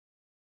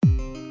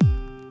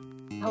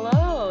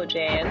Hello,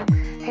 Jan.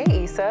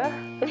 Hey, Issa.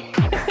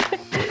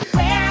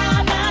 Where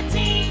are my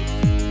teens?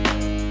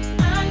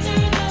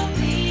 Under the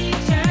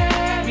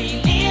bleachers.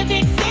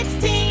 Reliving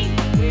 16.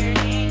 We're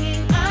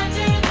hanging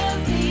under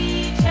the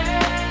bleachers.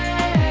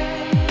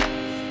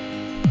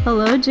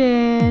 Hello,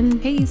 Jan.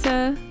 Hey,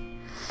 Issa.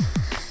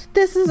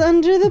 This is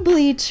Under the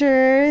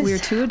Bleachers. We're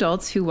two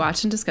adults who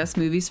watch and discuss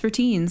movies for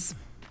teens.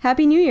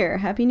 Happy New Year.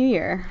 Happy New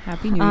Year.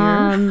 Happy New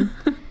Year.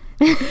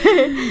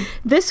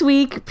 This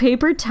week,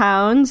 Paper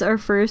Towns, our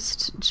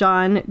first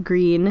John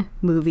Green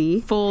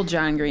movie. Full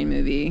John Green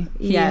movie.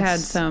 He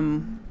Yes.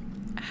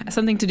 had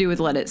something to do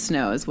with Let It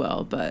Snow as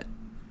well, but...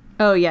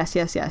 Oh, yes.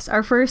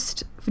 Our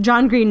first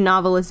John Green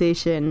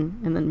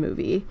novelization and then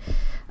movie.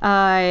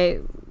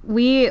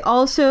 We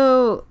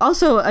also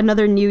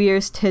another New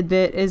Year's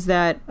tidbit is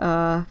that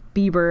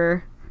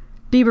Bieber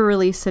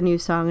released a new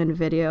song and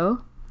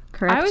video.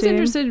 Correct? I was Jane?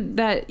 interested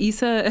that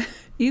Issa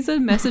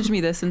messaged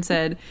me this and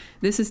said,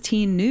 this is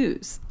teen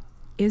news.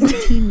 Is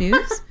it teen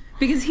news?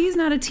 Because he's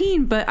not a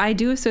teen, but I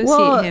do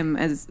associate him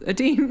as a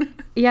teen.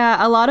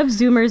 Yeah, a lot of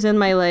Zoomers in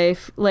my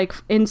life, like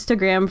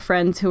Instagram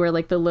friends who are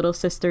like the little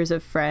sisters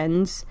of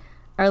Friends,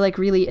 are like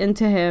really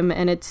into him,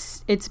 and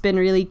it's been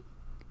really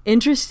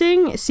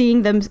interesting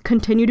seeing them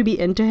continue to be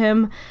into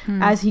him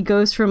as he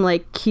goes from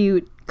like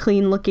cute,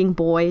 clean-looking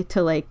boy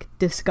to like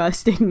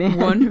disgusting man.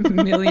 1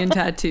 million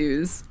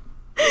tattoos.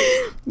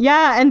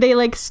 Yeah, and they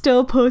like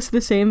still post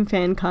the same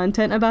fan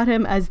content about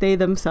him as they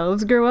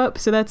themselves grow up.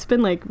 So that's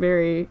been like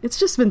it's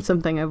just been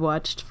something I've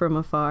watched from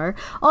afar.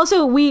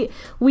 Also, we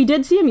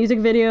did see a music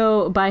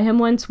video by him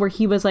once where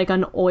he was like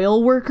an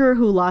oil worker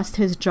who lost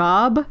his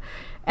job,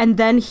 and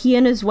then he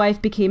and his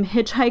wife became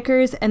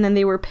hitchhikers, and then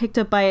they were picked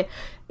up by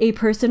a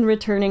person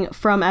returning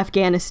from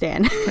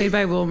Afghanistan. Played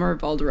by Wilmer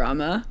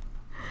Valderrama.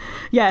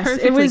 Yes,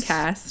 Perfectly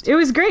cast. It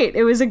was great.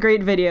 It was a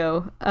great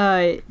video.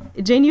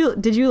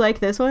 Jane, did you like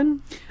this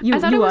one? I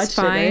thought it was watched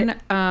fine. It,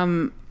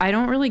 right? I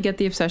don't really get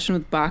the obsession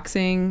with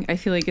boxing. I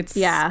feel like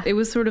it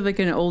was sort of like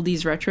an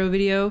oldies retro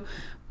video,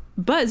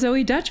 but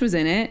Zoe Dutch was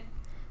in it,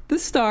 the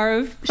star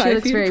of She 5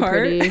 looks Feet very Apart.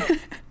 pretty.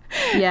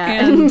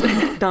 Yeah,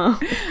 And no.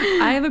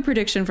 I have a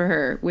prediction for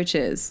her, which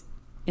is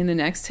in the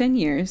next 10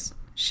 years,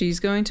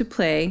 she's going to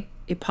play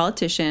a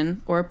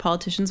politician or a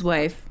politician's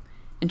wife,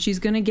 and she's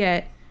going to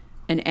get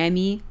an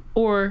Emmy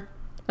or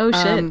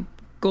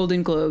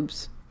Golden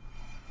Globes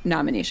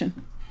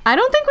nomination. I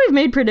don't think we've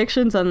made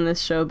predictions on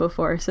this show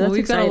before, so that's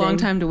we've exciting. got a long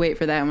time to wait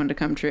for that one to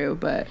come true,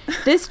 but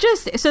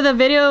So the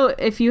video,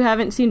 if you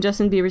haven't seen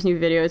Justin Bieber's new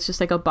video, it's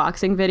just like a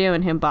boxing video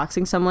and him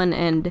boxing someone,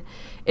 and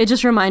it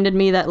just reminded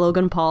me that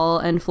Logan Paul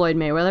and Floyd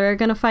Mayweather are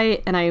gonna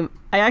fight, and I'm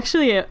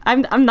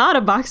not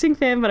a boxing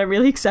fan, but I'm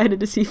really excited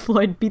to see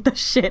Floyd beat the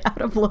shit out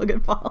of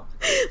Logan Paul.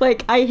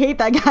 Like, I hate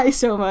that guy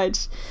so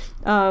much.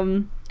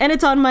 And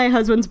it's on my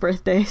husband's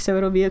birthday, so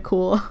it'll be a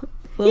cool,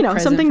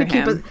 something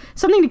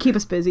to keep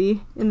us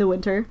busy in the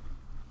winter.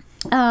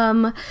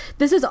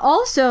 This is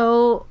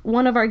also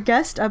one of our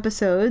guest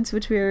episodes,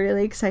 which we are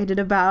really excited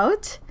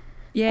about.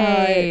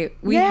 Yay!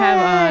 We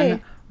have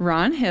on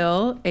Ron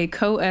Hill, a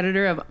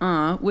co-editor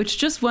of which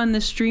just won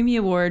the Streamy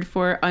Award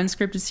for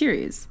Unscripted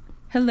Series.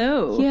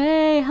 Hello.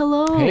 Yay!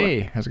 Hello.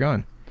 Hey, how's it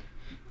going?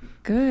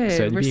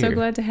 Good. We're so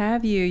glad to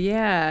have you.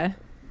 Yeah.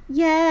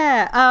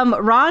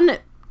 Ron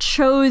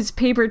chose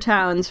Paper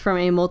Towns from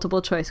a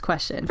multiple choice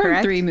question, From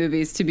correct? 3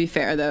 movies, to be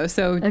fair, though.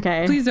 So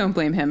please don't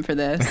blame him for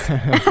this.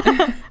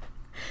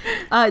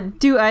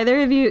 Does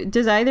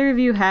either of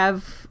you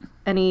have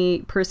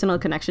any personal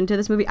connection to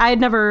this movie? I had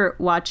never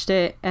watched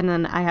it, and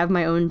then I have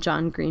my own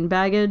John Green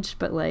baggage,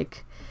 but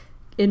like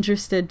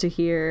interested to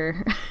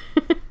hear.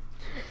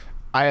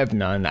 I have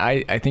none.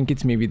 I think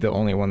it's maybe the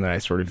only one that I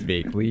sort of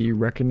vaguely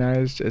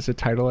recognized as a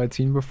title I'd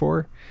seen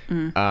before.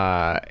 And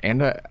I don't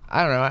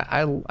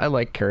know. I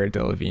like Cara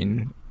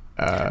Delevingne.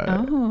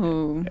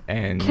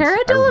 And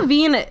Cara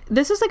Delevingne,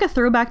 this is like a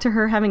throwback to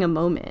her having a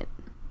moment.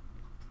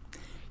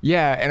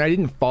 Yeah, and I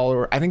didn't follow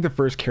her. I think the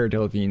first Cara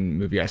Delevingne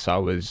movie I saw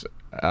was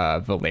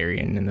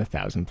Valerian and the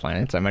Thousand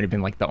Planets. I might have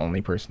been like the only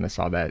person that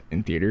saw that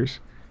in theaters.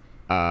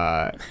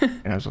 And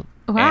I was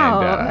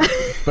wow.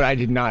 But I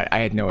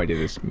had no idea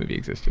this movie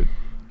existed.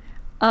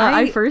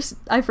 I first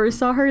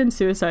saw her in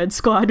Suicide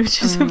Squad,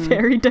 which is a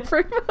very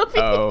different movie.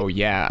 Oh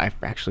yeah, I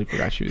actually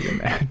forgot she was in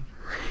that.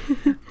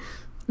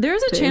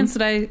 There's a chance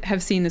that I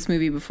have seen this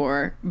movie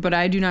before, but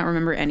I do not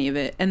remember any of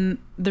it. And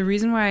the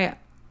reason why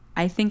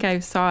I think I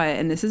saw it,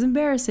 and this is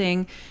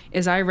embarrassing,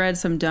 is I read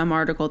some dumb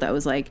article that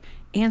was like,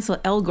 Ansel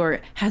Elgort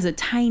has a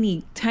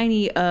tiny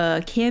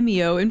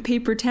cameo in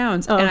Paper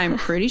Towns. And I'm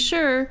pretty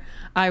sure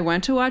I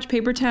went to watch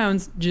Paper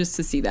Towns just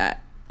to see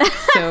that.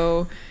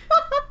 So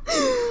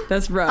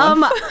that's rough.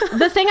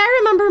 The thing I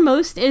remember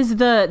most is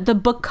the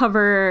book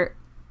cover.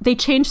 They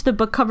changed the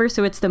book cover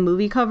so it's the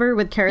movie cover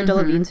with Cara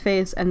Delevingne's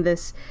face and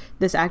this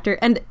actor.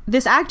 And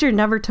this actor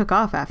never took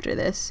off after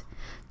this.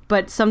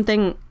 But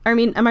am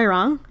I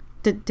wrong?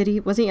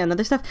 Was he in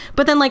other stuff?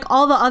 But then like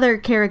all the other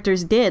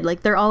characters did.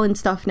 Like they're all in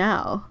stuff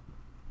now.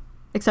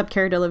 Except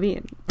Cara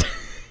Delevingne.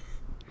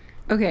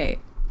 Okay.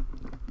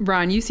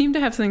 Ron, you seem to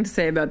have something to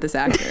say about this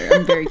actor.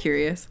 I'm very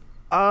curious.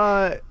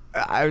 I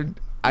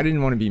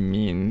didn't want to be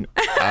mean.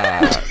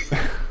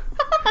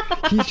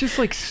 He's just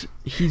like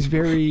he's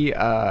very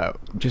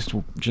just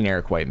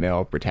generic white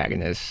male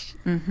protagonist.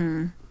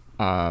 Mm-hmm.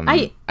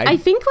 I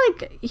think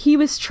like he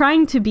was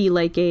trying to be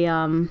like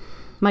a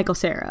Michael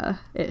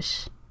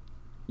Cera-ish.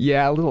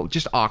 Yeah, a little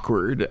just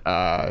awkward,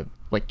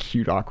 like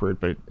cute awkward,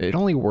 but it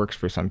only works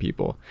for some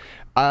people.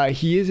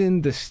 He is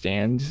in the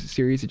Stand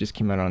series. It just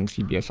came out on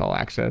CBS All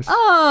Access.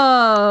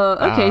 Oh,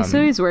 okay,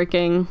 so he's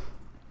working.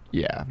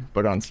 Yeah,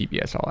 but on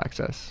CBS All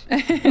Access.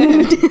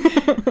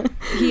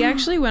 He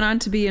actually went on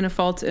to be in A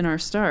Fault in Our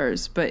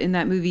Stars, but in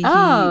that movie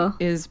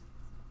he is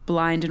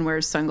blind and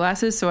wears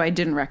sunglasses, so I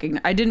didn't realize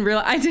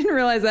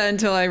that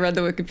until I read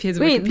his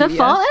Wait, Wikipedia. The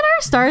Fault in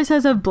Our Stars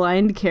has a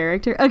blind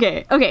character?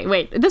 Okay,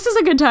 wait. This is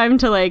a good time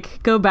to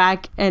like go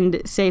back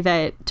and say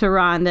that to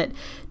Ron that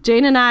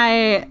Jane and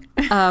I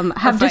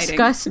have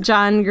discussed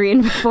John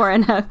Green before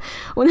and have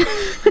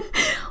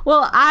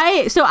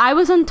I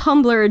was on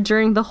Tumblr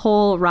during the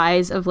whole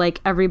rise of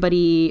like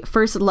everybody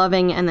first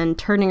loving and then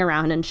turning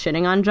around and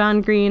shitting on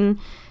John Green.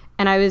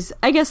 And I was,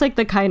 I guess, like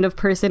the kind of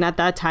person at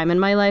that time in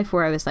my life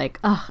where I was like,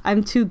 oh,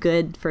 I'm too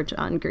good for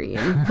John Green.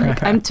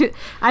 Like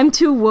I'm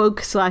too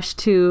woke /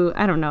 too,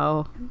 I don't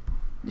know,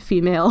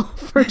 female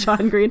for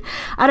John Green.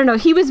 I don't know.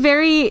 He was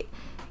very,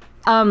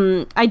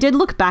 I did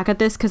look back at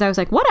this because I was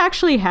like, what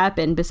actually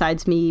happened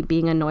besides me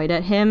being annoyed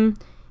at him?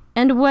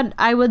 And what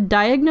I would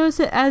diagnose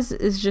it as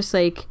is just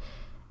like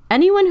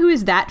anyone who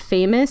is that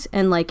famous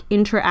and like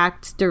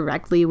interacts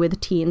directly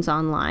with teens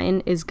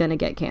online is going to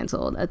get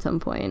canceled at some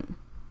point.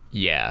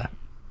 Yeah,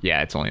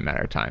 it's only a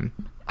matter of time.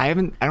 I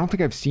don't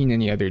think I've seen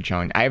any other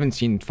John. I haven't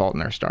seen Fault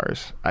in Our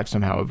Stars. I've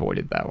somehow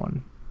avoided that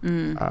one.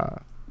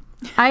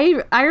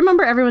 I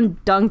remember everyone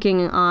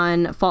dunking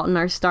on Fault in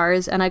Our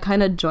Stars, and I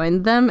kind of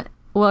joined them.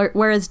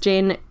 Whereas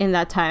Jane in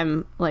that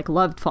time like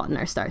loved Fault in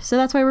Our Stars, so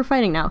that's why we're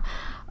fighting now.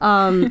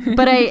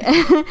 But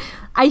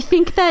I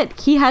think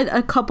that he had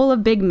a couple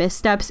of big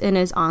missteps in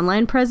his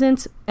online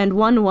presence, and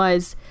one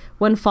was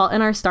when Fault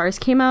in Our Stars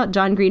came out.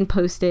 John Green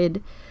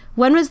posted,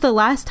 "When was the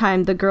last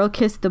time the girl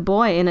kissed the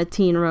boy in a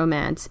teen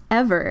romance?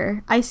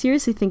 Ever. I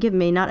seriously think it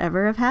may not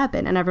ever have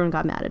happened." And everyone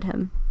got mad at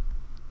him.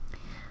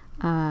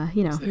 So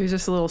he's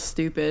just a little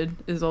stupid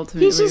is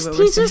ultimately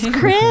he's just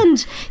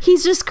cringe.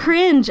 He's just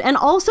cringe. And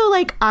also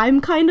like I'm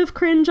kind of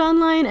cringe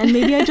online, and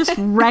maybe I just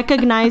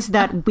recognize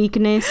that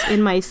weakness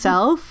in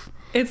myself.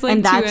 It's like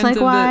and that's like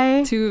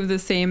why two of the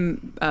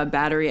same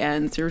battery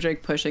ends. You're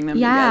like pushing them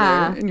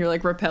together, and you're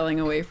like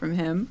repelling away from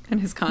him and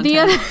his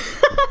content.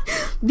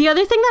 The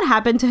other thing that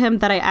happened to him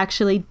that I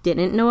actually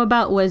didn't know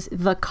about was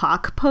the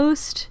cock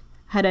post.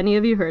 Had any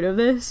of you heard of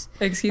this?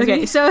 Excuse me?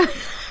 Okay, so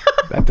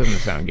that doesn't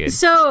sound good.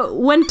 So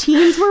when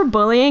teens were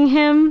bullying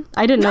him,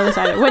 I didn't know this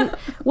either.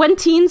 When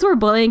teens were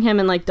bullying him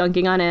and like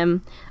dunking on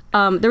him,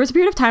 there was a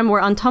period of time where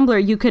on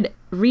Tumblr you could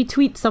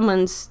retweet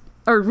someone's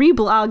or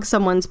reblog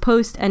someone's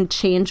post and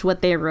change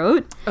what they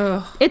wrote.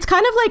 Ugh. It's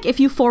kind of like if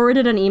you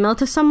forwarded an email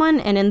to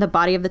someone and in the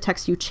body of the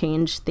text you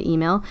changed the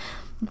email.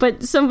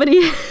 But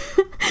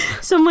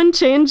someone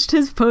changed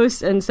his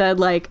post and said,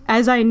 like,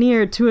 as I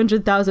near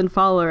 200,000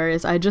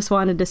 followers, I just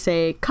wanted to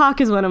say cock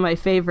is one of my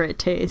favorite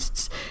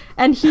tastes.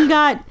 And he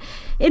got,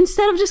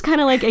 instead of just kind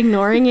of like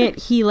ignoring it,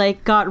 he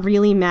like got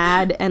really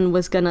mad and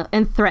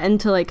and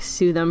threatened to like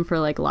sue them for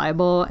like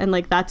libel. And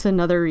like that's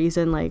another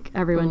reason like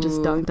everyone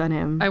just dunked on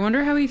him. I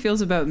wonder how he feels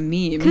about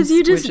memes, 'cause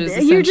which is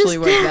essentially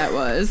what that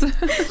was.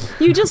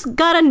 You just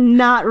gotta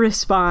not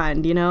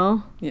respond, you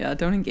know? Yeah,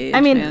 don't engage.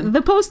 I mean, man.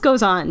 the post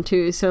goes on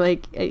too, so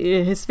like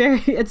it's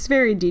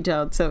very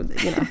detailed. So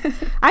you know,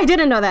 I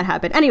didn't know that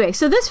happened. Anyway,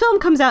 so this film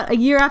comes out a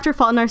year after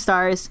Fault in Our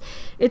Stars.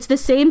 It's the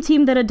same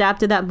team that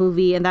adapted that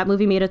movie, and that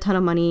movie made a ton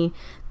of money.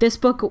 This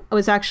book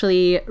was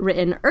actually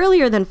written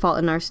earlier than Fault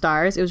in Our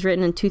Stars. It was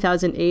written in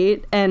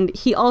 2008, and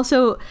he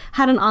also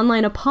had an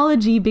online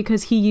apology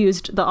because he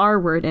used the R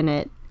word in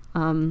it.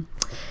 And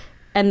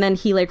then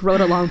he like wrote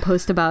a long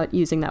post about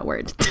using that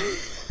word.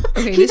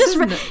 Okay, he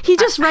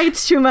just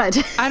writes too much.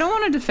 I don't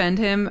want to defend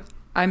him.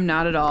 I'm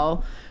not at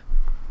all.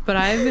 But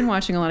I've been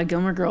watching a lot of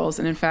Gilmore Girls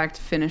and in fact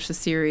finished the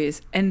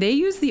series, and they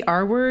use the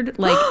R word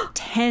like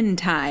 10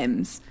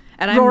 times.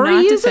 And I'm Rory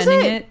not uses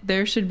defending it? it.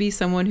 There should be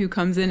someone who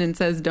comes in and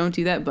says, don't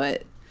do that,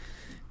 but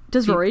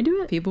Does Rory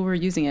do it? people were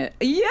using it.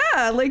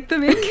 Yeah, like the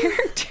main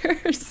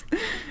characters.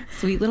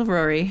 Sweet little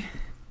Rory.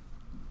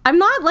 I'm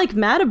not like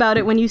mad about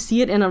it when you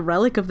see it in a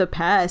relic of the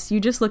past. You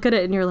just look at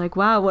it and you're like,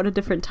 wow, what a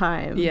different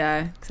time.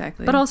 Yeah,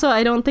 exactly. But also,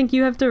 I don't think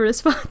you have to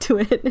respond to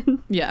it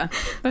in yeah,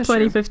 that's true.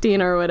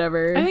 2015 or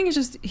whatever. I think it's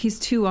just he's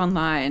too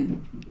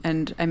online,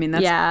 and I mean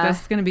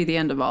that's going to be the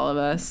end of all of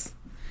us.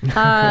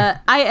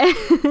 The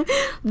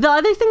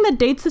other thing that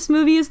dates this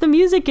movie is the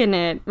music in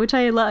it, which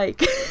I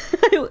like.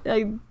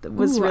 I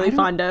was really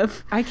fond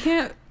of. I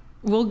can't.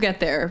 We'll get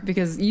there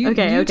because you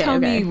tell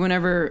me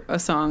whenever a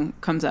song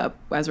comes up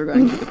as we're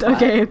going through the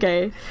plot.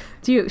 Okay.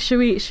 Should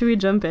we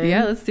jump in?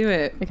 Yeah, let's do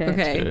it. Okay. Let's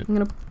do it. I'm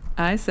gonna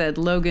I said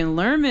Logan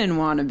Lerman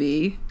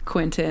wannabe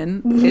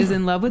Quentin is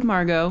in love with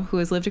Margot, who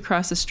has lived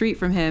across the street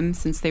from him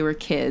since they were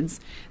kids.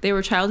 They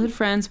were childhood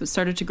friends, but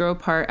started to grow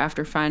apart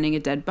after finding a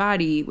dead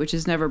body, which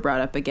is never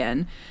brought up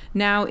again.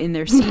 Now, in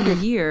their senior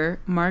year,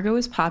 Margot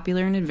is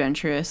popular and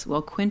adventurous,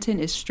 while Quentin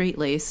is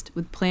straight-laced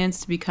with plans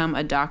to become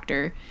a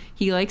doctor.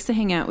 He likes to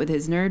hang out with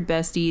his nerd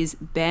besties,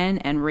 Ben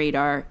and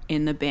Radar,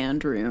 in the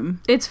band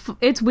room.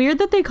 It's weird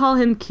that they call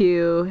him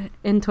Q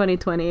in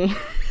 2020.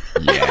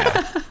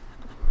 Yeah.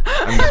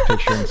 I'm just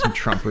picturing some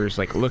Trumpers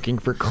like looking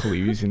for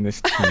clues in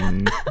this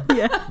teen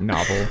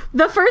novel.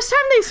 The first time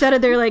they said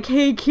it, they're like,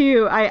 "Hey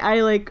Q," I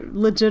like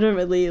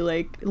legitimately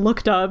like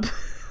looked up.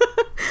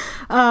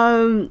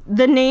 The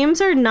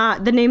names are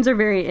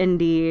very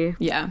indie.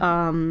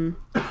 Yeah.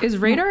 Is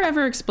Radar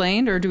ever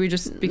explained, or do we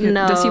just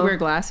No. does he wear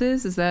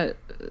glasses? Is that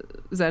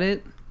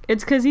it?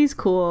 It's because he's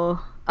cool.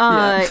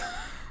 Yeah.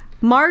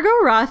 Margot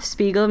Roth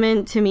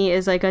Spiegelman to me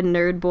is like a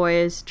nerd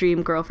boy's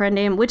dream girlfriend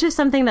name, which is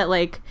something that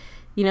like,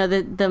 you know,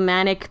 the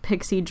manic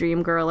pixie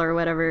dream girl or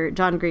whatever,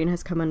 John Green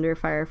has come under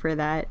fire for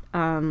that.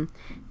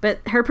 But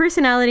her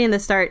personality in the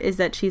start is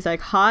that she's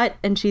like hot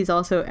and she's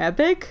also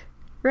epic,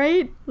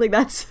 right? Like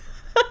that's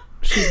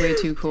She's way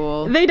too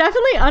cool. they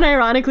definitely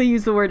unironically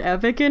use the word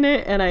epic in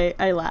it, and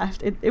I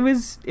laughed. It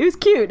was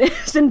cute. It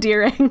was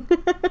endearing.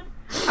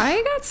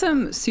 I got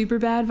some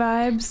Superbad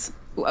vibes.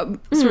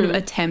 Sort of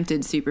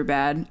attempted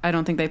Superbad. I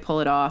don't think they pull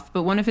it off.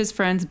 But one of his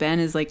friends, Ben,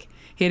 is like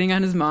hitting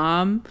on his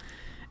mom.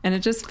 And it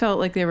just felt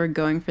like they were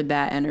going for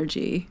that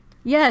energy.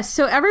 Yes,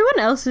 so everyone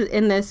else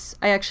in this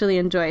I actually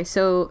enjoy.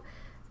 So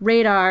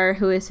Radar,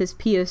 who is his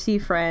POC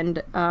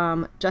friend,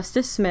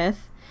 Justice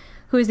Smith,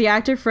 who is the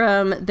actor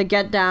from The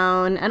Get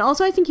Down, and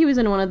also I think he was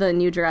in one of the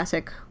new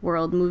Jurassic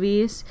World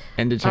movies.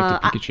 And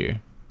Detective Pikachu.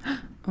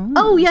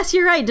 Oh, yes,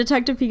 you're right,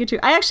 Detective Pikachu.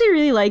 I actually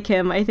really like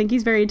him. I think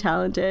he's very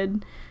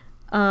talented.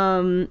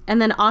 And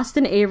then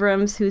Austin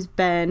Abrams, who's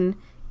Ben,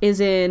 is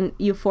in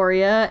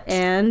Euphoria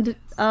and...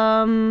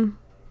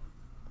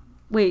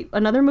 Wait,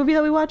 another movie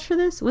that we watched for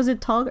this? Was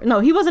it Tall Girl? No,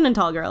 he wasn't in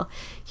Tall Girl.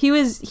 He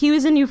was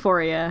in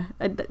Euphoria.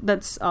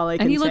 That's all I can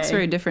say. And he looks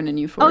very different in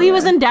Euphoria. Oh, he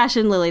was in Dash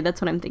and Lily. That's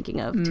what I'm thinking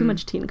of. Too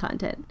much teen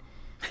content.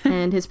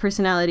 And his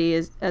personality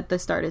is at the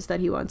start is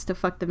that he wants to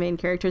fuck the main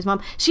character's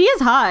mom. She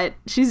is hot.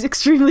 She's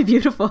extremely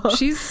beautiful.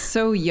 She's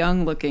so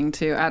young looking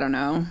too. I don't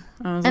know.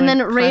 And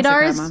then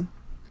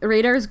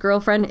Radar's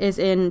girlfriend is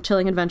in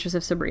Chilling Adventures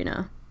of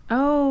Sabrina.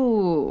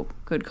 Oh,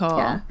 good call.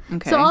 Yeah.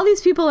 Okay. So all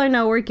these people are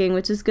now working,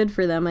 which is good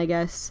for them, I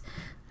guess.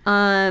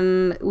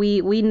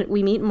 We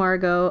meet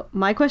Margot.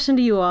 My question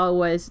to you all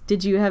was,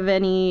 did you have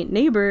any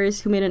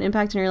neighbors who made an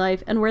impact in your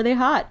life, and were they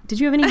hot?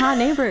 Did you have any hot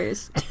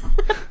neighbors?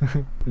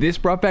 This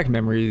brought back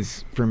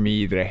memories for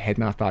me that I had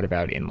not thought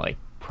about in like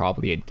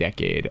probably a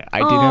decade.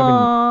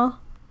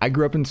 I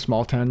grew up in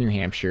small town New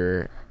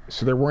Hampshire,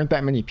 so there weren't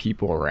that many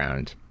people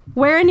around.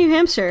 Where in New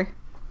Hampshire?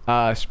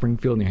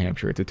 Springfield, New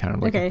Hampshire. It's a town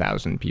of like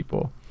 1,000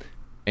 people.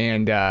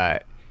 And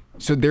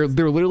so there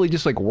literally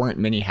just like weren't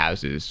many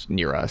houses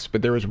near us,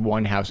 but there was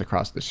one house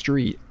across the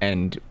street,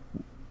 and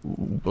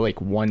like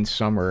one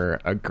summer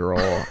a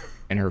girl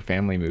and her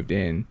family moved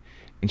in,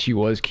 and she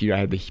was cute. I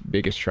had the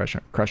biggest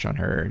crush on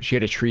her. She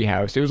had a tree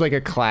house. It was like a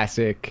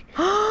classic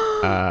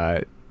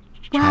childhood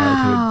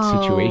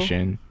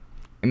situation.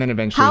 And then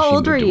eventually How she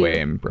old were moved you? away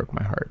and broke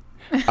my heart.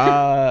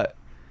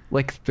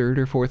 Like third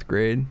or fourth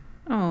grade.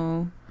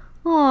 Oh.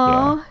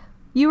 Aw. Yeah.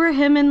 You were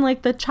him in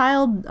like the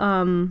child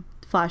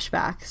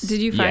flashbacks.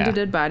 Did you find Yeah. a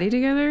dead body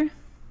together?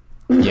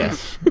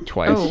 Yes,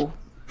 twice. Oh.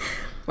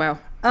 Wow.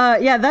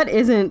 Yeah, that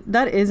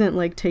isn't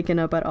like taken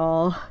up at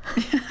all.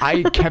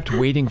 I kept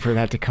waiting for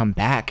that to come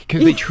back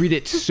because they treat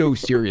it so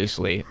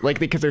seriously. Like,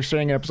 because they're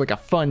setting it up as like a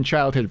fun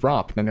childhood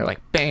romp, and then they're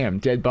like, bam,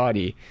 dead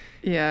body.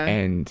 Yeah.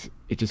 And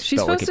it just She's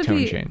felt like a supposed to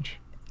tone be- change.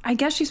 I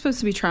guess she's supposed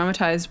to be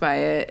traumatized by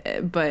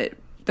it, but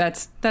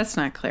that's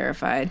not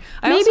clarified.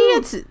 Maybe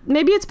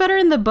it's better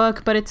in the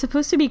book, but it's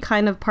supposed to be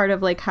kind of part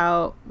of like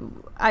how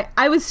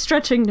I was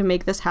stretching to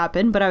make this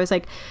happen, but I was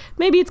like,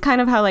 maybe it's kind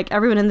of how like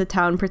everyone in the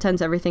town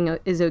pretends everything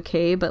is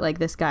okay, but like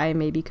this guy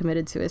maybe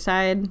committed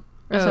suicide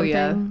or something.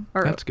 Yeah.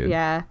 Or, That's good.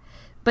 Yeah.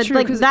 But True,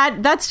 like 'cause-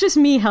 that's just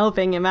me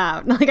helping him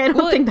out. Like I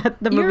don't think that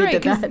the you're movie right,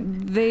 did 'cause that.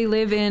 they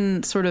live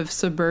in sort of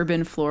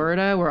suburban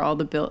Florida where all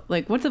the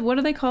what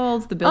are they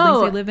called? The buildings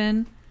Oh. they live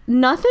in?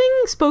 Nothing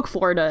spoke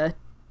Florida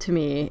to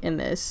me in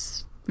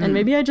this. And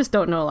maybe I just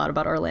don't know a lot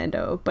about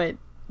Orlando, but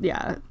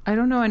yeah. I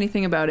don't know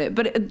anything about it,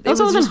 but it Also, was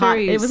it wasn't just hot.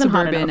 very It wasn't hot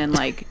suburban enough. and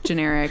like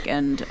generic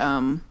and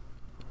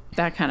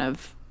that kind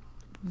of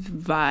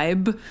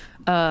vibe.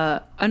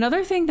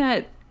 Another thing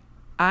that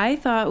I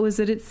thought was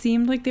that it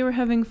seemed like they were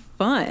having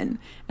fun.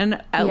 And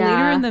later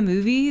Yeah. in the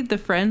movie, the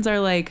friends are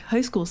like,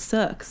 high school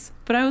sucks.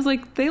 But I was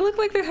like, they look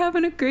like they're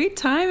having a great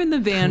time in the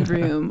band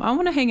room. I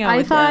want to hang out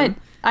with them.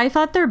 I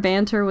thought their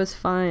banter was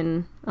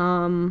fun.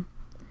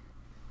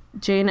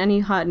 Jane,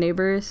 any hot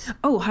neighbors?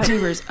 Oh, hot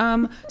neighbors.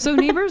 So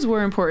neighbors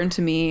were important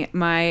to me.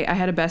 I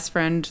had a best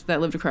friend that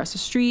lived across the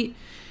street.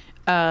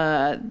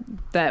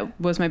 that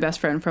was my best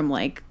friend from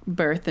like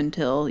birth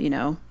until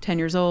 10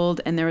 years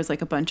old, and there was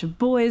like a bunch of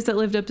boys that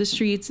lived up the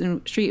street,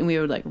 and we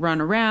would like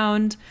run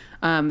around.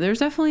 There's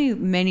definitely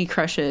many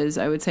crushes,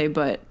 I would say,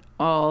 but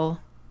all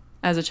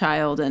as a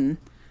child, and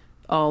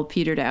all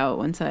petered out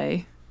once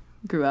I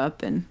grew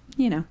up, and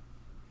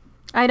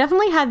I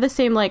definitely had the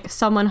same like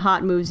someone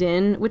hot moves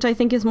in, which I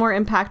think is more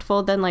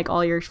impactful than like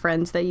all your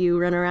friends that you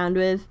run around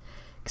with,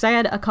 because I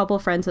had a couple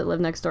friends that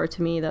lived next door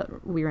to me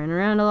that we ran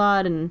around a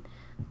lot, and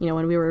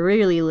when we were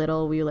really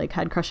little, we like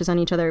had crushes on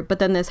each other. But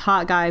then this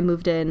hot guy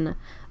moved in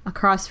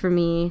across from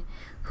me,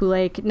 who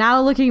like now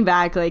looking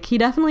back, like he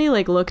definitely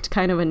like looked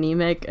kind of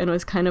anemic and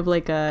was kind of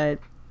like a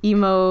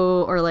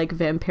emo or like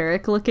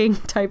vampiric looking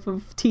type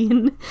of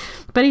teen.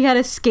 But he had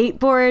a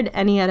skateboard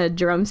and he had a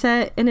drum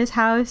set in his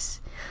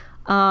house.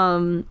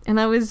 And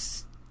that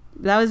was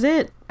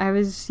it. I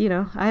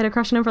had a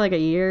crush on him for like a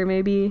year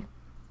maybe.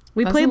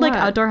 We That's played a like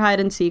lot. outdoor hide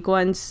and seek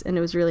once, and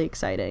it was really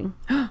exciting.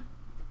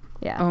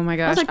 Yeah. Oh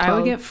my I was, gosh.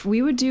 like, 12.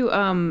 We would do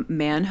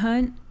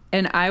Manhunt,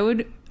 and I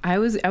would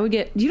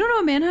get, you don't know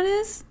what Manhunt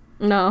is?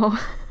 No.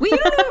 Well, you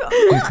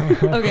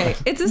don't know. Okay,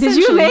 it's Did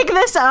essentially. you make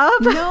this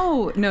up?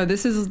 No,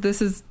 this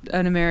is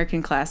an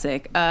American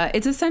classic.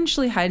 It's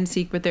essentially hide and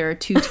seek, but there are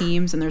two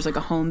teams and there's like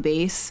a home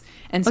base,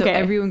 and so Okay.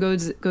 everyone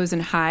goes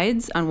and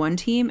hides on one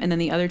team, and then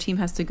the other team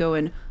has to go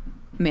and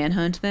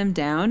manhunt them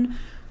down.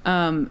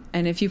 And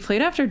if you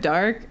played after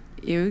dark,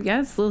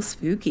 it's a little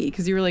spooky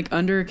because you were like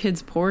under a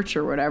kid's porch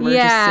or whatever,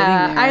 just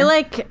sitting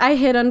there. I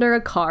hid under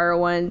a car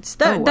once.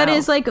 That wow.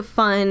 is like a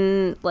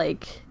fun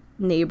like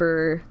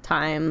neighbor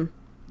time.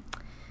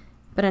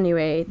 But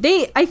anyway,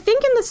 I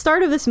think in the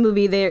start of this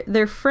movie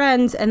they're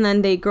friends, and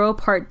then they grow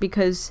apart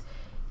because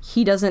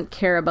he doesn't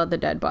care about the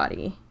dead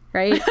body,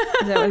 right? Is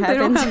that what happens? They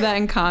don't have that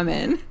in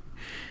common.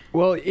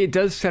 Well, it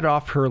does set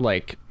off her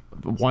like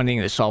wanting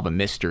to solve a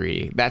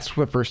mystery. That's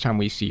the first time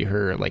we see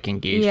her like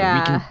engaged. Yeah.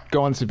 We can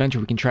go on this adventure.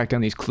 We can track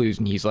down these clues,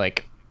 and he's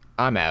like,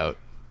 "I'm out."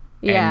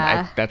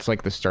 Yeah. And that's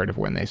like the start of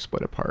when they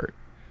split apart.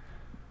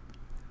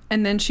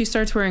 And then she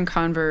starts wearing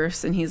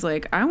Converse, and he's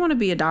like, I want to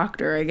be a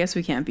doctor. I guess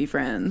we can't be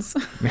friends.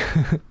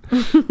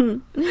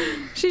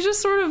 She's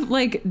just sort of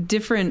like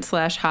different /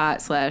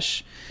 hot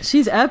 /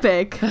 She's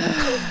epic.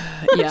 yeah.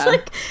 It's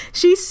like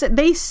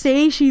they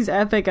say she's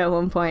epic at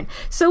one point.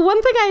 So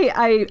one thing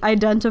I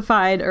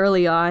identified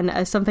early on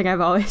as something I've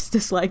always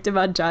disliked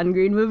about John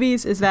Green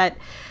movies is that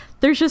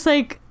there's just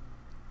like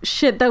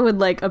shit that would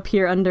like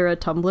appear under a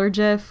Tumblr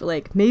gif,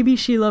 like maybe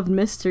she loved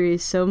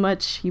mysteries so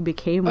much he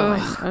became one.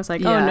 I was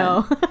like, yeah. oh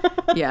no.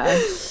 Yeah.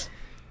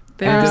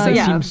 And it doesn't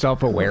yeah. seem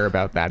self-aware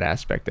about that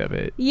aspect of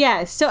it.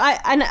 Yeah, so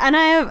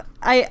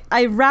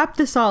I wrapped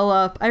this all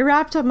up. I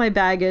wrapped up my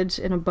baggage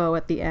in a bow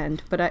at the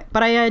end, but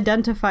I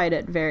identified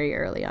it very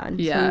early on.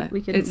 Yeah. So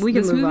we can This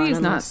move movie on is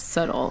not unless-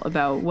 subtle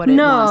about what it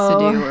wants to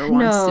do or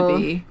wants to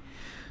be.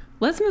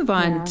 Let's move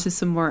on Yeah. to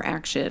some more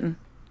action.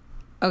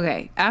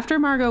 Okay. After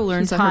Margot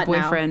learns She's that her hot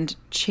now. boyfriend,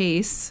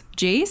 Jace,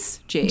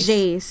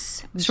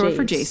 Jace. short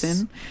for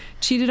Jason,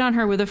 cheated on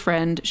her with a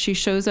friend, she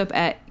shows up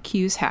at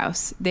Q's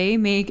house. They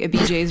make a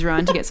BJ's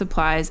run to get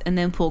supplies and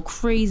then pull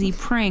crazy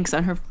pranks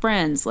on her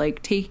friends,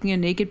 like taking a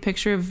naked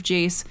picture of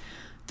Jace,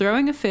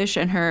 throwing a fish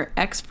in her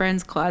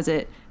ex-friend's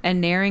closet, and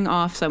naring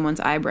off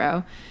someone's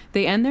eyebrow.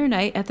 They end their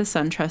night at the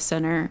SunTrust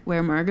Center,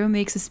 where Margot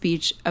makes a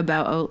speech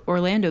about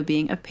Orlando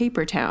being a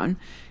paper town.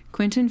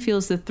 Quentin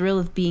feels the thrill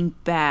of being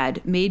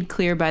bad, made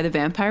clear by the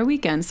Vampire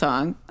Weekend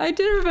song. I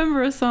did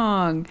remember a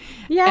song.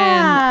 Yeah.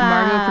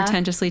 And Margot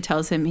pretentiously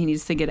tells him he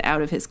needs to get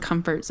out of his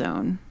comfort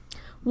zone.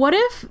 What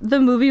if the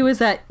movie was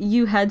that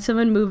you had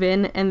someone move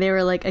in and they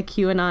were like a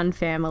QAnon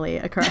family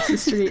across the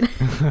street?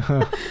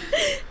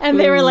 And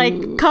they were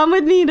like, come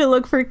with me to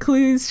look for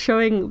clues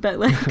showing that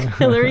like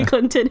Hillary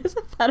Clinton is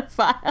a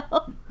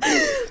pedophile.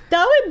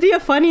 That would be a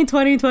funny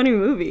 2020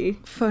 movie.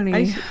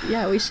 Funny.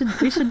 We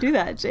should do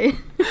that, Jay.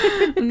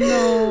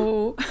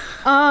 No.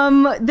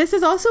 This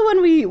is also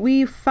when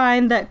we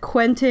find that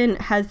Quentin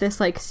has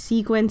this like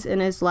sequence in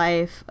his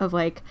life of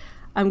like,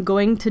 I'm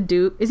going to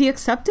Duke. Is he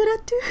accepted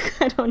at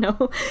Duke? I don't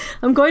know.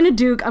 I'm going to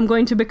Duke. I'm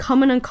going to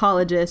become an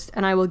oncologist,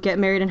 and I will get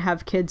married and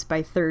have kids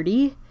by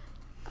 30.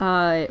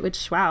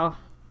 Which, wow.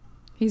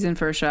 He's in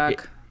for a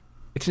shock.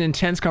 It's an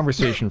intense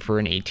conversation for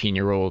an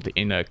 18-year-old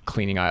in a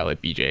cleaning aisle at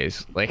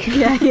BJ's. Like,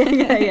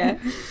 Yeah.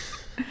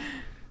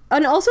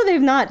 And also, they've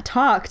not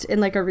talked in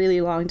like a really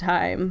long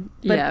time.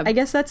 But Yeah. I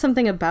guess that's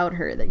something about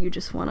her that you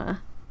just want to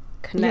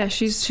connect. Yeah,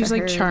 she's to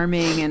like her.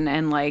 charming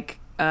and like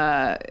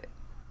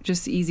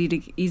just easy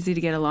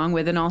to get along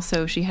with, and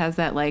also she has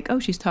that like, oh,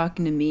 she's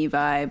talking to me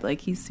vibe.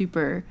 Like he's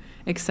super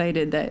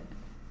excited that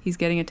he's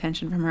getting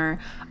attention from her.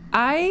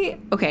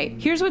 Okay,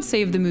 here's what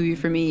saved the movie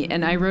for me,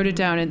 and I wrote it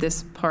down in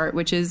this part,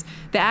 which is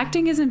the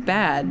acting isn't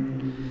bad.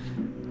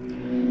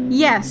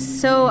 Yes,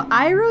 so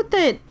I wrote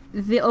that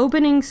the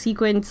opening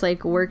sequence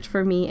like worked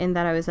for me in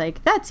that I was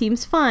like, that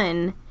seems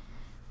fun.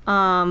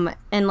 And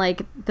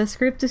like the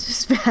script is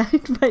just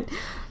bad, but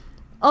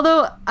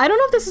Although I don't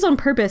know if this is on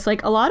purpose.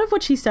 Like, a lot of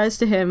what she says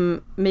to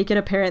him make it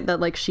apparent that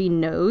like she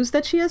knows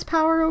that she has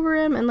power over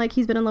him, and like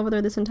he's been in love with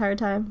her this entire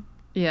time.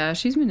 Yeah,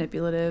 she's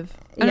manipulative.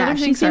 Yeah, Another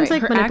she thing, seems sorry,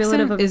 like her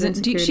manipulative accent of his isn't.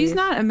 She's insecurities.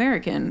 not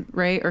American,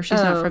 right? Or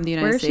she's not from the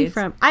United Where is States. she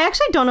from? I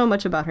actually don't know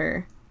much about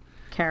her.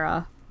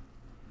 Kara.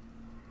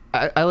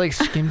 I like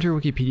skimmed her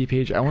Wikipedia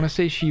page. I want to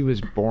say she was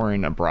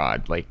born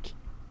abroad, like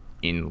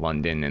in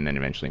London, and then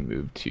eventually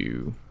moved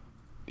to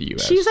the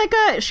US. She's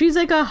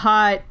like a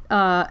hot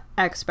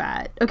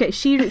expat. Okay,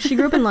 she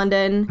grew up in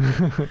London.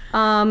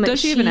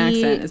 Does she have an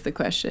accent? Is the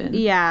question.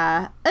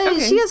 Yeah, Okay.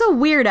 she has a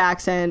weird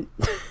accent.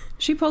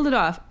 She pulled it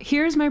off.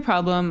 Here's my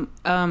problem: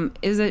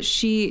 is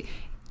that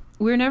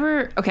we're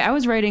never okay. I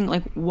was writing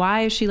like,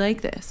 why is she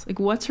like this? Like,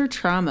 what's her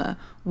trauma?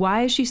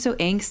 Why is she so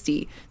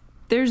angsty?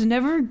 There's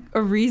never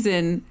a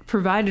reason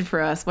provided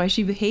for us why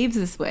she behaves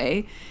this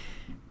way,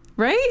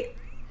 right?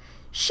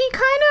 She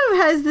kind of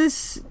has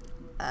this.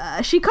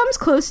 She comes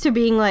close to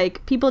being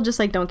like, people just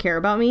like don't care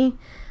about me.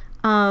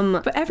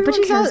 But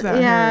everyone cares about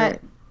her.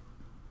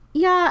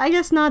 Yeah, I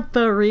guess not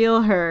the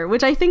real her,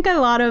 which I think a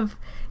lot of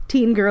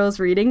teen girls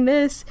reading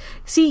this.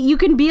 See, you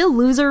can be a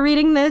loser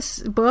reading this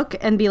book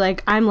and be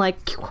like, I'm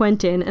like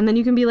Quentin, and then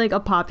you can be like a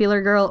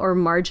popular girl or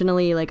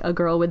marginally like a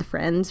girl with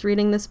friends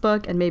reading this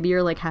book, and maybe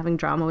you're like having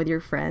drama with your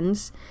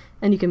friends,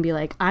 and you can be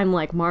like, I'm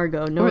like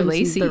Margot, no Or one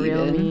sees Lacey the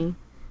real even. me.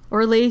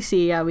 Or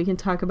Lacey, yeah, we can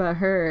talk about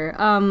her.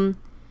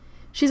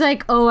 She's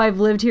like, oh, I've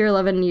lived here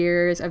 11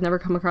 years. I've never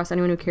come across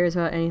anyone who cares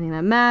about anything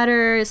that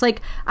matters.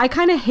 Like, I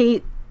kind of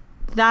hate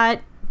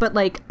that, but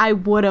like, I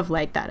would have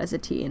liked that as a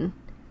teen.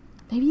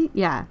 Maybe,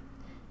 yeah.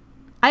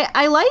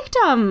 I liked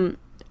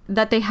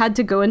that they had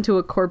to go into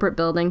a corporate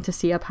building to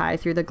see up high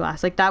through the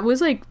glass. Like, that was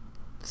like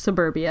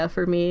suburbia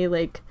for me.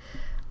 Like,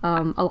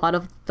 a lot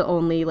of the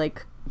only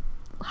like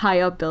high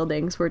up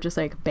buildings were just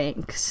like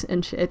banks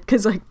and shit.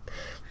 Because like,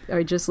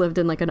 I just lived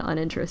in like an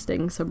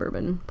uninteresting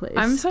suburban place.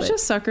 I'm such a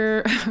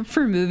sucker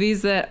for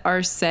movies that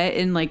are set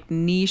in like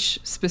niche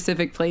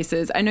specific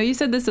places. I know you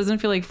said this doesn't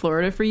feel like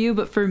Florida for you,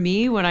 but for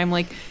me, when I'm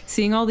like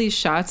seeing all these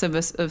shots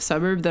of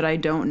suburb that I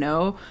don't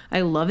know, I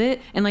love it.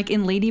 And like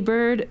in Lady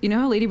Bird, you know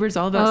how Lady Bird's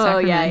all about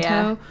Sacramento?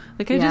 Yeah.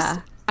 Like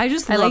I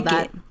just I like love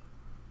that. it.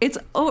 It's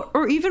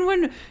or even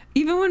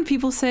when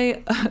people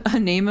say a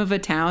name of a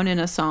town in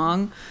a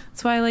song,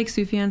 that's why I like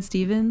Sufjan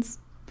Stevens.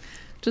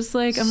 Just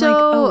like, I'm like,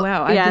 oh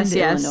wow, I've been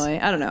to Illinois.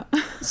 I don't know.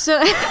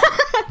 So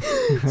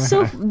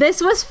this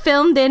was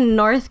filmed in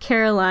North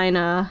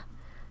Carolina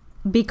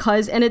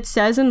because, and it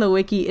says in the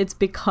wiki, it's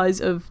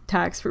because of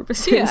tax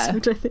purposes, Yeah.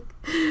 which I think,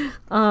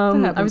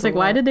 I was like,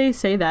 why did they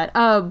say that?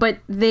 But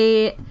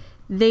they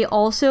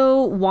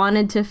also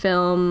wanted to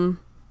film,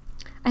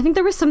 I think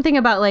there was something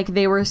about like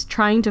they were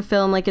trying to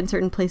film like in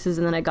certain places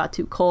and then it got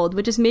too cold,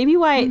 which is maybe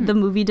why the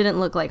movie didn't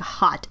look like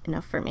hot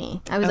enough for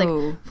me. I was like,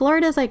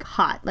 Florida's like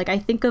hot. Like I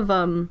think of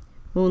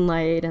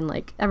Moonlight and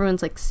like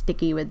everyone's like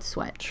sticky with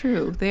sweat.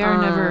 True, they are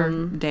never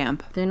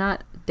damp. They're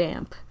not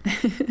damp.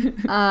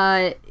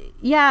 Yeah,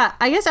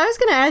 I guess I was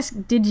gonna ask,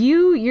 did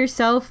you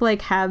yourself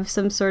like have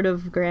some sort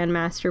of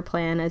grandmaster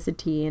plan as a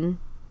teen?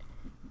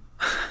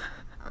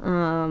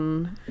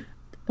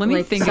 Let me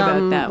like think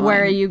about that one.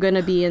 Where are you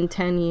gonna be in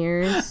 10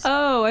 years?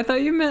 Oh, I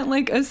thought you meant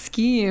like a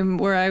scheme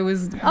where I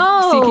was seeking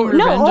Oh, revenge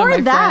no, on or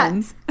my that.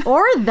 friends.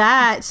 Or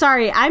that.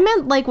 Sorry, I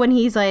meant like when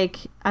he's like,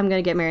 I'm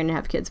gonna get married and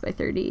have kids by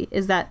 30.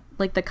 Is that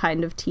like the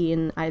kind of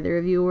teen either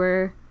of you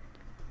were?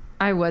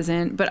 I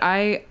wasn't, but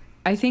I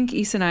think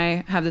Issa and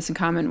I have this in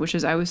common, which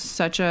is I was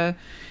such an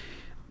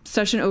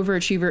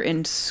overachiever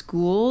in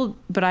school,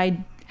 but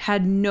I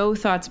had no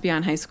thoughts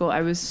beyond high school.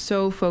 I was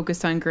so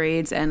focused on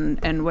grades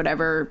and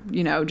whatever,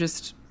 you know,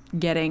 just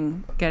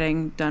getting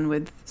done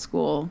with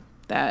school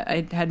that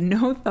I had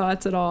no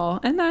thoughts at all.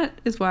 And that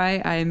is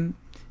why I'm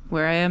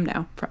where I am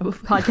now, probably.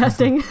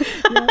 Podcasting.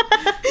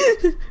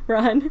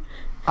 Ron.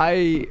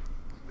 I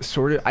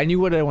knew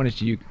what I wanted to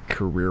do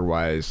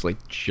career-wise,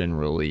 like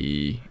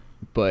generally,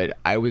 but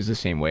I was the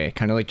same way.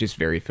 Kind of like just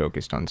very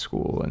focused on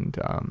school and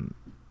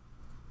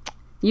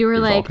You were it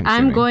was like,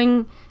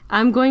 all-consuming.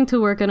 I'm going to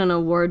work on an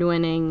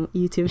award-winning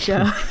YouTube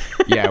show.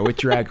 yeah, with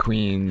drag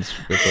queens,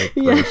 with like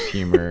gross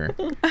humor.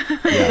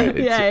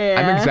 Yeah,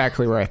 I'm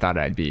exactly where I thought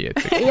I'd be at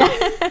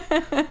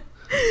 16.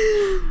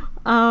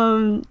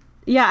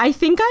 Yeah, I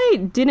think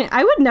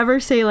I would never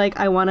say like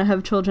I want to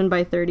have children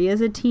by 30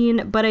 as a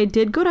teen, but I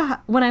did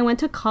when I went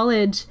to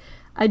college,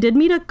 I did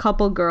meet a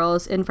couple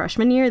girls in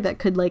freshman year that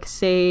could like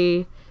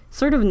say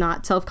sort of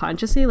not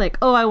self-consciously like,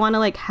 oh, I want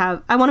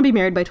to be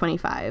married by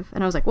 25.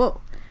 And I was like,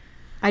 whoa.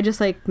 I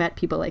just like met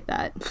people like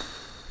that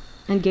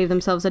and gave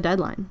themselves a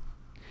deadline.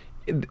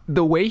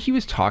 The way he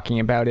was talking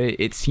about it,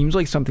 it seems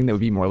like something that would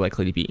be more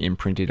likely to be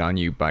imprinted on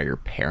you by your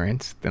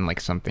parents than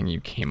like something you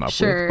came up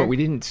Sure. with. But we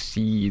didn't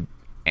see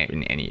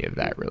in any of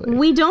that really.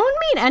 We don't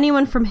meet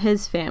anyone from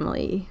his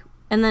family.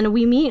 And then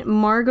we meet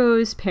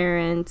Margot's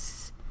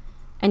parents,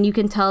 and you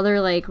can tell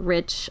they're like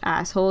rich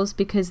assholes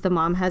because the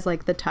mom has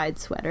like the tied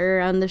sweater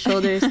around the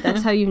shoulders.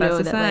 That's how you know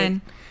That's a that sign.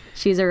 like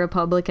she's a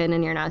Republican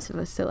and you're not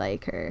supposed to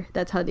like her.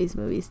 That's how these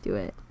movies do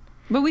it.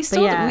 But we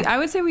still, yeah. I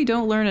would say we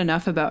don't learn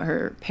enough about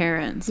her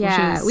parents.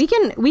 Yeah, which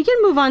is, we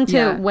can move on to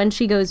Yeah. when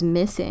she goes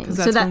missing. 'Cause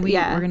that's when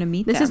we're gonna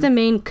meet This is the them.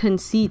 main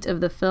conceit of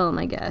the film,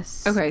 I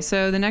guess. Okay,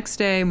 so the next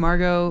day,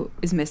 Margot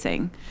is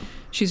missing.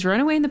 She's run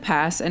away in the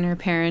past, and her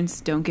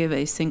parents don't give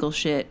a single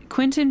shit.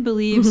 Quentin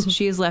believes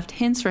she has left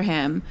hints for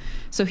him,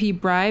 so he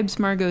bribes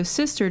Margot's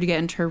sister to get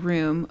into her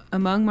room.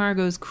 Among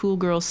Margot's cool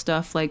girl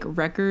stuff like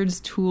records,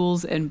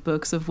 tools, and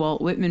books of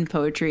Walt Whitman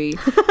poetry,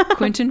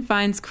 Quentin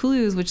finds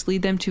clues which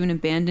lead them to an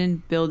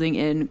abandoned building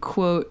in,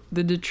 quote,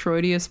 the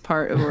Detroitiest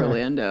part of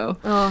Orlando.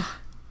 Oh,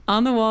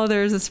 On the wall,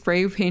 there is a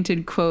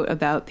spray-painted quote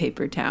about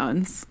paper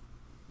towns.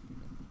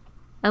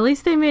 at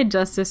least they made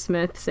Justice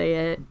Smith say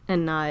it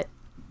and not.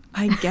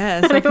 I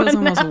guess. That feels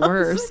Everyone almost else.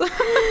 worse.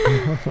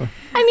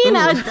 I mean,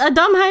 a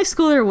dumb high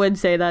schooler would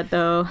say that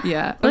though.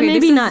 Yeah. But Okay, maybe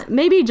this is- not.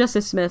 Maybe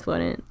Justice Smith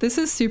wouldn't. This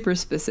is super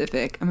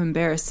specific. I'm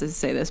embarrassed to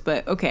say this,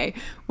 but okay.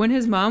 When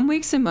his mom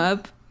wakes him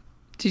up,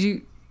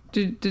 did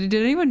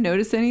anyone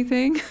notice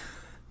anything?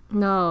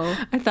 No.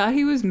 I thought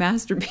he was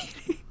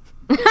masturbating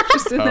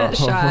just in that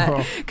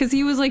shot because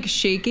he was like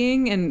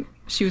shaking and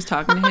she was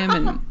talking to him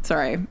and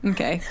sorry.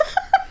 Okay.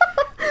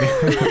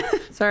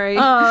 Sorry.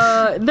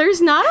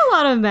 There's not a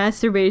lot of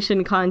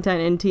masturbation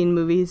content in teen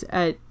movies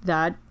at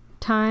that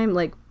time,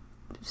 like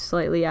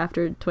slightly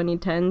after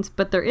 2010s,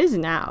 but there is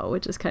now,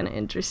 which is kind of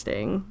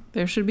interesting.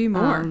 There should be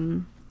more.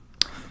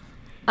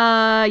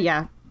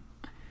 Yeah.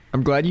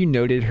 I'm glad you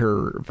noted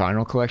her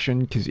vinyl collection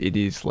because it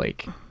is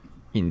like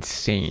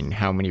insane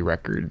how many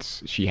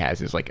records she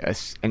has as like an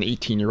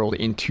 18-year-old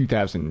in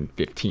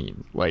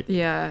 2015. Like,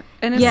 Yeah.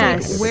 And it's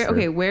Yes. like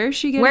where is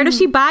she getting Where does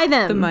she buy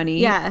them? the money?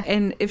 Yeah.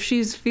 And if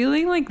she's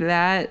feeling like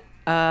that,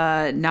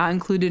 not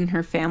included in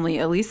her family,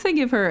 at least they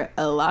give her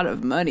a lot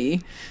of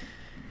money.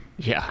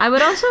 yeah. I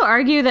would also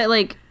argue that,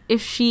 like,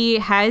 if she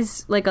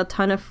has, like, a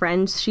ton of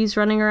friends she's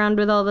running around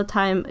with all the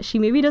time, she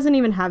maybe doesn't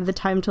even have the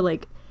time to,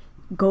 like,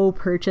 go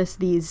purchase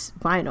these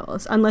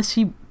vinyls unless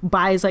she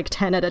buys, like,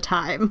 10 at a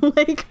time.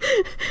 Like,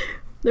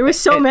 there was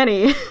so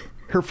many.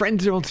 Her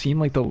friends don't seem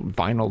like the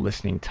vinyl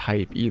listening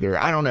type either.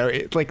 I don't know.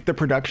 It's like the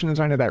production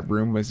design of that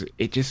room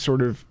it just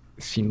sort of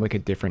seemed like a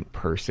different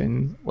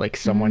person, like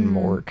someone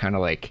more kind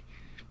of like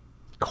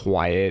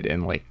quiet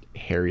and like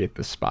Harriet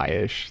the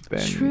Spy-ish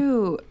than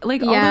True.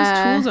 Like all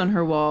Yeah. those tools on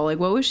her wall. Like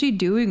what was she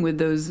doing with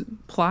those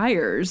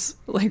pliers?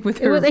 Like with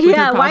It her, was- with her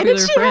yeah, why did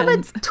popular she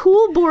friends? have a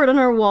tool board on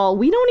her wall?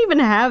 We don't even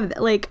have,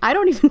 like, I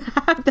don't even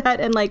have that,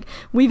 and, like,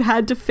 we've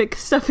had to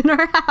fix stuff in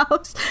our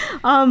house.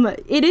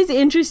 It is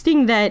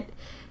interesting that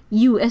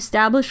you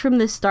establish from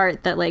the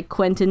start that, like,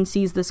 Quentin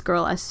sees this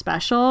girl as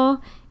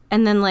special,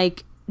 and then,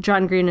 like,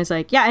 John Green is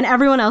like, yeah, and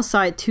everyone else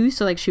saw it too,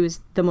 so, like, she was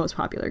the most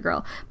popular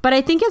girl. But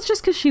I think it's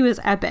just because she was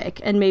epic,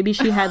 and maybe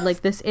she had,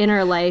 like, this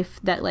inner life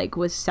that, like,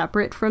 was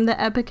separate from the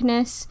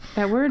epicness.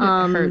 That word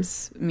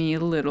hurts me a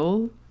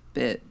little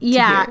bit. to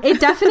Yeah, hear.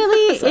 it definitely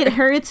it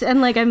hurts,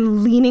 and, like,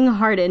 I'm leaning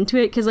hard into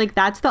it because, like,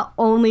 that's the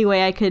only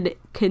way I could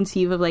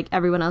conceive of, like,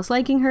 everyone else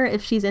liking her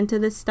if she's into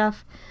this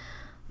stuff.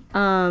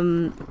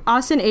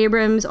 Austin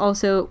Abrams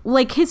also,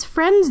 like, his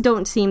friends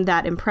don't seem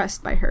that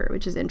impressed by her,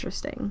 which is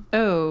interesting.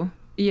 Oh,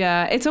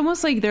 yeah. It's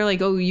almost like they're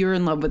like, oh, you're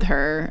in love with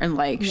her, and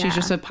like Yeah. she's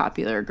just a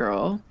popular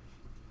girl,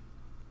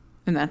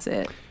 and that's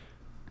it.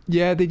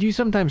 Yeah, they do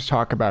sometimes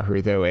talk about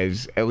her though,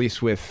 as at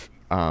least with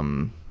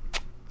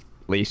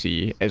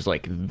Lacey, as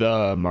like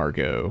the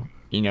Margot.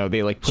 You know,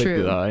 they like put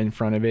True. the in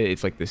front of it.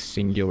 It's like this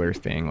singular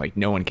thing. Like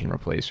no one can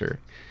replace her.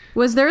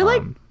 Was there,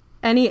 like,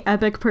 any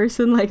epic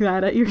person like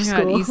that at your Oh my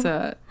school? God,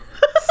 Issa,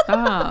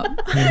 stop.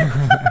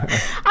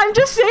 I'm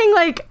just saying,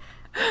 like,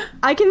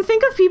 I can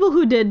think of people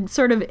who did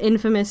sort of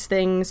infamous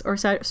things or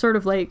sort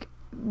of, like,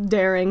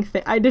 daring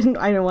thing. I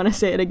don't want to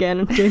say it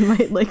again. Jane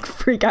might, like,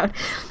 freak out.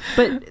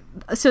 But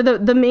so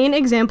the main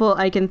example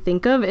I can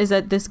think of is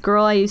that this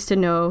girl I used to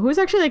know, who was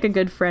actually, like, a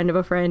good friend of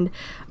a friend,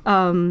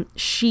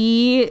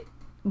 she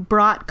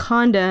brought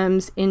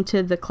condoms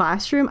into the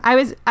classroom.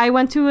 I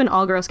went to an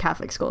all-girls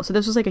Catholic school, so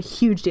this was, like, a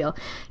huge deal.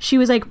 She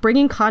was, like,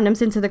 bringing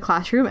condoms into the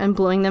classroom and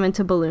blowing them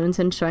into balloons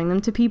and showing them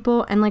to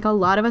people, and, like, a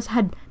lot of us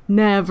had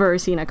never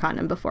seen a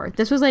condom before.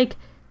 This was, like,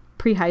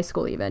 pre-high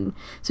school even.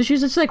 So she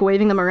was just, like,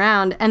 waving them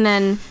around, and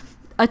then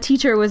a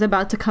teacher was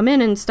about to come in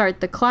and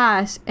start the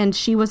class, and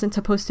she wasn't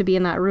supposed to be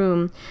in that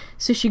room.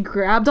 So she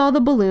grabbed all the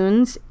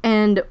balloons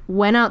and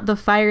went out the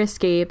fire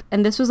escape,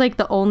 and this was, like,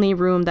 the only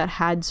room that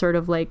had sort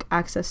of, like,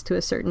 access to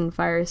a certain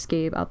fire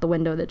escape out the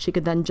window that she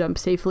could then jump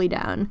safely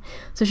down.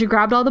 So she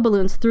grabbed all the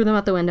balloons, threw them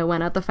out the window,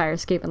 went out the fire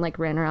escape, and, like,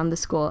 ran around the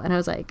school. And I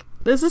was like,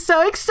 this is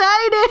so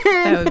exciting!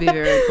 That would be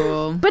very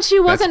cool. But she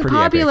wasn't pretty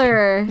epic.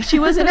 popular. She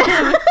wasn't.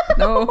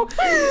 No.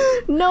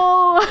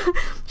 No,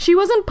 she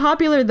wasn't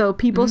popular though.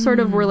 People sort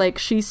of were like,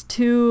 she's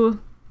too,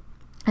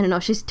 I don't know,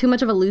 she's too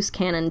much of a loose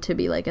cannon to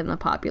be, like, in the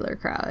popular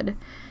crowd.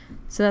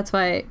 So that's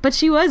why, but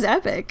she was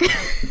epic.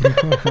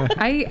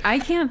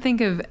 I can't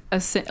think of a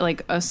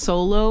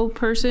solo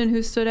person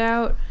who stood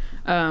out.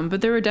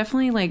 But there were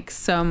definitely, like,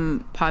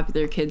 some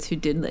popular kids who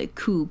did, like,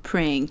 cool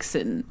pranks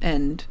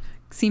and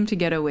seemed to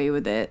get away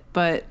with it.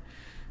 But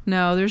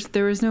no,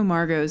 there was no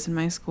Margos in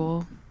my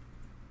school.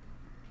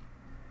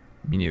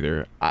 Me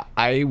neither.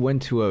 I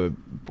went to a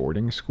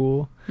boarding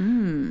school,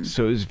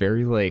 so it was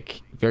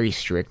very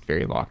strict,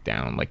 very locked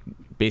down. Like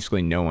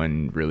basically no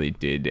one really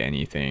did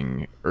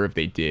anything, or if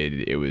they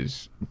did, it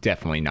was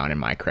definitely not in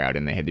my crowd,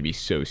 and they had to be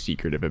so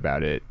secretive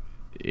about it.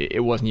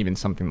 It wasn't even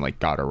something like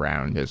got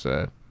around as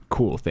a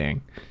cool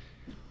thing.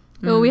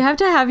 Well, we have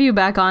to have you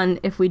back on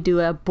if we do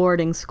a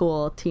boarding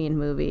school teen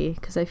movie,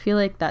 because I feel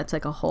like that's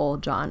like a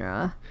whole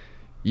genre.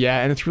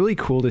 Yeah, and it's really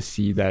cool to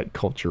see that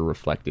culture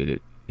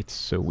reflected. It's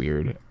so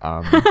weird.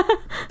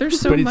 There's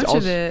so But it's much of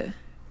also- it.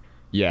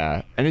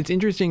 Yeah, and it's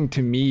interesting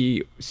to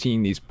me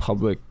seeing these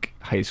public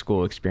high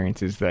school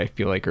experiences that I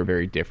feel like are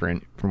very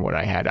different from what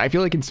I had. I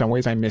feel like in some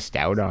ways I missed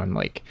out on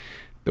like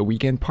the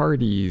weekend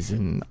parties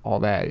and all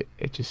that.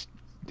 It just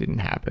didn't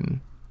happen.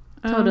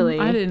 Totally.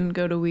 I didn't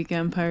go to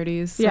weekend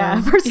parties. So.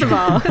 Yeah, first of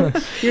all,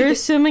 you're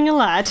assuming a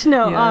lot.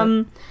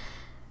 No,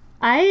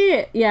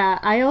 Yeah.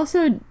 I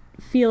also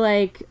feel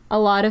like a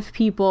lot of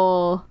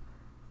people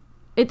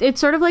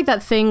it's sort of like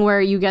that thing where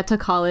you get to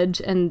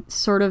college and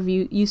sort of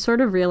you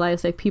sort of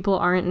realize like people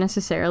aren't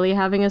necessarily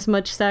having as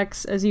much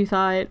sex as you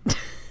thought.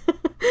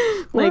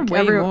 Or way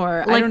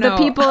more. I Like don't the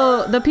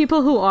know.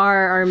 people who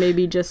are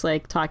maybe just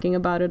like talking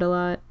about it a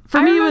lot. For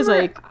I me it was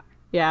remember- like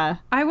yeah.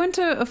 I went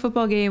to a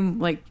football game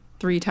like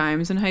 3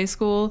 times in high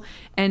school,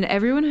 and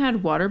everyone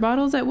had water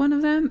bottles at one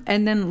of them.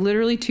 And then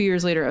literally 2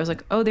 years later, I was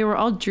like, oh, they were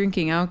all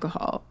drinking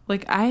alcohol.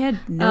 Like I had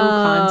no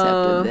concept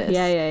of this.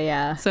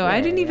 Yeah. So I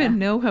didn't even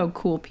know how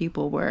cool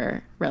people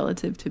were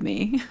relative to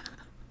me.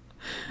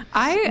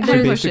 I had So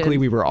a basically, question.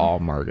 we were all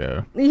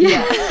Margot.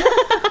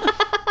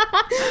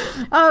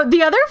 Oh,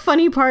 the other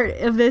funny part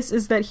of this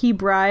is that he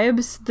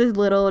bribes the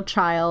little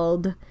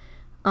child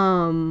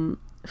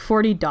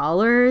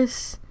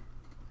 $40,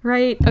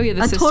 right? Oh, yeah,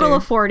 the a sister. total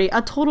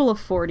of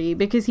 40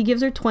 because he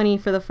gives her 20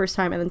 for the first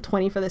time and then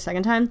 20 for the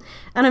second time.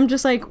 And I'm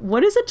just like,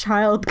 what is a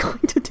child going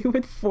to do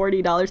with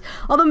 $40?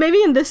 Although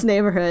maybe in this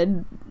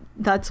neighborhood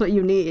that's what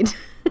you need.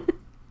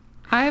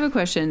 I have a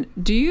question.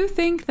 Do you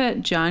think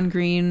that John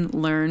Green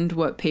learned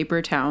what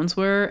paper towns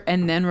were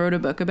and then wrote a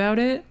book about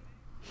it?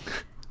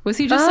 Was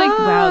he just like,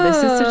 wow, this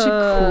is such a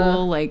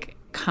cool like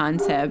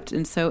concept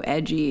and so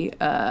edgy.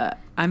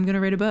 I'm gonna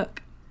write a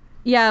book.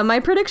 Yeah, my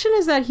prediction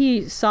is that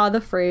he saw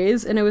the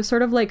phrase and it was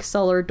sort of like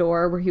Cellar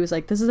Door where he was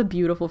like, this is a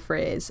beautiful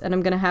phrase and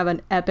I'm going to have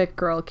an epic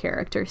girl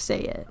character say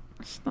it.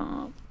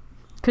 Stop.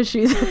 Cuz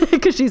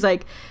she's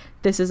like,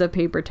 this is a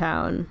paper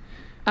town.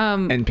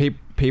 And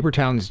paper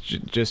towns,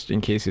 just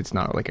in case it's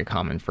not like a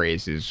common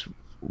phrase, is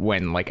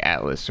when like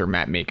Atlas or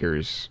map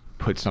makers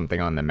put something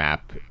on the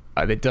map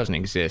that doesn't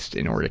exist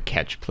in order to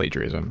catch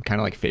plagiarism,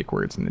 kind of like fake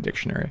words in the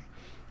dictionary.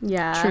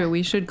 Yeah. True,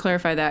 we should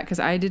clarify that because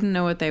I didn't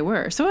know what they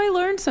were. So I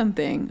learned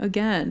something.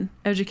 Again,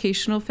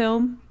 educational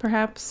film,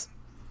 perhaps.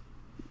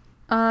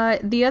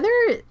 The other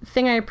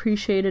thing I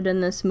appreciated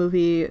in this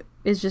movie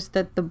is just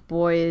that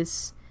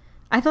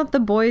I thought the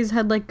boys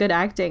had like good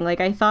acting.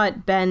 Like I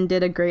thought Ben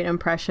did a great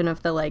impression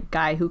of the like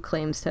guy who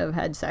claims to have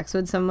had sex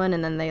with someone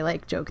and then they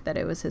like joke that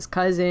it was his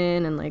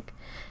cousin, and like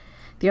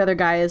the other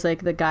guy is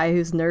like the guy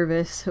who's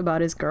nervous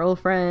about his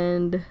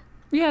girlfriend.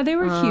 Yeah, they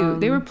were cute.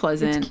 They were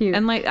pleasant. it's cute.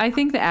 And like I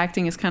think the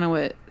acting is kind of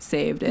what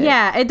saved it.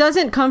 Yeah, it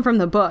doesn't come from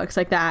the books.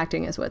 Like the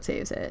acting is what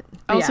saves it.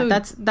 But Also-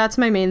 yeah, that's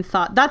my main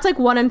thought. That's like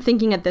what I'm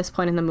thinking at this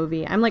point in the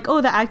movie. I'm like, oh,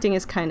 the acting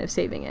is kind of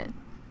saving it.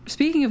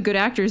 Speaking of good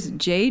actors,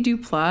 Jay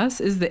Duplass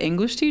is the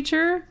English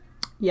teacher.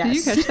 Yes. Did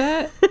you catch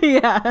that?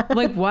 Yeah.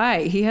 Like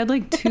why? He had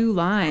like 2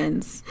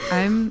 lines.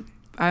 I'm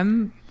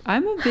a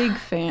big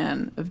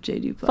fan of Jay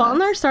Duplass. Fault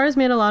in Our Stars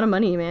made a lot of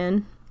money,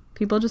 man.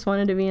 People just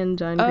wanted to be in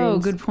John Green's. Oh,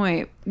 good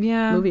point.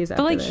 Yeah. movies but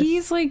after like this.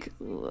 he's like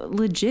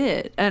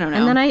legit. I don't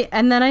know.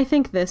 And then I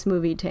think this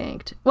movie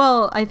tanked.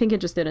 Well, I think it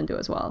just didn't do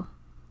as well.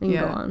 You can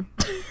Yeah. go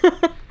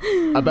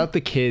on. About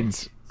the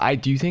kids, I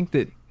do think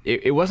that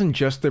it wasn't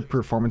just the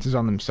performances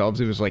on themselves.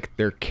 It was like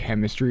their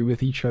chemistry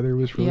with each other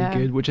was really Yeah.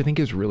 good, which I think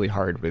is really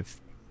hard with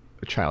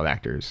child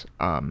actors.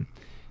 And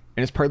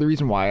it's part of the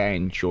reason why I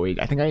enjoyed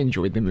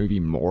the movie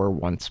more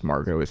once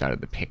Margot was out of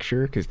the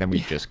picture, because then we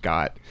just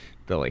got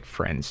the like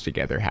friends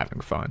together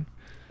having fun.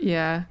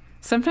 Yeah.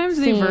 Sometimes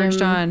they verged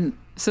Same. on.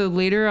 So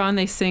later on,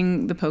 they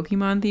sing the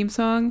Pokemon theme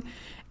song,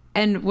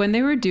 and when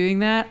they were doing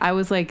that, I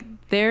was like,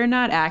 they're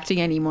not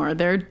acting anymore.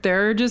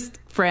 They're just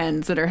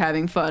friends that are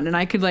having fun, and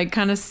I could like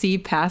kind of see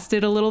past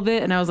it a little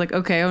bit, and I was like,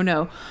 okay, oh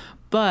no.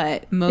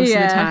 But most of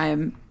Yeah. the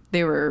time,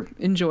 they were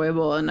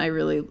enjoyable, and I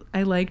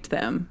liked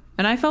them,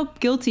 and I felt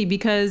guilty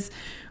because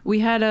we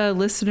had a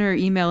listener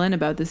email in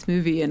about this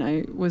movie, and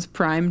I was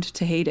primed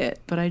to hate it,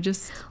 but I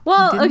just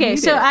Well, didn't okay, hate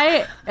so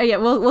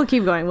it. we'll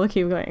keep going. We'll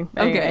keep going.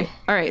 Anyway. Okay.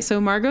 All right. So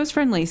Margot's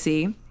friend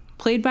Lacey,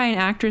 played by an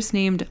actress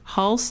named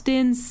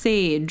Halston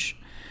Sage,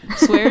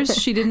 swears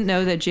she didn't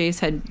know that Jace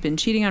had been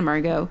cheating on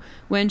Margot.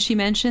 When she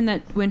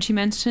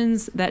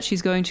mentions that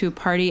she's going to a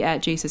party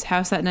at Jace's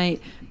house that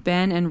night,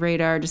 Ben and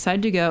Radar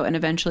decide to go and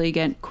eventually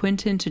get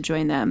Quentin to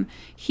join them.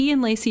 He and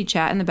Lacey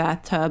chat in the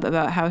bathtub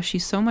about how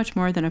she's so much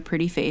more than a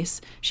pretty face.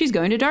 She's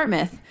going to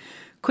Dartmouth.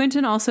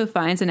 Quentin also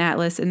finds an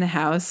atlas in the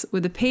house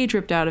with a page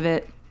ripped out of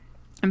it.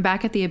 And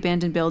back at the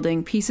abandoned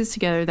building, pieces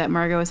together that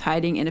Margot is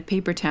hiding in a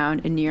paper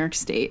town in New York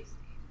State.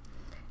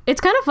 It's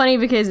kind of funny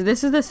because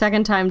this is the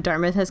second time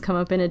Dartmouth has come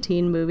up in a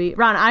teen movie.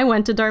 Ron, I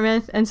went to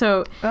Dartmouth, and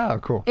so Oh,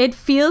 cool. it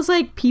feels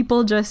like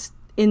people just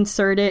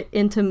insert it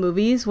into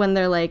movies when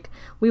they're like,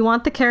 we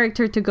want the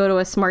character to go to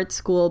a smart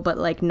school, but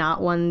like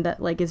not one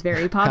that like is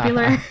very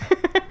popular.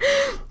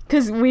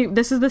 Because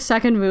this is the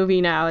second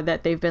movie now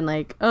that they've been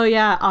like, oh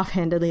yeah,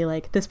 offhandedly,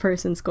 like, this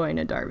person's going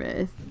to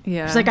Dartmouth.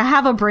 Yeah. She's like, I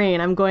have a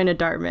brain, I'm going to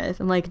Dartmouth.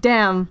 I'm like,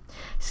 damn,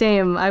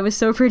 same. I was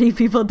so pretty,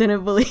 people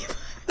didn't believe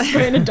I was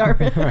going to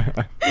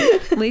Dartmouth.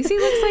 Lacey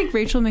looks like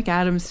Rachel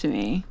McAdams to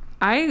me.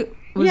 I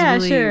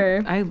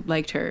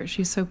liked her.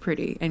 She's so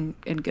pretty and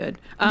good.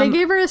 They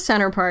gave her a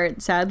center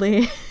part,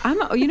 sadly.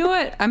 You know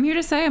what? I'm here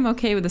to say I'm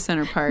okay with the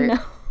center part.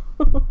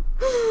 No.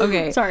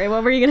 Okay. Sorry,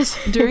 what were you going to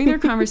say? During their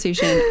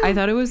conversation, I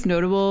thought it was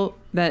notable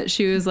that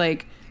she was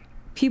like,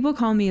 people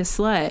call me a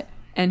slut.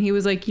 And he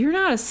was like, you're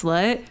not a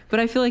slut. But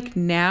I feel like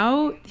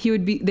now they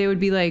would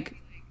be like,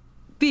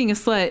 being a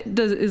slut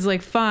is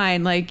like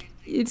fine. Like,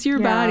 it's your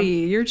body,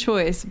 your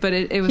choice. But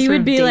it was He sort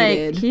would of be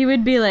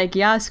dated. like,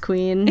 yes,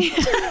 queen.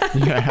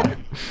 Yeah.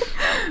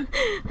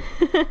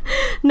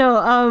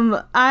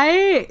 No,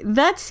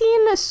 that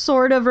scene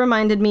sort of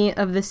reminded me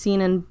of the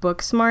scene in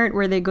Booksmart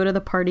where they go to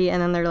the party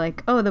and then they're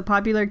like, oh, the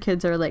popular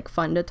kids are like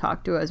fun to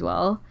talk to as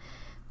well,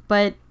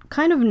 but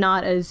kind of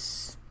not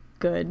as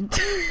good.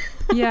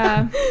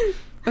 Yeah,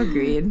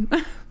 agreed.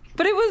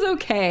 But it was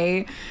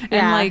okay. And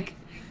Yeah. like,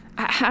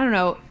 I don't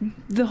know,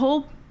 the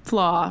whole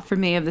flaw for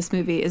me of this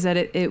movie is that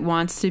it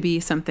wants to be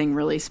something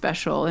really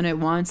special, and it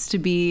wants to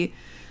be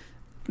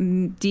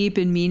deep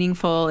and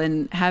meaningful,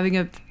 and having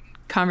a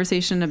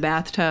conversation in a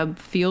bathtub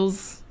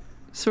feels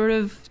sort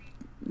of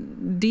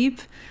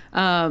deep.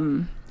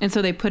 And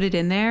so they put it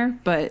in there,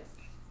 but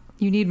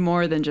you need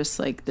more than just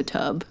like the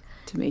tub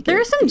to make it.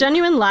 There are some deep.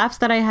 genuine laughs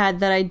that I had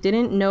that I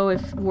didn't know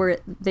if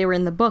they were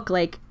in the book.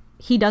 Like,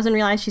 he doesn't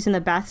realize she's in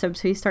the bathtub,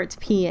 so he starts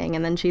peeing,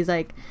 and then she's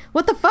like,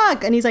 what the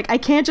fuck? And he's like, I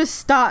can't just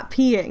stop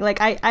peeing. Like,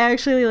 I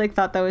actually like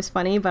thought that was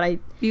funny, but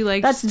You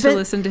like to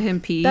listen to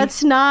him pee?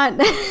 that's not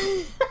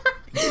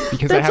Because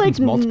that that's happens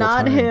like multiple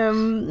not times.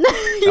 him.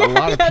 A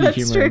lot of pee that's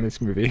humor true. in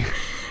this movie.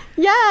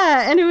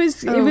 Yeah, and it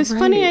was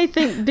funny, right. I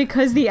think,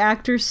 because the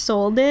actors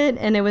sold it,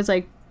 and it was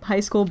like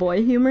high school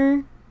boy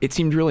humor. It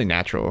seemed really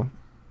natural.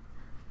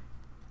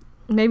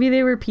 Maybe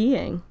they were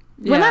peeing.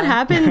 When that Yeah.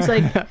 happens,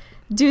 like,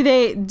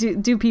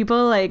 do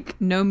people like?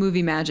 No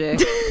movie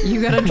magic.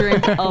 You gotta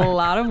drink a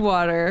lot of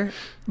water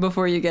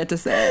before you get to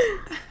set.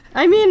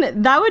 I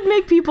mean, that would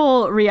make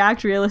people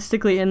react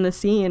realistically in the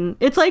scene.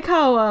 It's like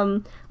how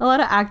a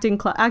lot of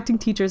acting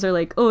teachers are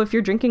like, oh, if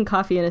you're drinking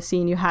coffee in a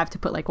scene, you have to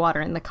put like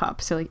water in the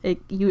cup, so like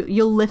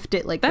you'll lift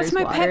it like That's there's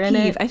my water pet in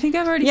peeve. it. I think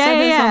I've already Yeah, said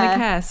this on yeah. the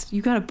cast.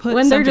 You gotta put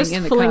When they're something just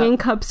in the flinging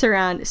cup. cups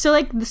around. So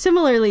like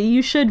similarly,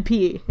 you should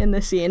pee in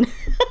the scene.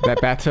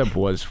 That bathtub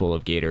was full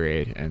of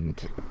Gatorade and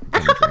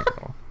didn't drink at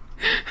all.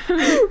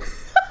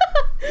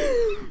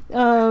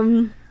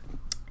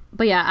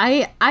 But yeah,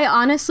 I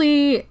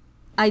honestly,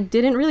 I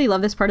didn't really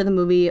love this part of the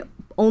movie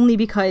only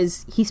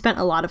because he spent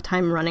a lot of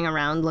time running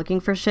around looking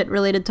for shit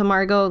related to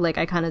Margot. Like,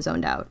 I kind of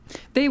zoned out.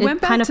 They It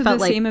went back kinda to the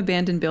felt like- same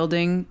abandoned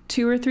building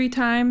 2 or 3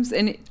 times,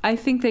 and I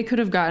think they could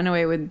have gotten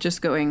away with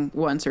just going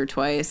once or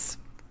twice.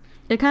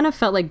 It kind of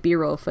felt like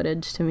B-roll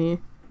footage to me.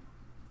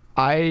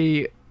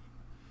 I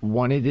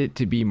wanted it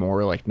to be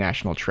more like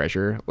National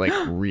Treasure, like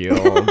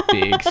real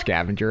big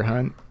scavenger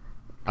hunt.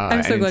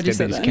 I'm so and glad you instead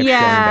said they just that. kept Yeah.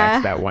 going back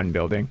to that one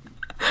building.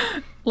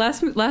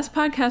 Last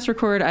podcast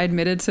record, I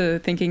admitted to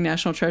thinking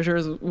National Treasure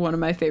is one of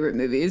my favorite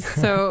movies.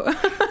 So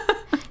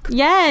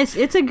Yes,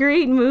 it's a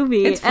great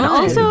movie. It's and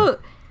fun.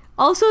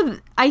 also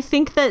I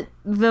think that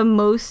the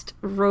most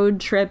road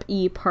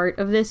trip-y part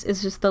of this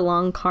is just the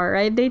long car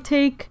ride they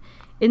take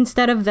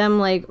instead of them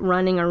like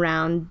running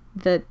around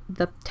the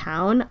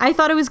town. I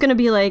thought it was going to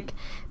be like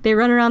they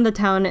run around the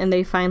town and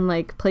they find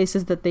like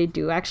places that they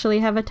do actually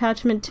have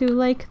attachment to,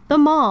 like the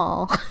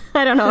mall.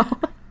 I don't know.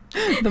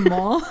 the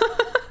mall.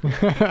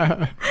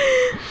 I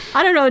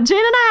don't know. Jane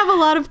and I have a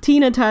lot of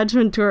teen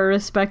attachment to our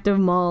respective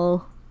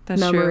mall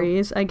That's true.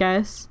 memories, I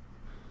guess.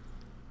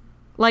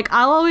 Like,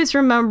 I'll always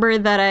remember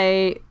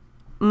that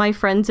my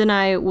friends and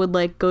I would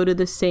like go to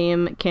the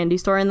same candy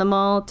store in the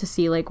mall to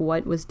see like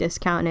what was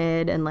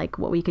discounted and like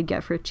what we could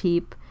get for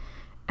cheap,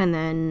 and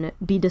then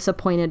be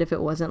disappointed if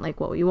it wasn't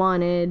like what we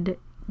wanted.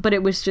 But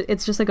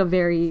it's just like a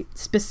very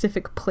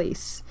specific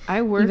place.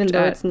 I worked Even though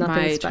at it's nothing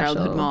my special.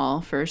 childhood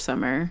mall for a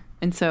summer,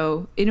 and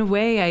so in a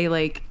way,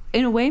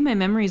 my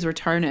memories were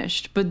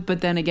tarnished. But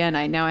then again,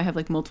 I have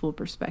like multiple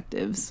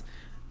perspectives,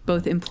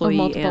 both employee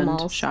multiple and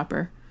malls.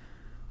 shopper.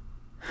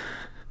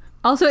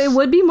 Also, it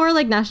would be more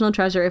like National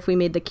Treasure if we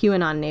made the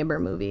QAnon neighbor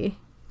movie.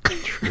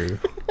 True.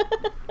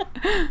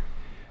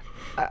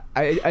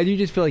 I do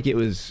just feel like it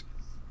was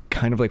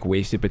kind of like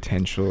wasted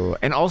potential,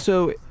 and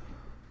also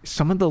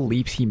some of the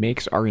leaps he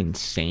makes are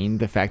insane.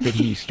 The fact that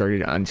he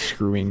started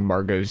unscrewing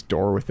Margot's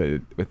door with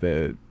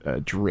a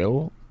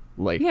drill,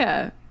 like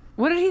Yeah,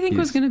 what did he think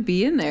was He's- going to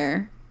be in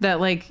there? that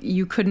like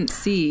you couldn't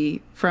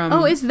see from.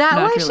 Oh, is that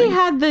not why she drilling.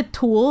 had the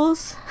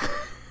tools?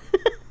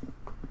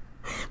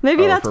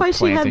 Maybe that's for why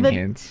she had planting the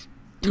hints.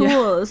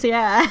 tools.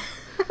 Yeah.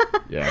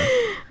 Yeah.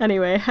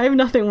 Anyway, I have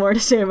nothing more to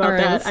say about All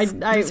right, that.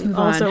 let's I move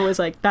also on. was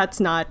like, that's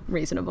not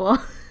reasonable.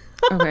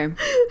 Okay.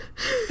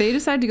 They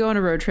decide to go on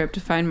a road trip to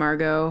find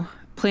Margot,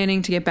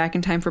 planning to get back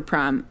in time for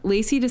prom.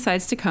 Lacey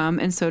decides to come,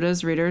 and so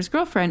does Ritter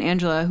girlfriend,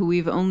 Angela, who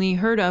we've only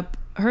heard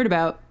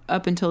about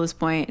up until this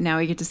point. Now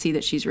we get to see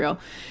that she's real.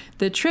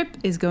 The trip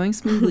is going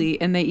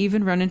smoothly, and they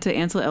even run into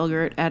Ansel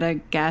Elgort at a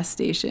gas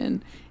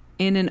station.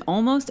 In an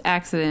almost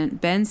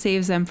accident, Ben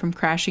saves them from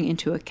crashing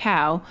into a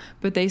cow,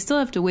 but they still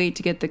have to wait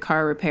to get the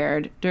car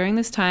repaired. During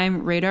this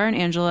time, Radar and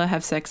Angela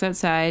have sex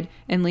outside,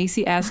 and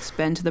Lacey asks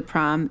Ben to the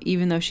prom,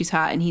 even though she's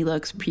hot and he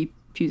looks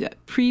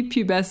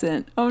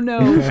prepubescent. Oh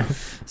no.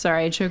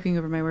 Sorry, choking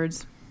over my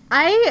words.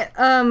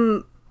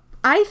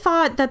 I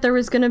thought that there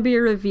was going to be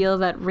a reveal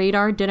that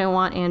Radar didn't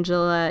want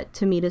Angela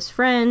to meet his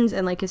friends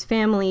and like his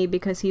family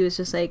because he was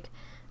just like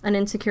an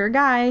insecure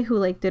guy who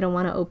like didn't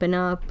want to open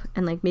up,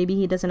 and like maybe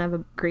he doesn't have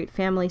a great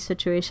family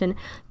situation.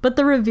 But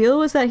the reveal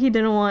was that he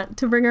didn't want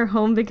to bring her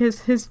home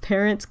because his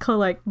parents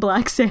collect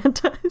black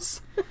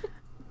Santas.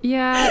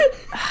 Yeah,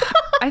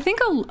 I think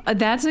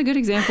that's a good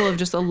example of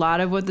just a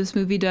lot of what this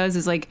movie does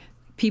is like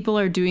people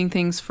are doing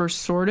things for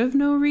sort of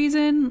no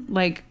reason.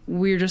 Like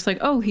we're just like,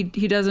 oh, he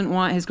doesn't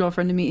want his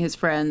girlfriend to meet his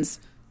friends.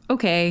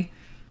 Okay,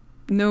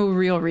 no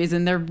real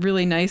reason. They're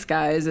really nice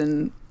guys,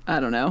 and I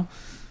don't know.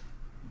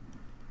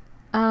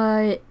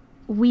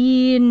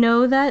 We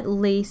know that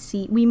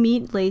we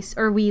meet Lacey,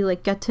 or we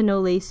like get to know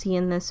Lacey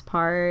in this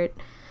part.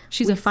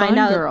 She's We a fun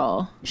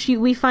girl.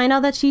 We find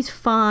out that she's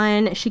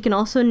fun. She can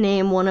also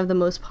name one of the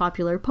most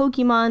popular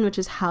Pokemon, which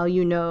is how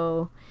you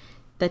know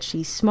that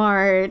she's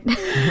smart. So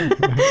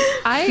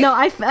I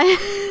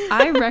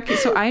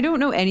don't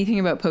know anything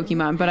about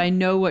Pokemon, but I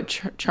know what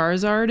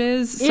Charizard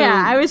is. So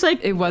yeah, I was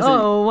like, it wasn't.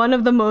 oh, one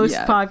of the most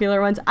Yeah.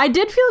 popular ones. I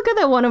did feel good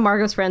that one of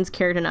Margot's friends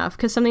cared enough,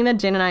 because something that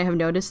Jen and I have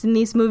noticed in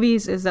these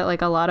movies is that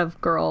like a lot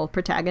of girl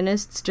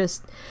protagonists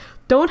just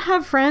don't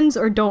have friends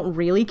or don't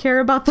really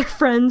care about their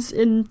friends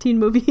in teen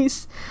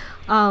movies.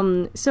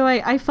 So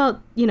I felt,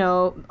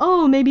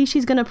 oh, maybe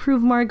she's gonna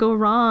prove Margot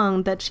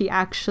wrong, that she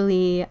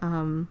actually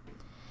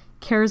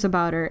cares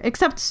about her.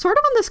 Except sort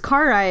of on this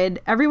car ride,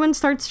 everyone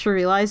starts to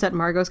realize that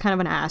Margot's kind of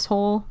an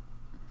asshole.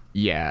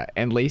 Yeah,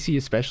 and Lacey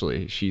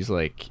especially. She's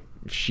like,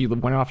 she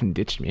went off and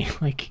ditched me.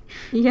 Like,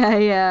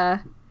 Yeah.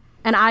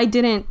 And I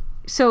didn't.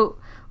 So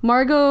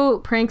Margot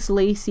pranks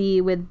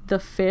Lacey with the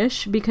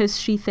fish because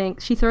she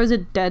throws a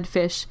dead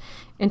fish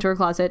into her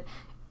closet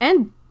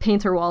and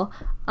paints her wall.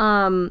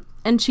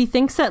 And she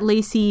thinks that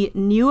Lacey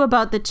knew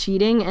about the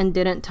cheating and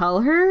didn't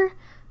tell her,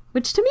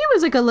 which to me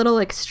was like a little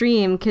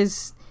extreme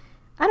because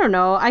I don't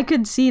know. I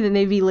could see that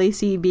maybe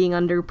Lacey being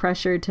under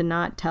pressure to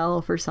not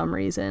tell for some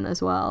reason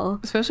as well.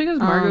 Especially because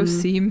Margot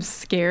seems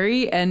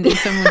scary and is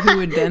someone who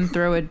would then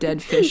throw a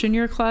dead fish in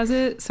your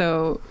closet.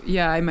 So,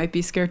 yeah, I might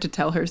be scared to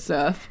tell her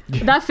stuff.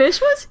 That fish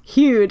was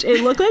huge.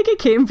 It looked like it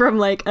came from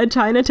like a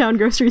Chinatown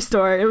grocery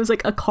store. It was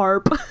like a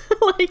carp.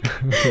 Like,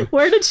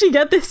 where did she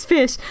get this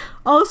fish?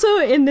 Also,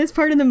 in this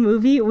part of the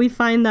movie, we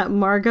find that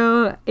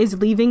Margot is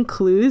leaving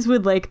clues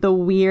with like the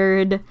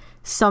weird,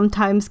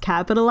 sometimes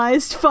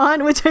capitalized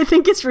font, which I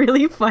think is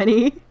really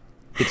funny.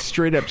 it's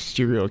straight up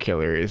serial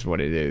killer is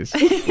what it is.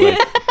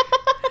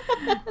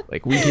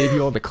 Like, we gave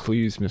you all the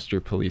clues,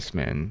 Mr.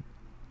 Policeman.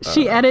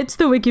 She edits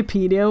the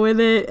Wikipedia with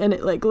it, and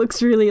it like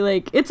looks really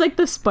like it's like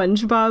the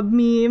SpongeBob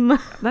meme.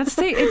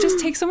 It just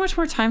takes so much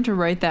more time to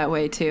write that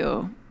way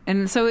too.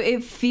 And so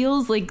it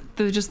feels like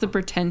the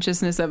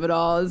pretentiousness of it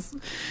all is,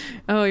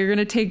 oh, you're going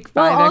to take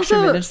 5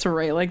 extra minutes to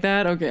write like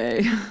that?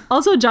 Okay.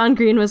 Also, John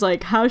Green was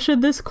like, how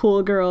should this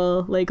cool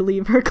girl like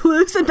leave her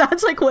clues? And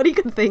that's like what he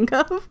could think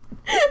of.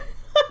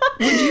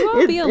 Would you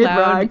all be It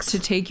allowed rocks. to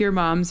take your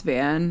mom's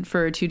van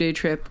for a 2-day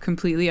trip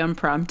completely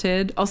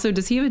unprompted? Also,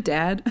 does he have a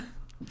dad?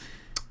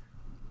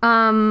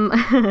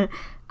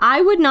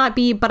 I would not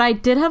be, but I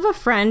did have a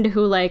friend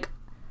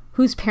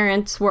whose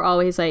parents were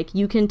always like,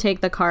 you can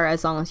take the car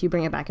as long as you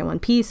bring it back in one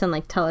piece and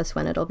like tell us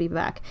when it'll be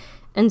back.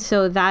 And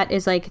so that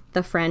is like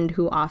the friend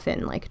who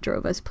often like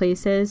drove us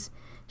places.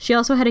 She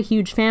also had a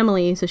huge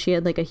family, so she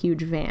had like a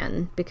huge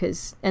van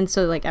and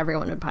so like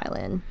everyone would pile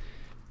in.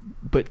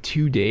 But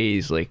 2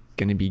 days, like,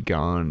 gonna be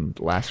gone.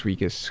 Last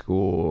week of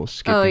school,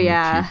 skipping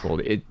yeah.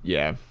 twofold.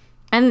 Yeah.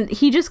 And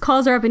he just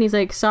calls her up and he's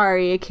like,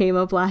 sorry, it came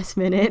up last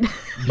minute.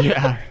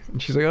 Yeah.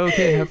 And she's like,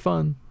 okay, have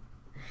fun.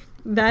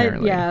 That,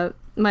 Apparently. yeah.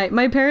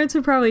 My parents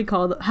have probably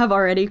have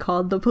already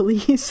called the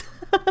police.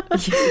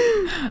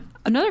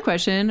 Another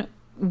question.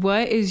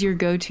 What is your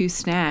go-to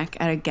snack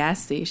at a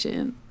gas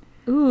station?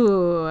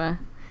 Ooh.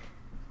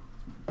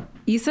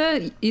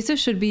 Issa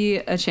should be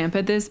a champ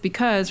at this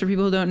because, for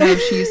people who don't know,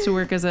 she used to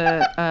work as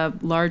a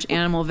large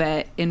animal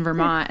vet in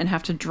Vermont and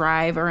have to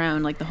drive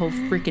around like the whole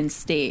freaking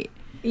state.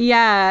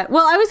 Yeah.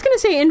 Well, I was going to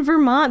say in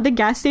Vermont, the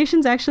gas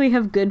stations actually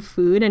have good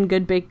food and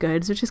good baked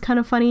goods, which is kind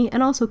of funny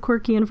and also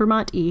quirky and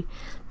Vermont-y.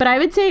 But I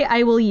would say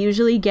I will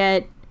usually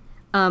get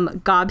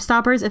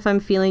Gobstoppers if I'm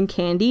feeling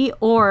candy,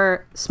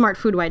 or Smart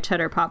Food white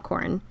cheddar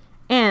popcorn,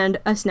 and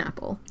a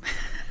Snapple.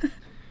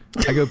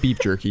 I go beef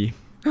jerky.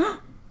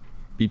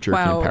 Beef jerky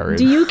Wow. and Powerade.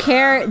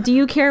 Do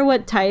you care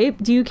what type?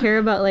 Do you care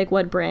about like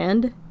what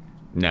brand?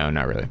 No,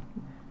 not really.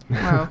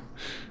 Wow.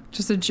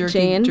 Just a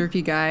Jane?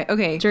 jerky guy.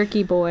 Okay.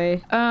 Jerky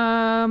boy.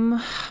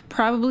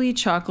 Probably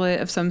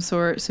chocolate of some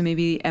sort. So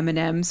maybe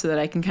M&M's so that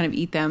I can kind of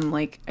eat them,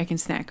 like I can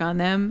snack on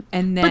them.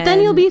 And then But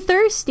then you'll be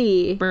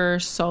thirsty. super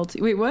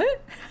salty. Wait,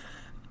 what?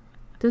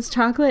 Does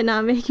chocolate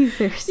not make you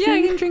thirsty? Yeah,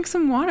 I can drink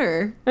some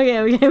water,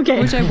 Okay.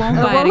 which I won't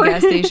buy at what a were-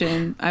 gas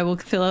station. I will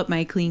fill up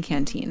my clean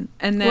canteen.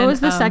 And then What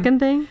was the second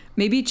thing?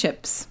 Maybe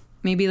chips.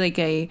 Maybe like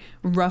a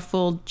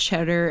ruffled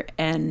cheddar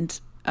and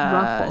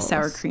Ruffles.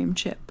 sour cream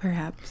chip,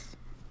 perhaps.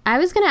 I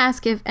was going to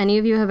ask if any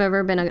of you have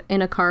ever been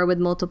in a car with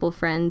multiple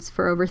friends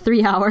for over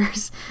 3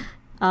 hours,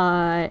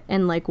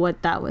 and like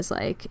what that was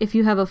like. If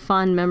you have a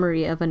fond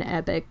memory of an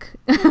epic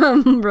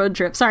road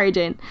trip. Sorry,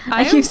 Jane.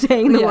 I keep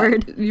saying the Yeah,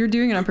 word. You're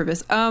doing it on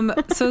purpose.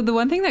 So the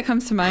one thing that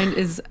comes to mind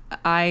is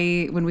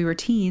when we were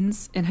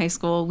teens in high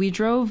school, we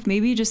drove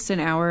maybe just an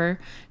hour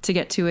to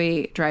get to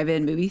a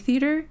drive-in movie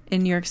theater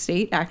in New York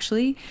State,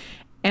 actually.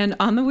 And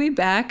on the way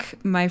back,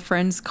 my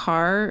friend's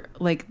car,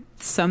 like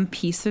some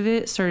piece of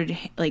it started,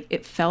 like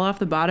it fell off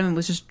the bottom and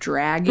was just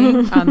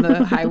dragging on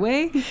the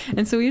highway.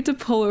 And so we had to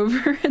pull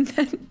over, and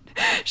then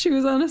she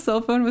was on a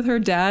cell phone with her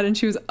dad, and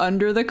she was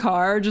under the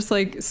car just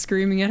like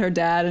screaming at her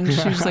dad, and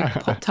she just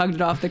like tugged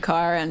it off the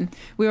car, and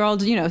we were all,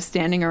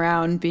 standing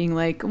around being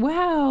like,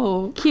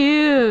 wow.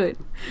 Cute.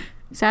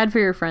 Sad for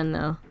your friend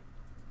though.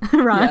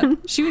 Ron.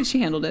 Yeah, she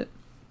handled it.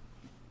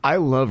 I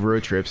love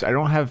road trips. I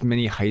don't have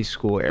many high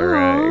school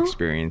era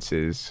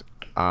experiences.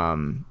 I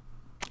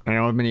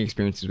don't have many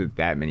experiences with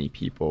that many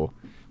people.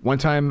 One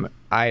time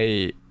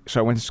I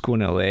went to school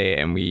in LA,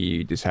 and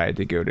we decided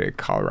to go to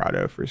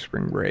Colorado for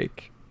spring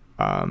break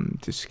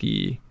to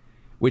ski,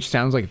 which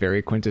sounds like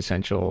very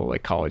quintessential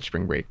like college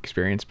spring break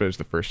experience, but it was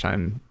the first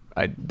time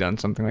I'd done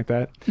something like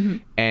that. Mm-hmm.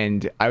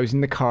 And I was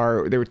in the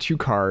car. There were 2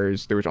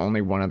 cars. There was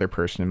only one other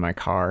person in my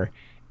car,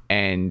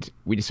 and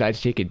we decided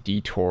to take a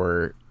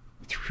detour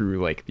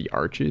through like the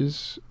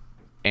arches,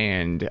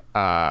 and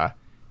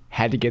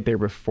had to get there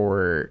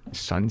before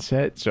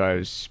sunset, so I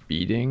was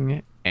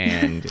speeding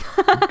and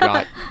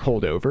got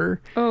pulled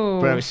over. Oh.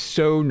 But I was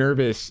so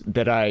nervous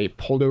that I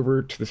pulled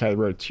over to the side of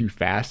the road too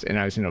fast, and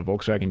I was in a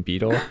Volkswagen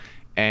Beetle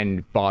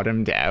and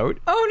bottomed out.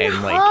 Oh, no. And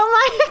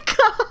Oh my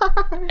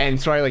god.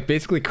 and so I like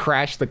basically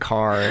crashed the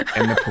car,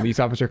 and the police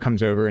officer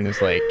comes over and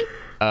is like,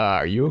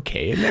 are you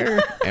okay in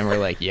there? And we're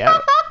like, yeah,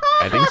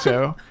 I think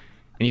so.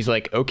 And he's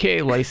like,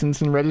 okay,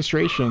 license and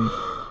registration.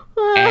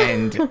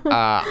 And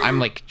I'm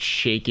like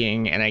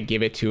shaking, and I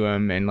give it to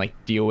him and like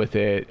deal with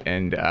it,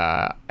 and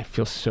I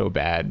feel so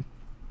bad.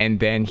 And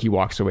then he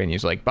walks away, and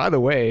he's like, by the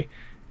way,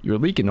 you're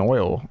leaking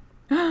oil,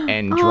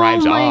 and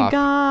drives Oh my off.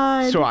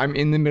 god. So I'm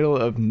in the middle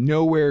of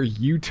nowhere,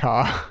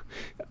 Utah,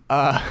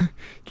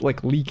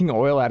 like leaking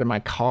oil out of my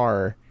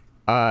car.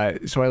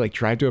 So I like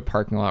drive to a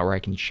parking lot where I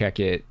can check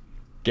it,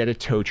 get a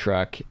tow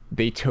truck.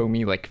 They tow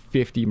me like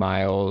 50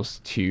 miles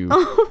to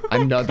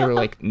another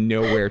like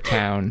nowhere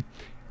town.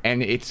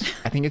 And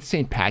I think it's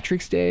St.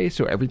 Patrick's Day,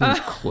 so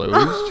everything's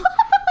closed.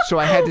 So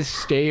I had to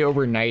stay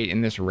overnight in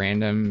this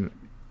random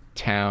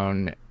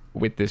town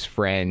with this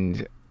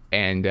friend.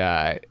 And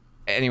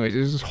anyways,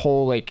 there's this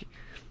whole like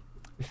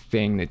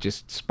thing that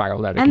just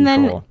spiraled out of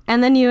control.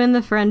 And then you and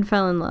the friend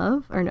fell in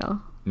love, or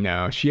no?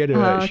 No, she had a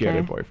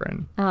okay.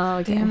 boyfriend. Oh,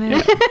 okay. Damn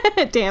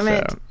it. Damn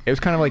it. So it was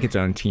kind of like its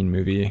own teen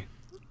movie.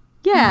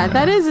 Yeah,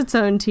 that is its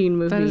own teen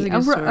movie. That is a good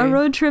a story.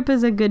 road trip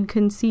is a good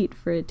conceit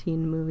for a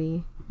teen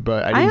movie.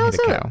 But I didn't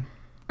hit a cow.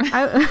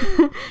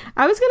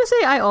 I was gonna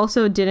say I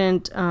also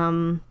didn't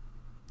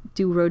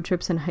do road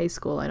trips in high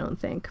school. I don't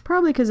think,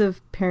 probably because of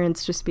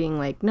parents just being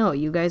like, "No,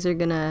 you guys are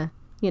gonna,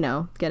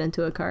 get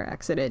into a car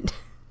accident."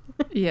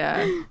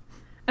 Yeah.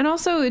 And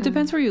also, it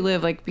depends where you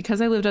live. Like, because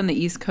I lived on the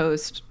East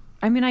Coast,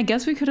 I mean, I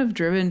guess we could have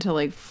driven to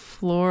like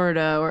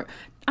Florida, or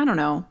I don't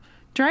know.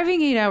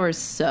 Driving 8 hours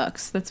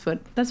sucks. That's what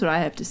I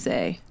have to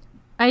say.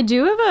 I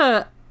do have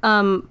a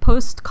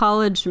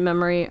post-college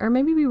memory, or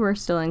maybe we were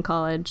still in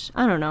college.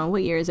 I don't know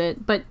what year is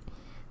it, but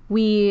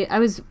I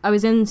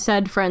was in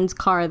said friend's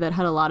car that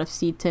had a lot of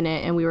seats in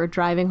it, and we were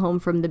driving home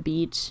from the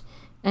beach,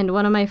 and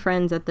one of my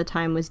friends at the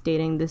time was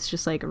dating this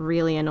just like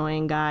really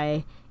annoying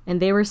guy, and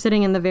they were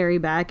sitting in the very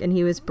back, and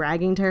he was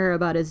bragging to her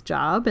about his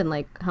job and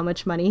like how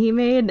much money he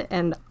made,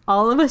 and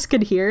all of us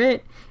could hear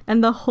it,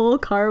 and the whole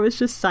car was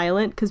just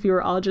silent because we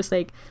were all just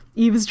like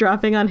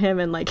eavesdropping on him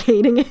and like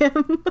hating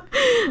him.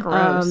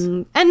 Gross.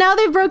 And now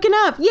they've broken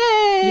up.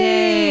 Yay!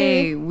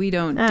 Yay! We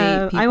don't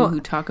date people won't- who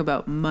talk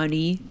about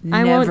money.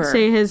 I Never. won't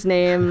say his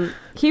name.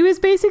 He was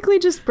basically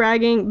just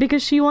bragging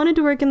because she wanted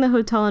to work in the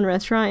hotel and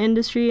restaurant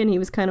industry, and he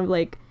was kind of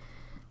like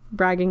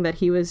bragging that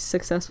he was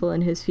successful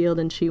in his field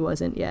and she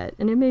wasn't yet,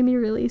 and it made me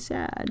really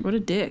sad. What a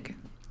dick.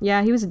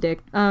 Yeah, he was a dick.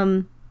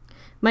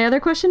 My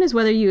other question is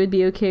whether you would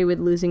be okay with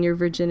losing your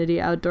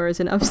virginity outdoors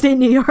in upstate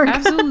New York.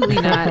 Absolutely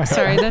not.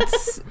 Sorry,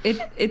 that's it.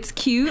 It's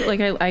cute. Like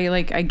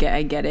I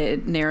get it.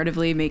 It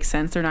narratively makes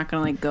sense. They're not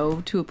gonna like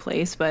go to a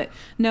place, but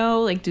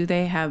no. Like, do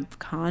they have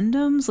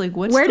condoms? Like,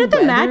 what's Where did the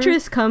weather?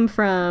 mattress come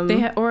from?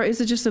 Or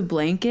is it just a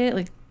blanket?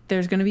 Like,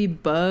 there's gonna be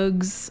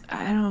bugs.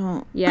 I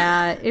don't.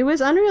 Yeah, it was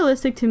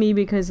unrealistic to me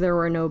because there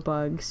were no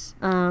bugs.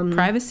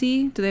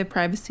 Privacy? Do they have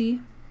privacy?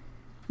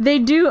 They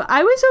do.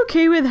 I was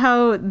okay with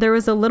how there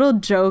was a little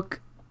joke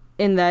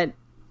in that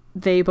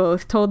they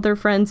both told their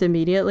friends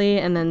immediately,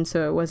 and then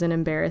so it wasn't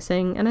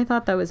embarrassing, and I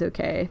thought that was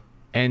okay.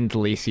 And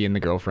Lacey and the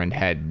girlfriend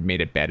had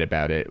made a bet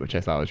about it, which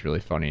I thought was really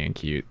funny and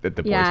cute. That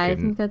the boys Yeah, I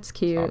couldn't think that's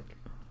cute. talk.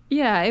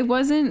 Yeah, it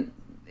wasn't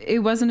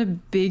a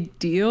big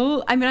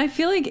deal. I mean, I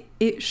feel like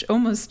it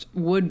almost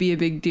would be a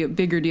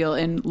bigger deal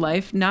in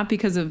life, not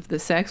because of the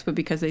sex, but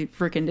because they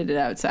freaking did it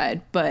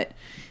outside. But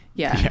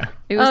yeah. Oh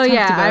It was talked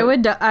yeah,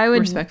 about I would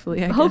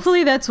respectfully. I guess.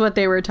 hopefully that's what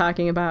they were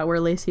talking about, where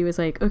Lacey was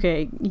like,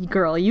 "Okay,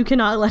 girl, you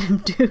cannot let him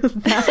do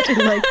that. And,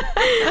 like,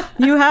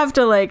 you have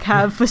to like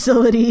have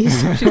facilities."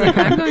 She's like,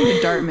 I'm going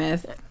to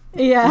Dartmouth.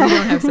 Yeah, We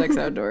don't have sex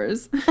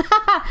outdoors. The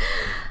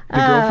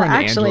girlfriend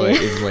actually.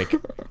 Angela is like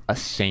a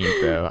saint,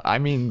 though. I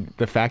mean,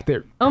 the fact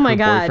that Oh my her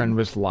God. boyfriend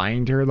was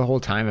lying to her the whole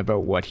time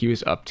about what he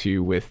was up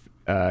to with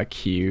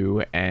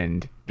Q,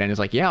 and then is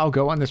like, "Yeah, I'll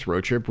go on this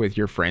road trip with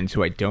your friends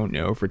who I don't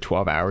know for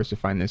 12 hours to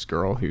find this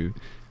girl who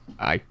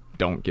I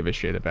don't give a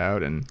shit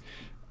about," and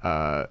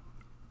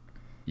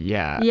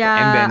yeah,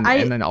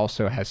 and then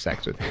also has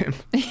sex with him.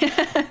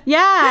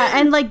 yeah,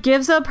 and like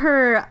gives up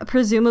her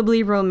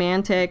presumably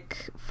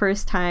romantic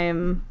first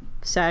time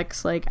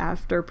sex like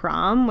after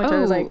prom, which I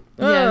was like,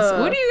 yes. ugh.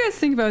 What do you guys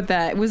think about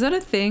that? Was that a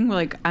thing? Where,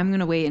 like, I'm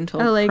gonna wait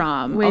until Oh, like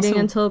prom. waiting Also,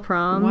 until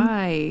prom.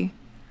 Why?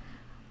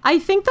 I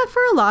think that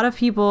for a lot of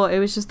people, it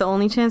was just the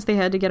only chance they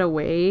had to get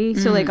away.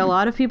 So, like, a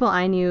lot of people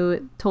I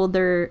knew told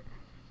their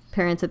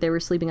parents that they were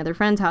sleeping at their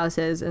friends'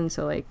 houses, and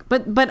so, like,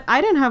 but I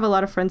didn't have a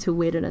lot of friends who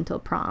waited until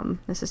prom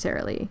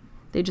necessarily.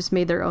 They just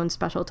made their own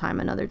special time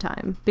another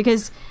time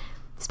because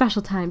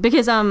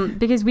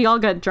we all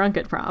got drunk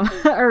at prom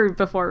or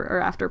before or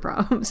after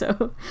prom.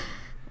 So.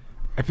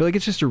 I feel like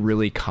it's just a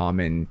really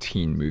common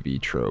teen movie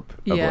trope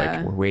of Yeah.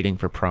 like, we're waiting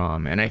for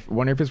prom. And I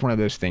wonder if it's one of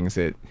those things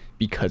that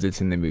because it's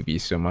in the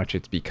movies so much,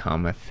 it's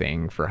become a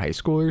thing for high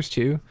schoolers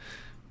too.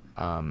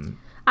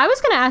 I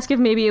was going to ask if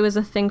maybe it was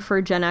a thing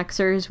for Gen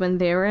Xers when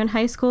they were in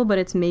high school, but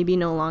it's maybe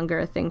no longer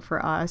a thing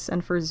for us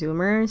and for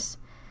Zoomers,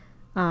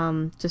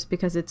 just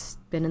because it's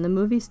been in the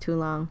movies too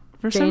long.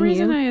 For some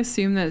reason, I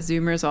assume that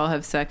Zoomers all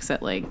have sex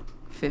at like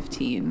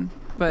 15.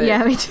 But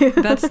yeah, me too.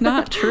 That's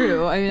not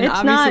true. I mean, It's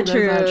obviously not that's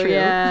not true, true.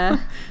 yeah.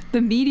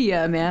 The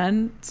media,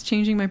 man, it's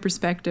changing my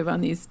perspective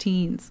on these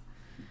teens.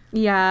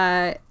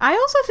 Yeah, I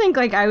also think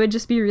like I would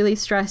just be really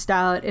stressed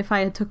out if I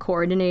had to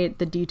coordinate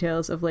the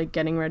details of like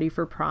getting ready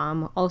for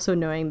prom, also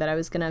knowing that I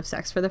was gonna have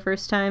sex for the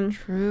first time.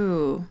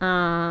 True.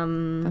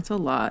 That's a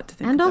lot to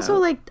think And about. also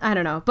like I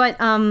don't know, but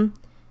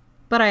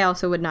I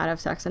also would not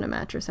have sex in a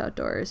mattress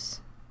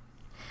outdoors.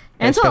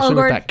 Ansel Especially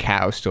with Elgort, that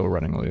cow still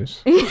running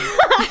loose.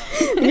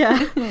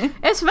 yeah,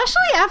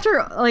 especially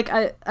after like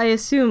I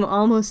assume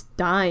almost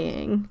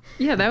dying.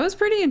 Yeah, that was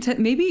pretty intense.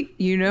 Maybe,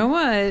 you know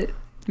what?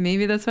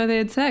 Maybe that's why they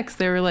had sex.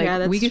 They were like, Yeah,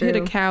 that's we could hit a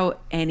true. cow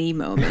any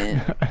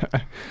moment.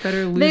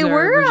 Better lose They our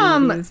were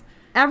virginities.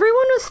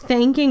 everyone was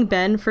thanking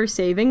Ben for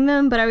saving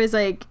them, but I was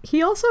like,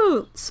 he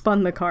also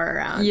spun the car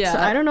around. Yeah. So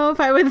I don't know if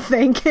I would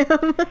thank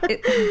him.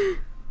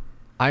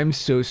 I'm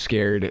so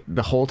scared.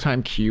 The whole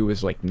time Q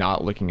was like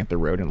not looking at the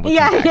road and looking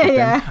Yeah, back yeah, at them.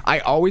 yeah. I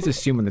always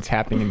assume when it's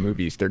happening in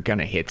movies, they're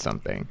gonna hit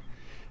something.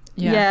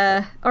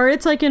 Yeah. Or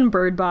it's like in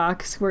Bird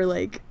Box where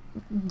like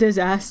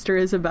disaster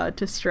is about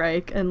to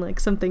strike and like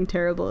something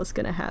terrible is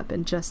going to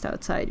happen just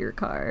outside your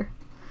car.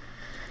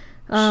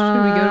 Should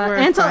we go to our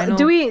Ansel, final?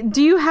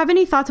 do you have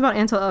any thoughts about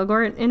Ansel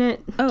Elgort in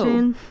it, Oh.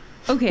 Jane?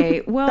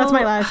 Okay, well, That's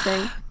my last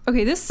thing.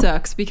 Okay, this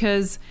sucks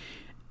because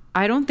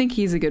I don't think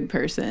he's a good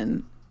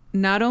person.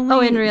 Not only Oh,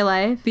 in real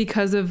life?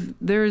 because of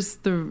there's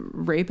the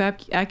rape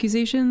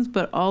accusations,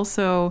 but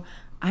also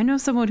I know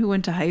someone who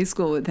went to high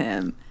school with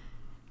him,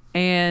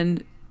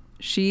 and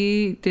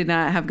she did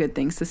not have good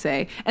things to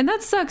say, and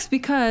that sucks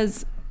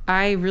because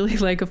I really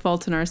like A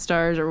Fault in Our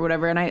Stars or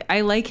whatever, and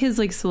I like his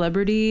like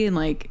celebrity and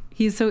like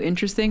he's so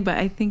interesting, but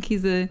I think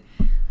he's a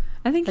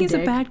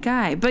dick. bad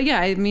guy. But yeah,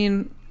 I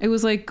mean, it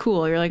was like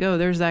cool. You're like, oh,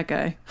 there's that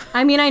guy.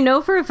 I mean, I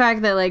know for a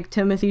fact that like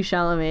Timothée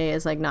Chalamet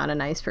is like not a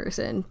nice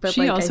person, but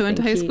She like, also I went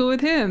to think high school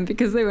with him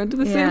because they went to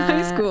the same high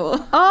Yeah.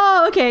 school.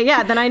 Oh, okay,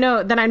 yeah. Then I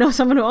know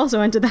someone who also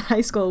went to that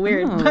high school.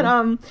 Weird, Oh.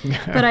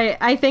 but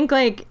I think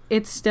like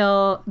it's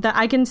still that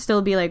I can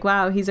still be like,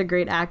 wow, he's a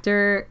great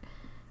actor.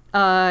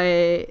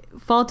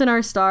 Fault in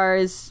Our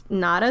Stars,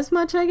 not as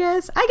much, I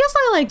guess. I guess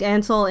I liked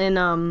Ansel in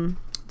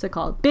what's it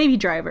called, Baby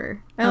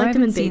Driver. I Oh, I liked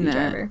him in haven't seen Baby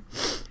that. Driver.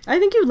 I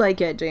think you'd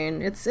like it,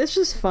 Jane. It's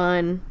just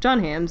fun.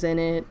 John Hamm's in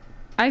it.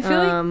 I feel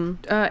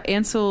like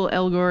Ansel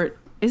Elgort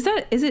is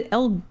it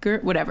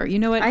Elgort? Whatever. You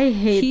know what? I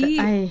hate he the-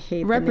 I hate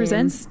the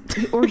represents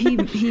or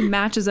he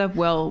matches up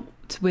well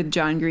with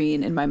John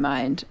Green in my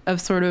mind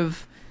of sort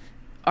of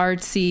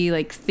artsy,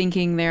 like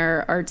thinking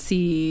they're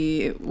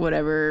artsy,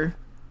 whatever.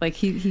 Like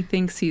he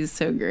thinks he's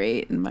so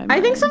great in my mind.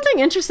 I think something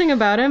interesting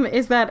about him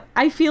is that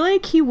I feel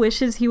like he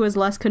wishes he was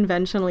less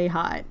conventionally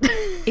hot.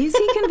 Is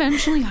he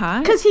conventionally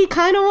hot? Because he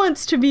kind of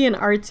wants to be in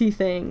artsy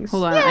things.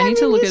 Hold on, I need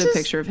to look at a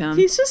picture of him.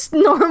 He's just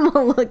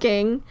normal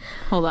looking.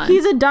 Hold on.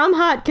 He's a dumb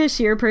hot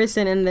cashier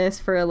person in this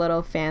for a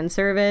little fan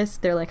service.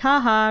 They're like,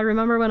 haha,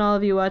 remember when all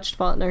of you watched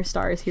Fault in Our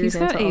Stars? Here's He's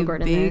got Ansel a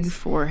Elgort in big this.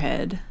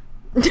 forehead.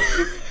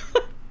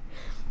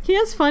 He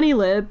has funny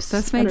lips.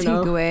 That's my I don't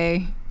know.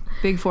 takeaway.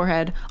 Big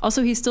forehead.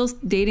 Also, he's still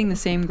dating the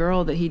same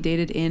girl that he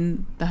dated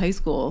in the high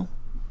school.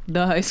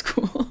 The high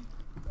school.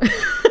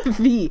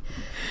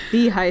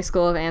 the high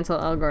school of Ansel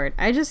Elgort.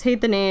 I just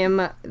hate the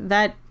name.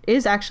 That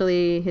is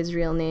actually his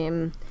real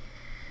name.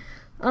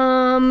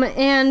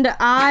 And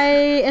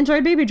I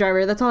enjoyed Baby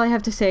Driver. That's all I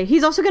have to say.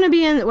 He's also going to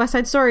be in West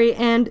Side Story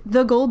and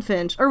The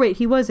Goldfinch. Or wait,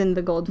 he was in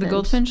The Goldfinch. The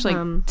Goldfinch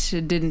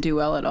didn't do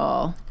well at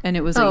all, and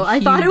it was I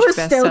huge thought it was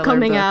still bestseller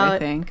coming book, out. I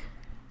think.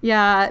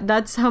 Yeah,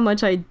 that's how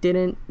much I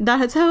didn't.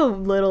 That's how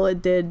little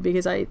it did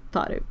because I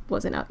thought it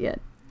wasn't out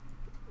yet.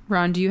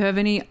 Ron, do you have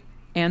any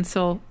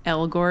Ansel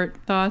Elgort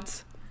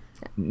thoughts?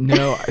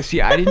 No,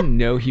 see, I didn't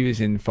know he was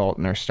in Fault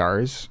in Our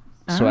Stars,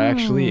 so I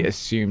actually Oh.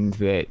 assumed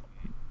that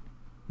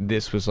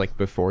this was like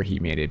before he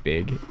made it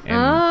big. And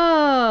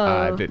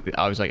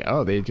I was like,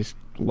 oh, they just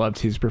loved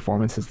his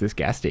performance as this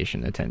gas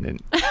station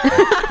attendant.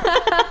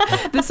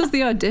 This was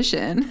the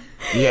audition.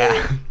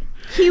 Yeah.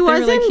 He They were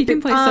wasn't. like, he can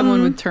play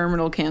someone with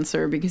terminal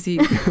cancer because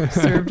he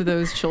served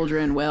those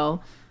children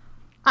well.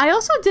 I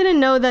also didn't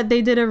know that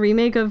they did a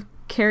remake of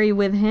Carrie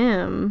with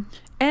him.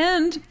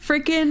 And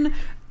freaking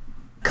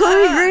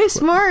Chloe Grace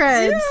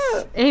Moretz,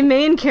 yeah. a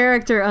main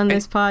character on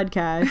this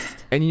podcast.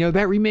 And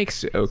that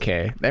remake's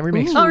okay. That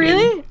remake's Oh, good.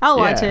 really? I'll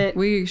watch Yeah. it.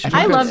 we should.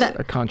 I think love that's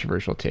that. a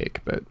controversial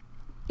take, but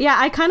Yeah,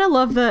 I kind of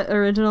love the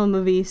original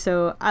movie,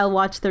 so I'll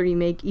watch the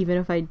remake even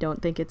if I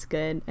don't think it's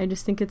good. I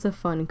just think it's a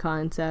fun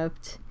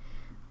concept.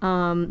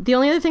 The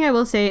only other thing I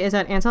will say is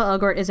that Ansel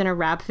Elgort is in a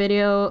rap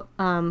video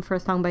for a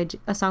song by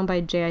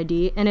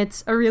JID, and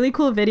it's a really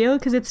cool video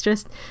because it's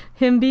just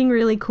him being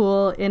really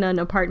cool in an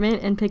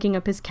apartment and picking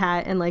up his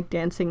cat and like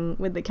dancing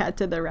with the cat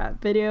to the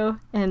rap video.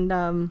 And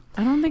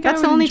I don't think that's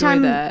I would the only enjoy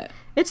time that.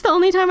 it's the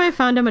only time I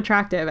found him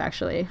attractive,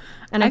 actually.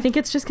 And I think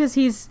it's just because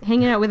he's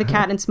hanging out with a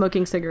cat and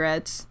smoking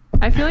cigarettes.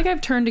 I feel like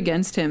I've turned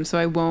against him, so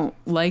I won't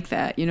like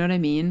that. You know what I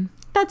mean?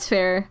 That's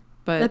fair.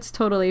 But That's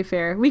totally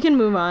fair. We can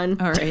move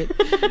on. all right.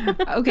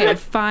 Okay,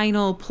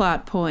 final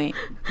plot point.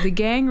 The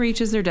gang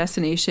reaches their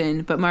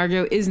destination, but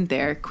Margot isn't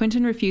there.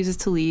 Quentin refuses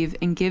to leave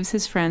and gives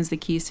his friends the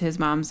keys to his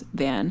mom's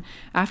van.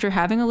 After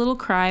having a little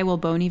cry while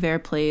Bon Iver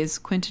plays,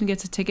 Quentin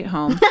gets a ticket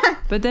home,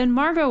 but then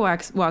Margot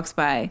walks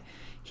by.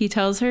 He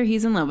tells her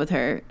he's in love with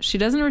her. She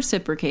doesn't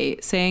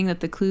reciprocate, saying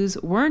that the clues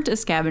weren't a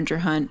scavenger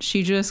hunt.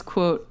 She just,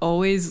 quote,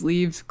 always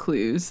leaves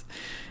clues.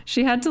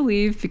 She had to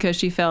leave because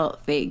she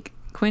felt fake.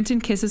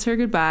 Quentin kisses her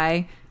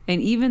goodbye,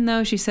 and even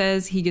though she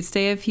says he could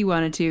stay if he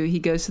wanted to, he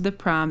goes to the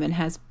prom and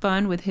has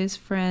fun with his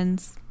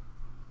friends.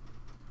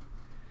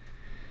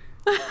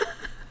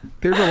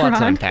 there's a lot to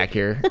Ron? unpack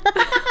here.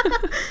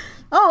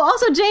 Oh,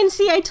 also, Jane,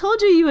 see, I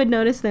told you would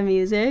notice the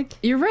music.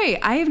 You're right.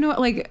 I have no,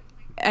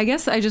 I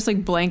guess I just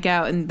blank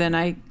out, and then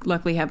I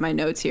luckily have my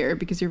notes here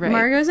because you're right.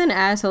 Margot's an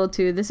asshole,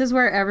 too. This is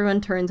where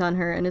everyone turns on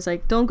her and is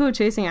like, don't go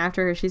chasing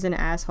after her. She's an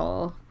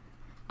asshole.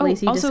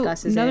 Lacey also,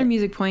 discusses another it.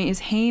 music point is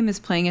Haim is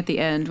playing at the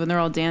end when they're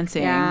all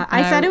dancing. Yeah,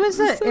 And I said it was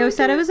so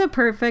it was a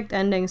perfect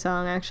ending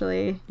song,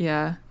 actually.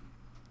 Yeah.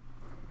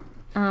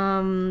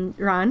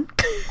 Ron?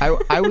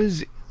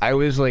 I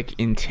was like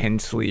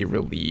intensely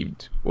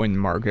relieved when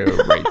Margot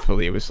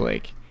rightfully was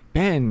like,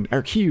 Ben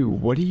or Q,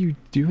 what are you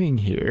doing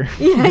here?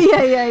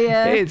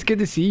 yeah. Hey, it's good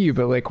to see you,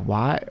 but like,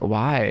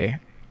 why?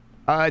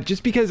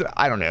 Just because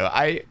I don't know.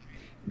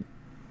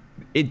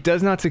 It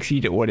does not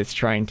succeed at what it's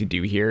trying to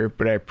do here,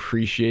 but I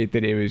appreciate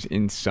that it was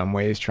in some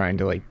ways trying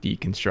to like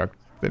deconstruct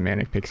the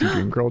manic pixie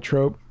dream girl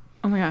trope.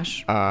 Oh my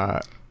gosh.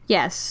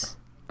 Yes.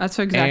 That's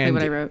exactly and-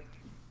 what I wrote.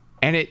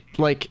 And it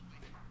like,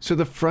 so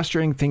the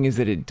frustrating thing is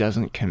that it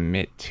doesn't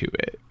commit to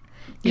it.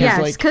 Yes,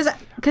 like-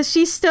 because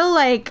she's still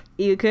like,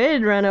 you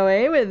could run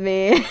away with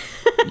me.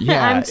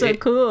 Yeah, I'm so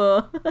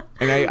cool.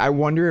 And I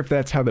wonder if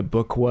that's how the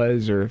book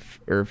was, or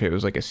if it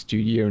was like a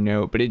studio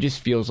note. But it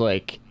just feels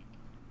like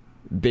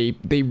they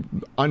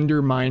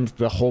undermined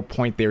the whole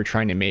point they were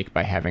trying to make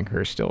by having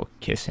her still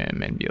kiss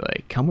him and be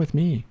like, "Come with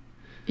me."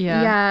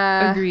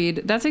 Yeah.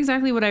 Agreed. That's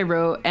exactly what I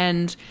wrote.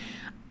 And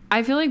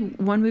I feel like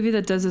one movie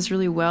that does this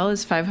really well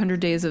is 500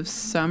 Days of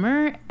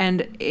Summer.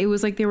 And it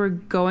was like they were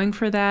going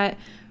for that.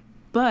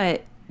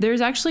 But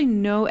there's actually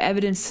no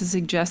evidence to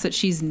suggest that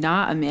she's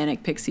not a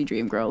manic pixie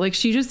dream girl. Like,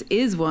 she just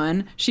is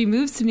one. She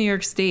moves to New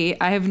York State.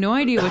 I have no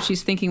idea what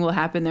she's thinking will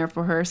happen there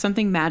for her.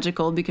 Something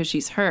magical because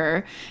she's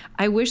her.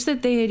 I wish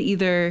that they had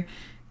either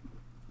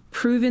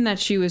proven that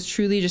she was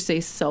truly just a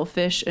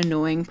selfish,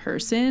 annoying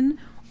person,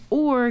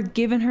 or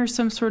given her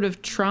some sort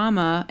of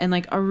trauma and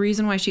like a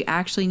reason why she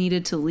actually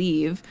needed to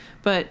leave.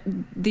 But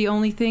the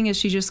only thing is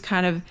she's just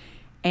kind of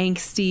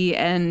angsty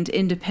and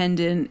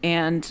independent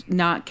and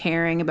not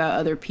caring about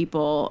other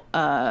people,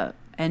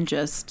 and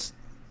just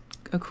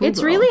a cool It's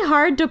girl. really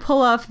hard to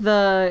pull off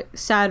the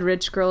sad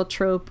rich girl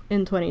trope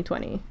in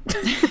 2020.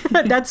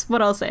 That's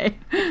what I'll say.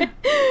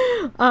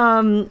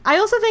 I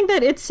also think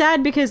that it's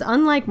sad because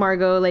unlike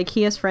Margot, like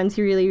he has friends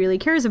he really, really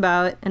cares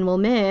about and will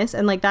miss.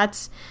 And like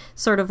that's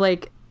sort of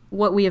like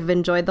what we have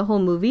enjoyed the whole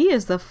movie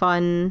is the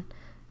fun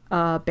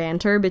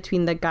banter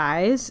between the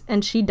guys,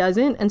 and she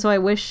doesn't. And so I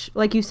wish,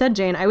 like you said,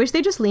 Jane, I wish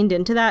they just leaned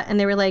into that and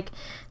they were like,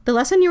 the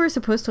lesson you were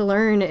supposed to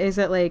learn is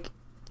that like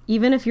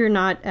even if you're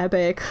not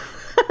epic,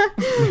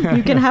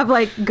 you can have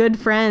like good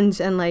friends,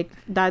 and like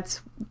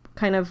that's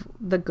kind of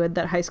the good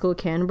that high school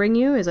can bring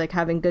you, is like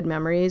having good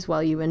memories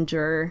while you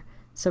endure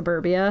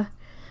suburbia.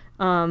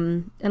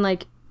 And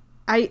like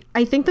I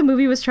think the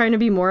movie was trying to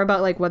be more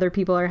about like whether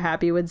people are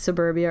happy with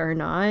suburbia or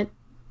not.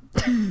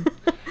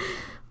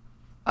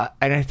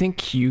 And I think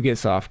Q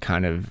gets off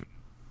kind of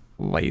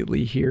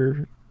lightly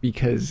here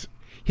because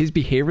his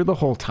behavior the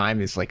whole time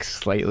is like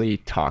slightly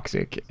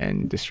toxic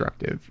and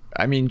destructive.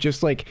 I mean,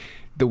 just like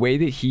the way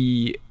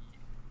that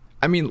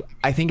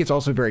I think it's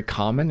also very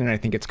common, and I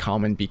think it's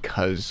common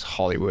because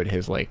Hollywood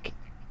has like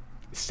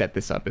set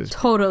this up as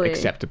Totally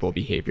acceptable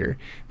behavior.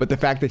 But the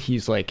fact that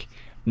he's like,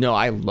 no,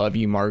 I love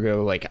you,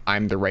 Margot, like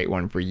I'm the right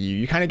one for you.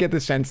 You kind of get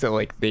the sense that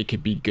like they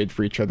could be good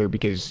for each other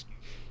because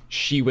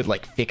she would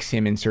like fix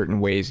him in certain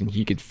ways and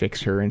he could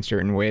fix her in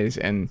certain ways.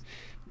 And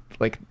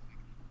like,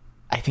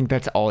 I think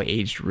that's all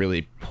aged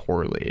really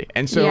poorly.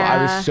 And so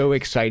I was so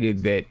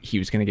excited that he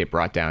was going to get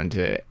brought down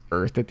to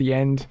earth at the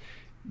end,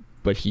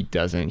 but he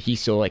doesn't. He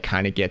still like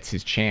kind of gets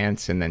his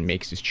chance and then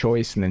makes his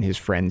choice, and then his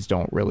friends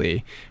don't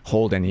really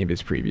hold any of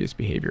his previous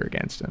behavior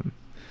against him.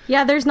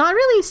 Yeah, there's not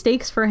really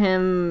stakes for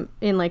him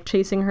in like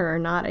chasing her or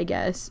not, I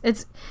guess.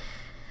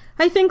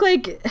 I think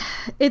like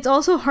it's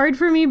also hard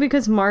for me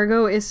because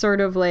Margot is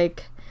sort of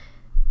like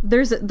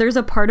there's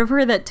a part of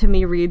her that to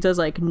me reads as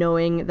like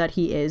knowing that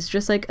he is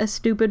just like a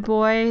stupid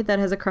boy that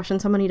has a crush on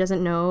someone he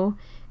doesn't know,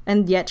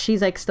 and yet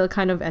she's like still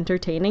kind of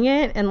entertaining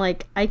it, and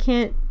like I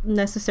can't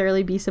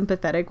necessarily be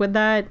sympathetic with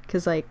that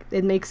because like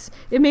it makes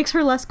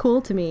her less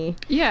cool to me.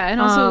 Yeah, and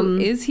also,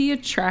 is he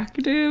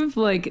attractive?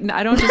 Like,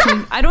 I don't just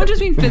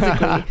mean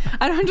physically.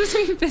 I don't just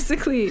mean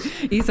physically.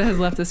 Issa has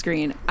left the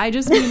screen. I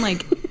just mean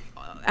like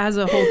as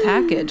a whole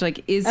package.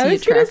 Like, is he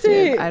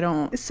attractive? I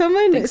don't.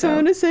 Someone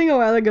so. was saying a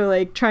while ago,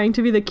 like trying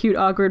to be the cute,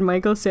 awkward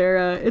Michael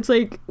Cera. It's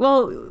like,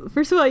 well,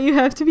 first of all, you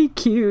have to be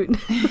cute,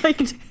 like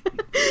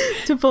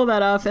to pull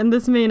that off, and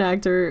this main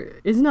actor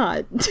is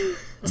not.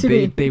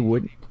 They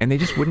would, and they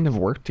just wouldn't have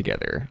worked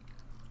together.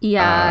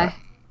 Yeah.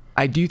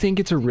 I do think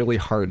it's a really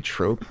hard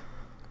trope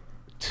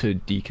to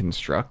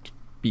deconstruct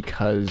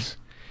because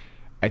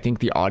I think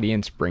the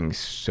audience brings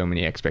so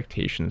many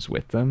expectations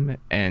with them.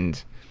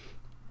 And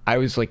I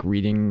was like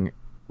reading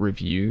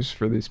reviews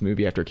for this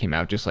movie after it came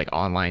out, just like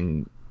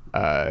online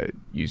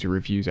user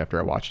reviews after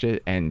I watched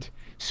it. And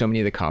so many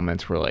of the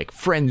comments were like,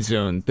 friend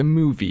zone, the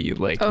movie,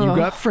 like you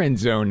got friend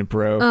zoned,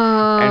 bro.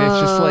 And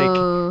it's just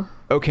like,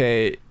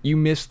 okay, you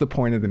missed the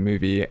point of the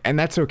movie, and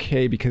that's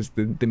okay because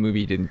the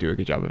movie didn't do a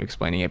good job of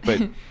explaining it.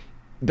 But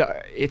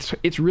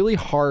it's really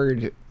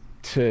hard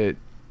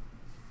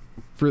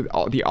for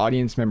all the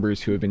audience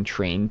members who have been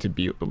trained to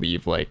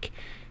believe like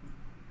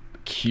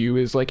Q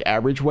is like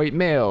average white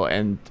male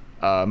and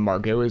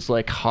Margot is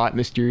like hot,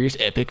 mysterious,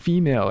 epic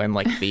female, and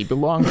like they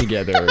belong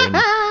together. And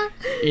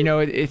you know,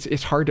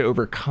 it's hard to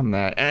overcome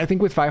that. And I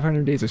think with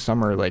 500 Days of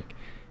Summer, like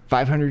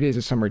 500 Days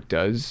of Summer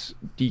does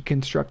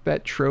deconstruct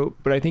that trope,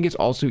 but I think it's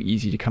also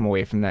easy to come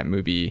away from that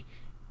movie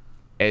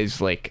as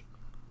like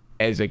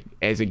as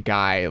a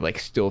guy like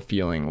still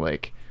feeling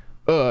like,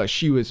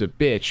 she was a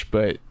bitch,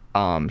 but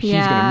he's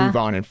gonna move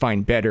on and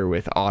find better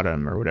with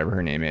Autumn or whatever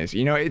her name is.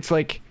 You know, it's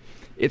like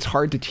it's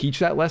hard to teach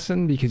that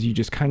lesson because you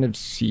just kind of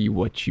see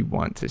what you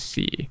want to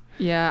see.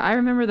 Yeah, I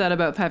remember that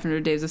about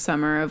 500 Days of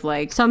Summer of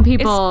like some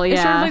people,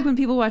 it's sort of like when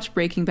people watch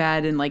Breaking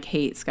Bad and like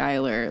hate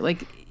Skylar.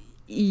 Like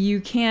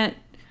you can't,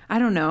 I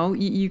don't know,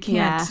 you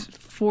can't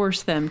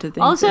force them to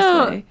think also,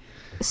 this way.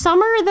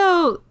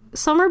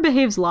 Summer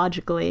behaves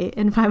logically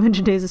in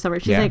 500 Days of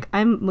Summer. She's like,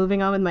 I'm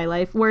moving on with my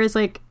life. Whereas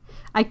like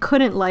I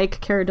couldn't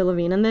like Cara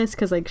Delevingne in this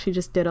because like she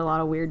just did a lot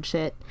of weird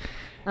shit.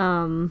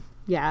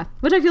 Yeah,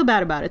 which I feel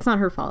bad about. It's not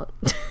her fault.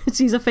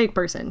 She's a fake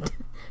person.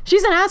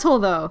 She's an asshole,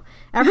 though.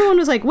 Everyone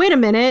was like, wait a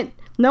minute.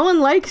 No one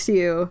likes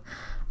you.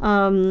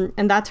 And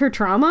that's her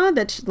trauma,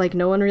 that like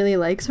no one really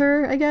likes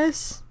her, I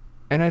guess.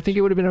 And I think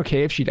it would have been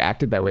okay if she'd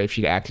acted that way, if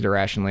she'd acted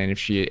irrationally, and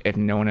if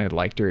no one had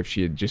liked her, if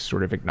she had just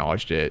sort of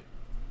acknowledged it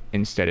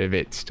instead of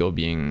it still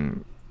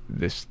being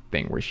this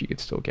thing where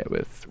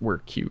where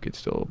Q could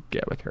still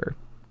get with her.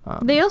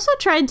 They also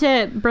tried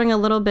to bring a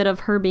little bit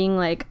of her being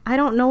like, I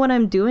don't know what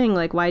I'm doing.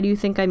 Like, why do you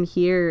think I'm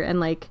here? And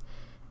like,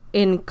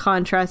 in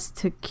contrast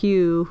to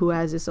Q, who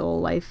has his whole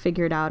life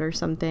figured out or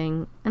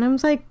something. And I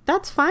was like,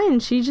 that's fine.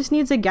 She just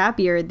needs a gap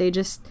year. They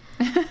just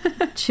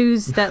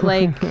choose that,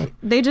 like,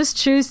 they just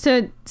choose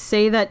to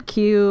say that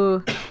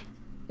Q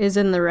is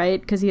in the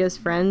right because he has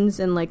friends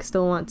and, like,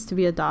 still wants to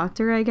be a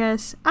doctor, I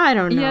guess. I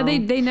don't know. Yeah,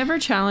 they never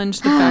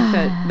challenged the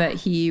fact that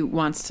he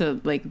wants to,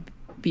 like,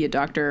 be a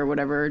doctor or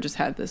whatever, or just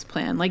have this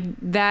plan. Like,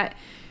 that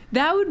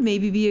would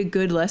maybe be a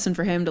good lesson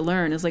for him to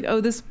learn, is like,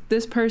 oh, this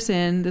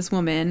person, this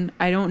woman,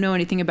 I don't know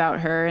anything about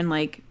her, and,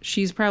 like,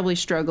 she's probably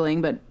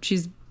struggling, but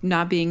she's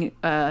not being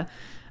a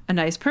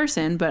nice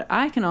person, but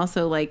I can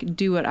also, like,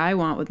 do what I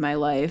want with my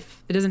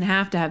life. It doesn't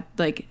have to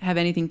have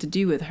anything to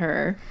do with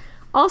her.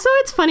 Also,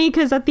 it's funny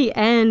because at the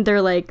end,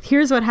 they're like,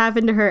 here's what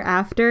happened to her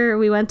after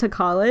we went to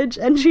college.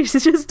 And she's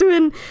just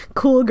doing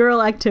cool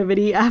girl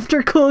activity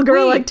after cool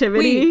girl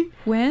activity.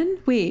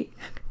 Wait,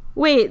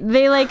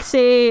 they like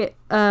say,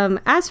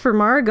 as for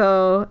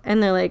Margot,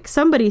 and they're like,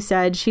 somebody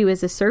said she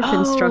was a surf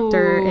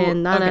instructor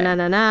in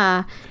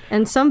na.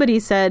 And somebody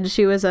said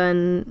she was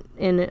on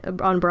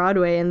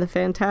Broadway in the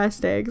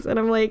Fantastics. And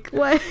I'm like,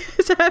 what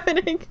is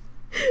happening?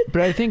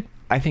 But I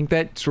think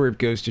that sort of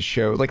goes to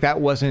show, like,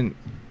 that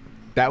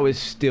was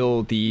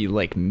still the,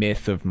 like,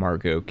 myth of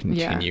Margot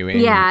continuing.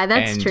 Yeah,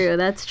 that's true.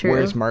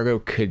 Whereas Margot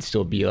could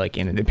still be, like,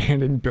 in an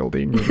abandoned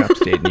building in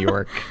upstate New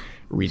York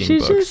reading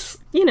She's books. She's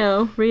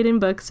just, reading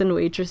books and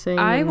waitressing.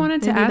 I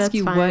wanted to ask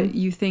you fine. what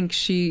you think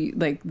she,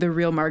 like, the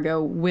real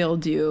Margot will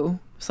do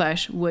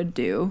 / would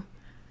do.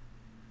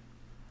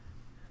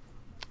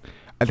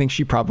 I think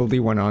she probably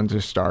went on to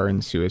star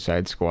in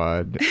Suicide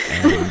Squad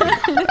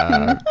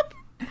and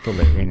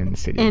Valerian in the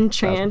City. And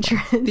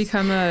Enchantress.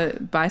 Become a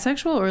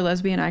bisexual or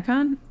lesbian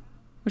icon?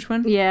 Which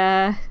one?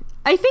 Yeah.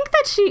 I think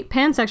that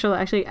pansexual,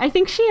 actually. I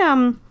think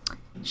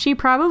she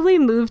probably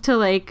moved to,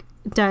 like,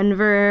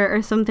 Denver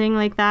or something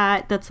like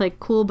that. That's, like,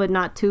 cool but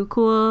not too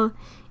cool.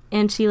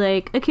 And she,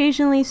 like,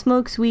 occasionally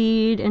smokes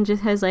weed and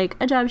just has, like,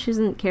 a job she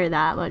doesn't care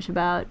that much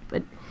about.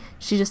 But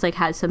she just, like,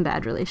 has some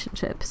bad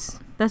relationships.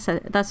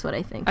 That's what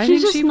I think. I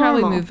She's think just she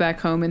normal. probably moved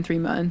back home in 3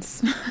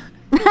 months.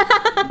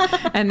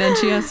 And then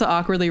she has to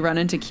awkwardly run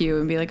into Q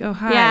and be like, oh,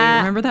 hi, Yeah,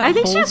 remember that I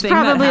think whole she's thing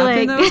probably, that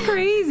happened? like- That was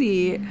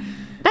crazy.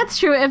 That's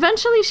true.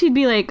 Eventually she'd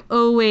be like,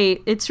 oh,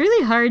 wait, it's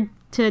really hard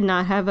to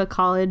not have a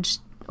college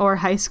or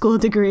high school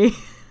degree.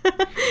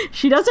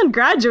 She doesn't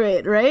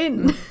graduate, right?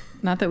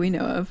 Not that we know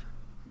of.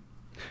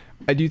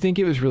 I do think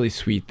it was really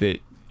sweet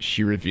that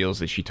she reveals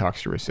that she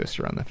talks to her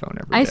sister on the phone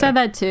every day. I said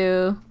that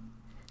too.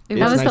 It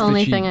That was nice the that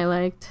only she- thing I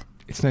liked.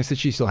 It's nice that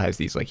she still has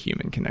these, like,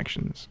 human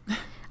connections.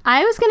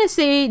 I was going to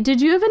say,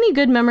 did you have any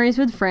good memories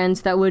with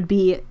friends that would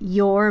be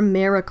your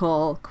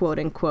miracle, quote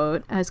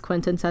unquote, as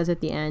Quentin says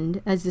at the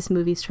end, as this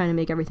movie's trying to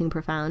make everything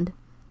profound?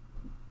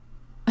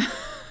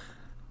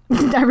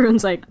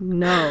 Everyone's like,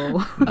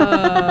 no.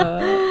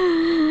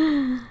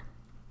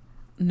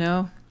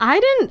 No.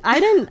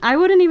 I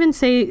wouldn't even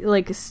say,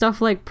 like,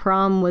 stuff like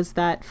prom was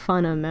that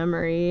fun a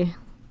memory.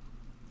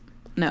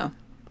 No.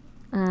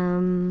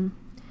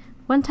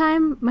 One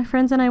time, my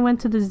friends and I went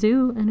to the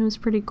zoo, and it was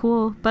pretty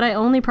cool. But I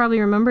only probably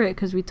remember it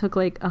because we took,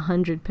 like,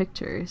 100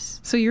 pictures.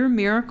 So your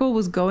miracle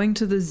was going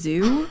to the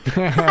zoo?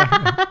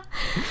 I'm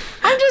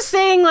just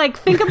saying, like,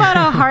 think about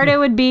how hard it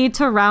would be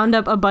to round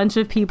up a bunch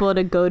of people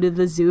to go to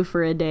the zoo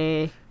for a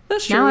day.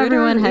 That's true. Now It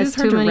everyone is has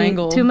hard to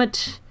wrangle too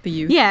much. the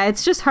youth. Yeah,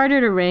 it's just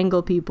harder to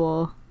wrangle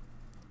people.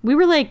 There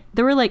were like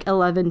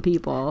 11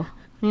 people,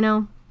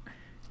 and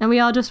we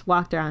all just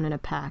walked around in a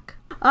pack.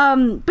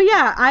 But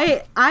yeah,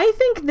 I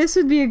think this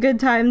would be a good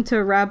time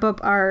to wrap up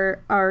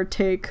our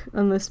take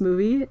on this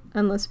movie,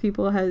 unless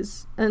people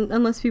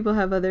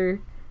have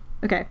other.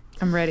 Okay,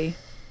 I'm ready.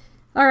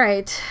 all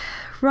right,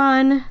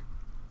 Ron.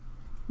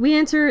 We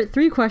answer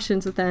 3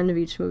 questions at the end of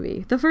each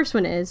movie. The first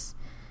one is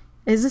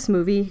this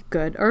movie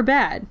good or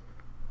bad?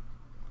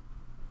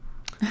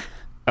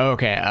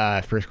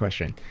 Okay, first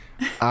question.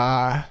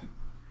 I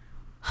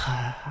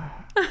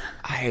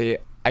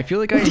feel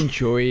like I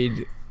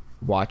enjoyed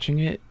watching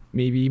it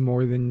maybe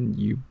more than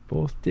you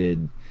both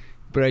did,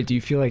 but I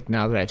do feel like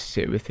now that I've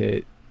sit with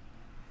it,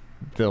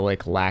 the,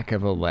 like, lack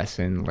of a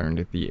lesson learned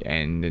at the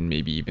end, and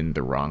maybe even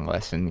the wrong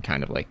lesson,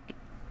 kind of, like,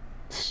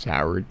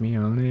 soured me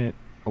on it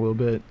a little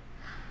bit.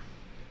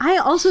 I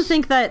also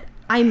think that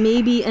I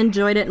maybe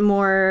enjoyed it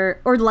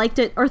more, or liked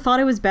it, or thought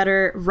it was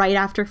better right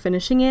after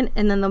finishing it,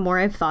 and then the more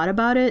I've thought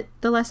about it,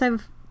 the less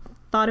I've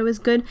thought it was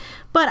good.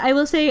 But I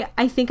will say,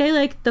 I think I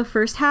liked the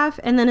first half,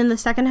 and then in the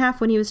second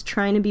half, when he was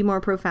trying to be more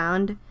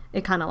profound,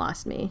 it kind of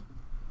lost me.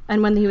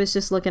 And when he was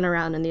just looking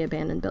around in the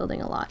abandoned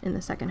building a lot in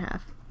the second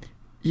half.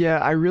 Yeah,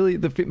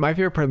 my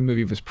favorite part of the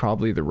movie was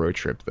probably the road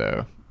trip,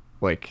 though.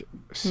 Like,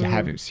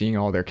 seeing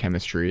all their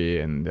chemistry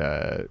and...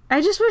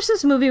 I just wish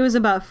this movie was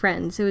about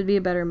friends. It would be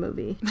a better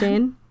movie.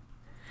 Jane?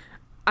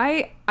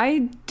 I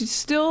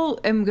still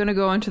am going to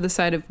go onto the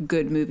side of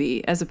good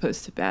movie as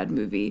opposed to bad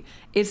movie.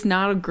 It's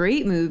not a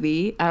great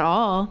movie at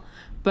all,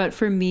 but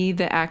for me,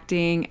 the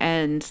acting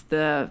and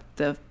the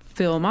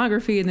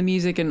filmography and the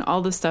music and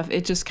all the stuff,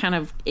 it just kind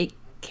of, it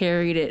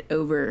carried it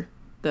over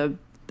the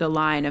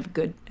line of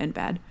good and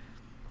bad.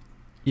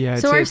 Yeah, I'd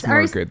So say our- it's more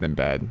our- good than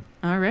bad.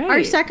 All right.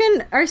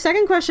 Our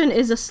second question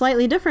is a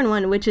slightly different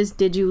one, which is,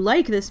 did you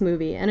like this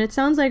movie? And it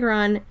sounds like,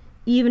 Ron,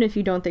 even if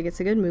you don't think it's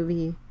a good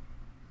movie,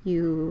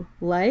 you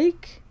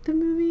like the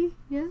movie.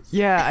 Yes.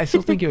 Yeah, I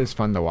still think it was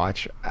fun to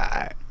watch.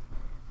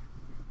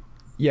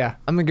 Yeah,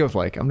 I'm gonna go with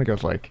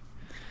like.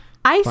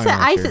 I Fine said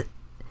answer.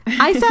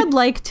 I said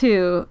like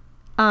too.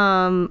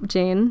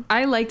 Jane.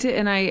 I liked it,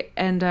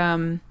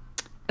 and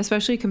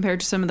especially compared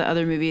to some of the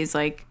other movies,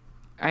 like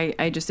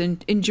I just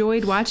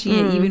enjoyed watching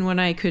it, even when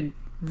I could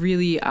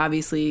really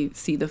obviously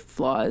see the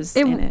flaws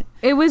in it.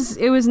 It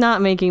was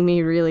not making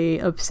me really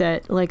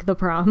upset like The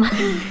Prom.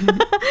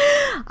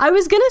 I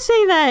was gonna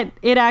say that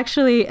it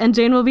actually, and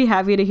Jane will be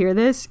happy to hear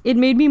this, it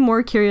made me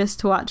more curious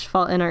to watch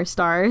Fault in Our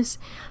Stars,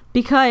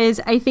 because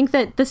I think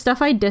that the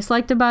stuff I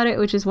disliked about it,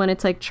 which is when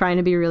it's like trying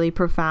to be really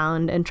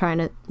profound and trying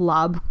to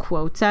lob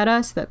quotes at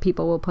us that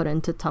people will put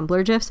into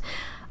Tumblr GIFs,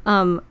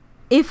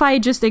 if I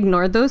just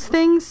ignored those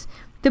things,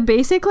 the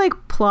basic like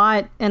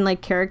plot and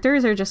like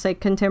characters are just like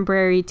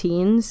contemporary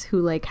teens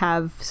who like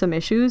have some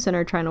issues and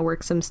are trying to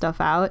work some stuff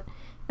out,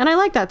 and I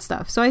like that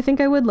stuff, so I think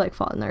I would like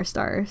Fault in Our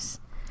Stars,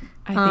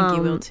 I think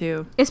you will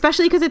too.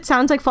 especially because it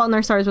sounds like Fault in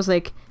Our Stars was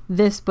like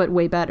this but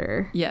way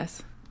better.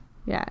 Yes.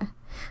 Yeah.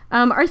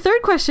 Our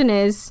third question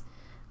is,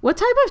 what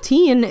type of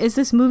teen is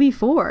this movie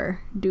for,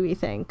 do we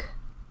think?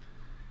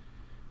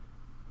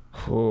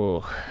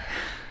 Oh.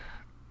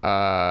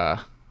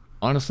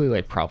 Honestly,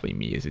 like probably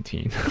me as a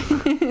teen.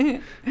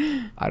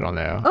 I don't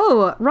know.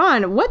 Oh,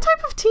 Ron, what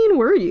type of teen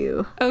were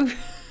you?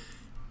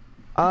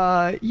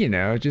 Oh,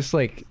 Just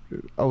like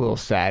a little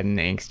sad and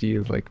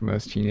angsty, like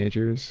most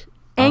teenagers.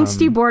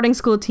 Angsty boarding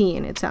school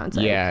teen, it sounds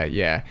like.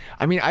 Yeah.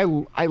 I mean, I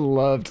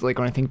loved, like,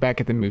 when I think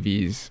back at the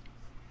movies,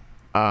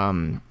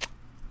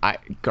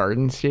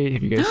 Garden State.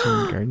 Have you guys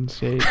seen Garden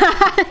State?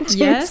 Jane's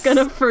Yes.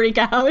 gonna freak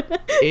out.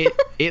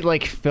 It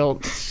like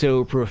felt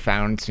so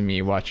profound to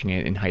me watching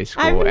it in high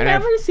school. I've and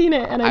never seen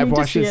it, and I I've need to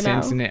watched see it it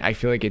now. since, and I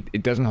feel like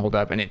it doesn't hold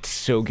up, and it's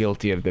so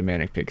guilty of the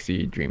Manic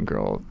Pixie Dream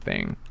Girl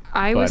thing.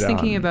 I was But,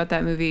 thinking about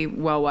that movie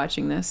while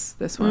watching this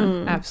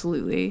one.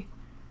 Absolutely.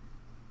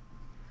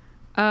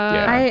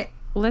 Yeah.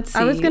 Let's see.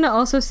 I was gonna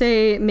also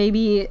say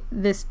maybe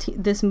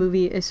this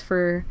movie is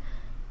for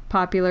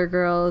popular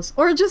girls,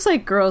 or just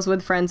like girls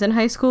with friends in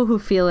high school who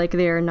feel like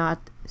they are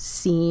not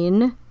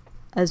seen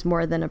as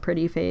more than a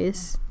pretty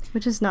face,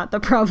 which is not the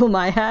problem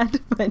I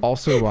had. But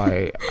Also,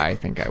 why I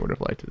think I would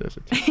have liked it as a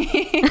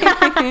teen.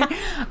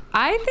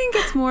 I think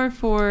it's more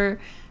for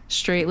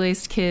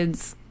straight-laced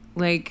kids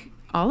like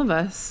all of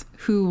us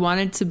who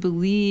wanted to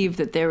believe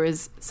that there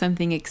was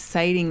something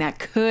exciting that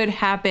could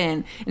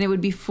happen, and it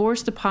would be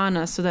forced upon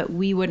us so that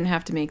we wouldn't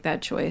have to make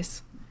that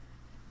choice.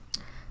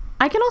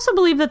 I can also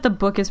believe that the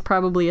book is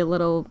probably a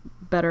little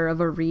better of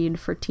a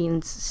read for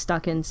teens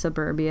stuck in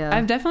suburbia.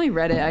 I've definitely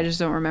read it. I just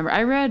don't remember.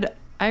 I read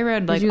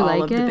like you all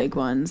like of the it? big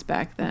ones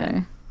back then.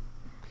 Okay.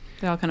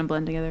 They all kind of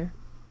blend together.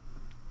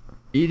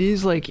 It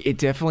is like, it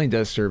definitely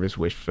does serve as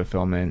wish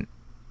fulfillment.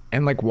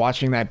 And like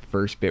watching that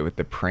first bit with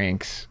the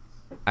pranks,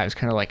 I was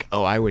kind of like,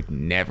 oh, I would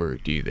never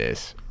do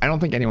this. I don't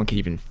think anyone could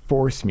even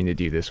force me to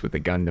do this with a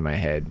gun to my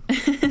head.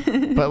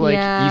 But like,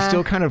 Yeah. you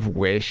still kind of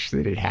wish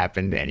that it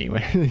happened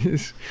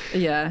anyways.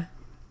 Yeah.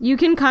 You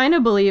can kind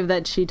of believe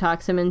that she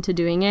talks him into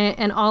doing it,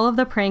 and all of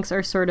the pranks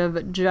are sort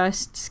of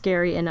just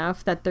scary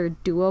enough that they're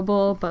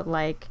doable, but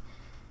like,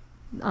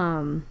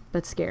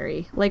 but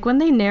scary. Like when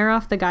they nair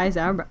off the guy's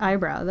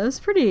eyebrow, that was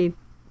pretty.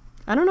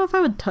 I don't know if I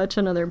would touch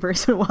another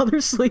person while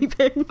they're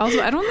sleeping. Also,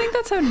 I don't think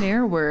that's how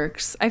Nair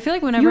works. I feel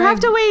like whenever You have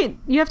I've- to wait.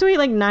 You have to wait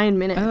like 9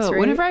 minutes. Oh, right?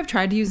 whenever I've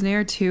tried to use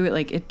Nair too,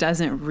 it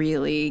doesn't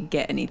really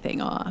get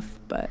anything off.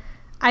 But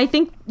I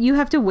think you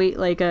have to wait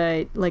like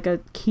a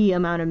key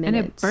amount of and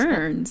minutes, it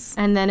burns.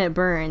 and then it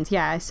burns.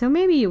 Yeah, so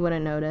maybe you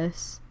wouldn't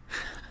notice.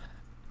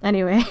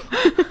 Anyway,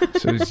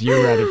 So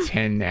 0 out of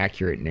 10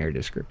 accurate Nair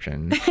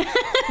description.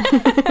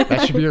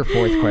 That should be your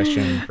fourth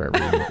question for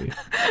every movie.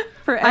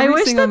 For I every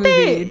wish single that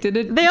movie, did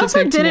it they also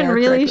depict didn't Nair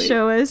really correctly?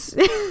 show us.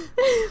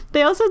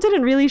 They also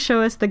didn't really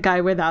show us the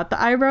guy without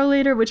the eyebrow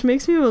later, which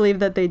makes me believe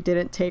that they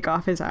didn't take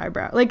off his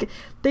eyebrow. Like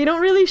they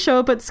don't really show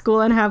up at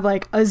school and have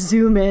like a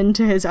zoom in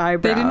to his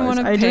eyebrows. They didn't want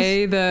to I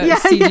pay just- the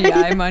Yeah,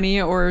 CGI yeah.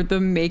 money or the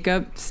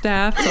makeup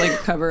staff to like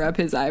cover up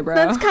his eyebrow.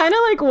 That's kind of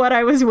like what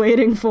I was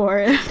waiting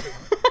for.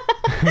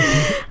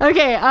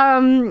 Okay,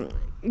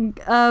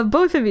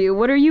 both of you,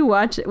 what are you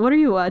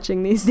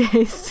watching these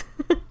days?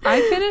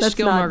 I finished That's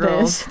Gilmore not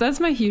Girls. this. That's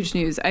my huge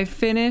news. I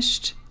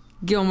finished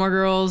Gilmore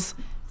Girls.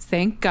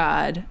 Thank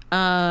God.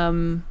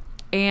 And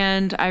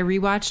I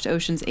rewatched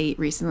Ocean's 8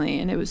 recently,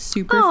 and it was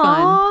super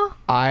fun. Aw,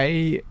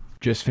 I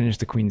just finished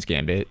The Queen's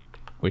Gambit,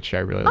 which I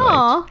really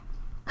aw.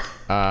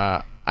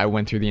 liked. I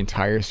went through the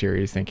entire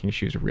series thinking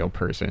she was a real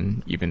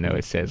person, even though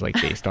it says like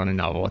based on a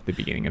novel at the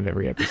beginning of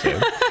every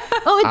episode.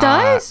 Oh, it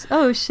does?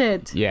 Oh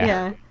shit.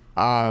 Yeah.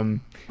 And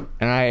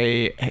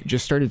I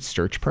just started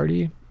Search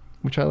Party,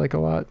 which I like a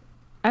lot.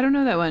 I don't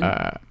know that one.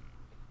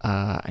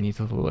 I need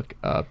to look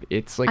up.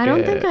 It's like I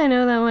don't think I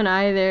know that one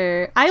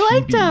either. I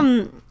liked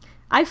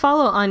I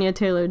follow Anya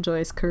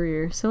Taylor-Joy's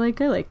career, so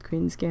like I like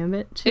Queen's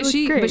Gambit. Is looked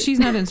she? great. But she's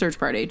not in Search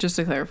Party. Just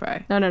to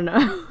clarify.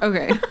 No.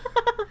 Okay.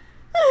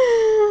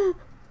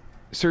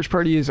 Search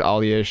Party is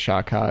Alia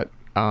Shawkat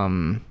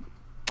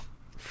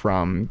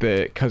from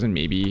the Cousin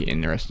Maybe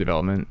in Arrested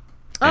Development.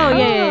 Oh And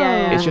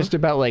yeah. It's just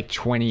about like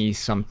 20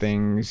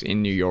 somethings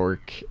in New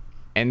York,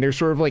 and there's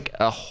sort of like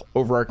a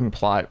overarching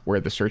plot where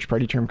the search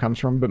party term comes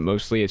from, but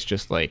mostly it's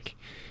just like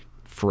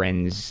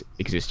friends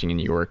existing in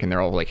New York, and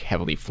they're all like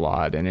heavily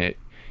flawed, and it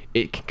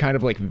can kind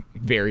of like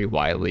vary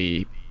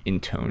wildly in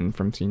tone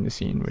from scene to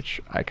scene, which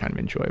I kind of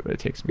enjoy, but it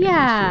takes me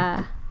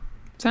Yeah.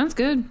 Sounds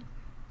good.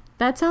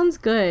 That sounds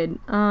good.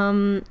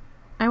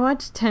 I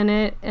watched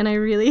Tenet and I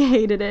really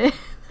hated it.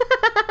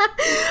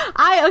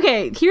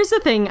 Okay, here's the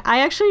thing. I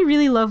actually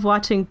really love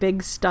watching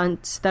big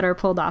stunts that are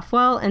pulled off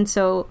well, and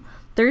so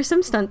there are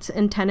some stunts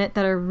in Tenet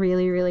that are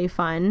really, really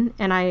fun,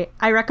 and I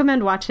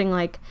recommend watching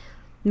like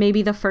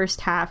maybe the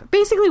first half.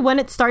 Basically, when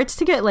it starts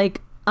to get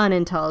like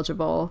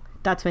unintelligible,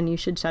 that's when you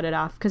should shut it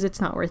off because it's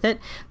not worth it.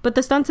 But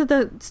the stunts at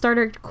the start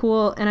are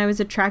cool, and I was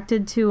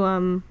attracted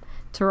to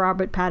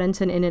Robert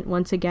Pattinson in it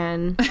once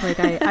again. Like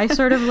I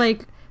sort of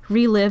like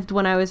relived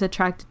when I was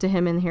attracted to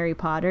him in Harry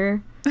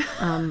Potter,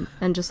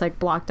 and just like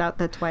blocked out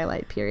the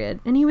Twilight period,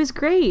 and he was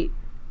great.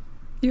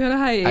 You had a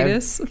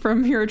hiatus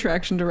from your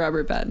attraction to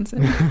Robert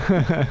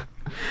Pattinson.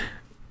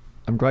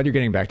 I'm glad you're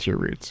getting back to your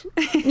roots.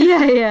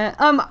 Yeah.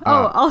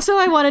 Also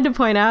I wanted to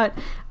point out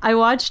I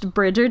watched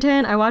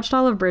Bridgerton. I watched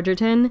all of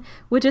Bridgerton,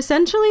 which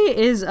essentially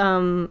is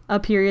a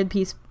period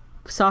piece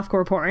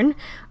softcore porn.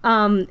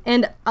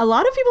 And a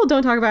lot of people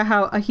don't talk about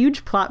how a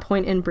huge plot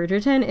point in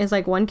Bridgerton is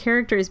like one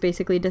character is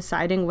basically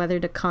deciding whether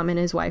to come in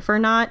his wife or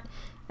not.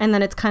 And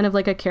then it's kind of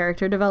like a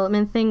character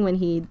development thing when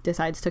he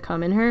decides to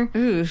come in her.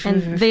 Ooh.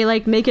 And they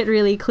like make it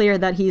really clear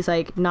that he's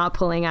like not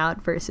pulling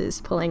out versus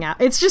pulling out.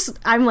 It's just,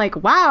 I'm like,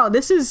 wow,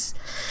 this is,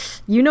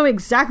 you know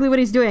exactly what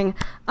he's doing.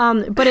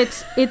 But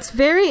it's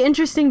very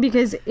interesting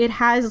because it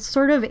has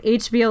sort of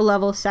HBO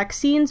level sex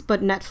scenes,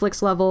 but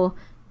Netflix level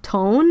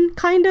tone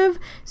kind of.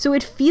 So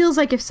it feels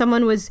like if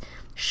someone was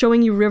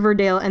showing you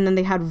Riverdale and then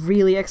they had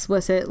really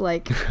explicit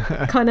like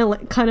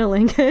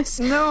cunnilingus.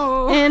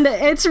 No. And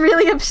it's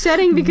really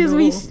upsetting because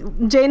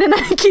Jane and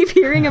I keep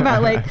hearing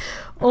about like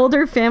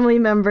older family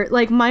member,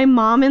 like my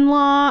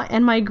mom-in-law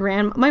and my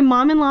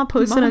mom-in-law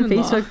posted on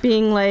Facebook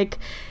being like,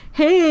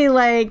 hey,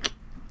 like,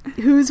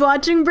 who's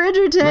watching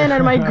Bridgerton?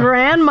 And my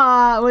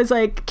grandma was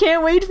like,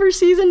 can't wait for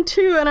season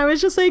 2. And I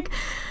was just like,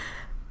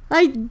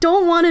 I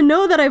don't want to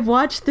know that I've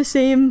watched the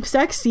same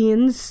sex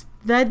scenes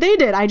that they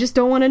did. I just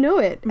don't want to know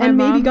it. My and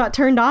mom- maybe got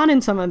turned on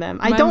in some of them.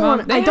 I don't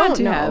want. I don't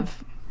know.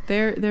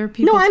 There are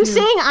people. No, I'm too.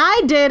 saying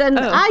I did, and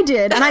Oh. I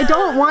did, and I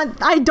don't want.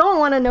 I don't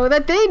want to know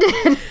that they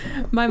did.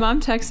 My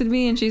mom texted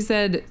me and she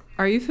said,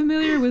 "Are you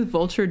familiar with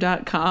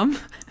Vulture.com?"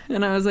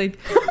 And I was like,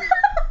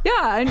 "Yeah,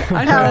 I know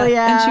Hell that."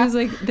 yeah. And she was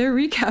like, "Their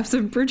recaps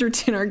of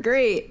Bridgerton are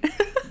great."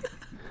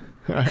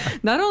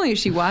 Not only is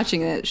she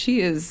watching it,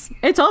 she is.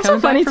 It's also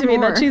coming back funny for to me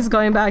more. that she's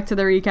going back to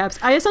the recaps.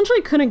 I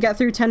essentially couldn't get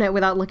through Tenet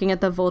without looking at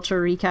the Vulture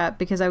recap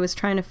because I was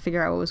trying to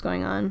figure out what was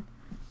going on.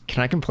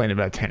 Can I complain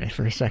about Tenet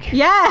for a second?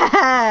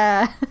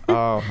 Yeah.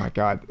 Oh my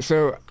god.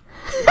 So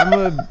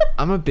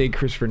I'm a big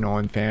Christopher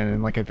Nolan fan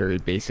in like a very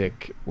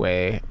basic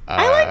way.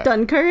 I like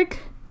Dunkirk.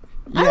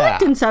 I yeah.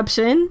 liked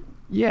Inception.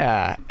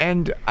 Yeah,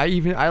 and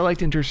I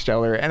liked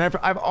Interstellar, and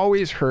I've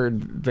always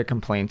heard the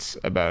complaints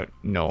about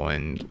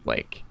Nolan,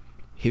 like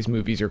his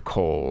movies are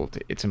cold,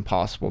 it's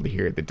impossible to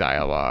hear the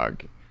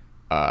dialogue,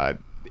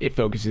 it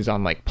focuses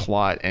on like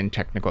plot and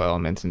technical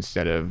elements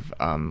instead of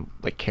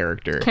like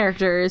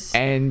characters.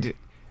 And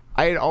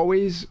I had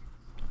always,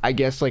 I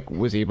guess, like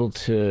was able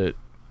to,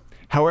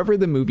 however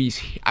the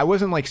movies, I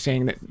wasn't like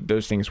saying that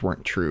those things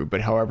weren't true,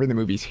 but however the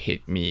movies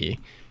hit me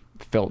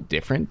felt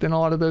different than a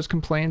lot of those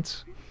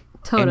complaints.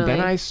 Totally. And then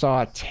I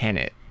saw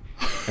Tenet,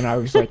 and I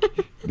was like,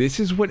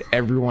 this is what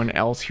everyone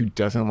else who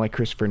doesn't like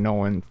Christopher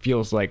Nolan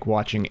feels like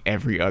watching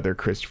every other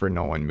Christopher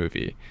Nolan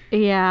movie.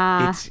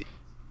 Yeah. It's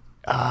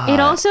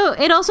It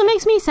also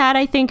makes me sad,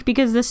 I think,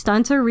 because the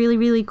stunts are really,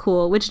 really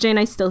cool, which, Jane,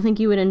 I still think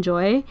you would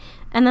enjoy.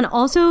 And then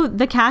also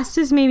the cast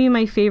is maybe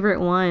my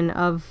favorite one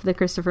of the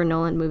Christopher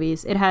Nolan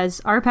movies. It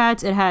has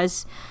Arpats, it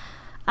has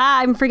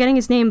I'm forgetting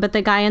his name, but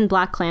the guy in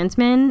Black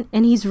Klansman,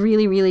 and he's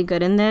really, really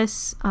good in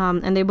this.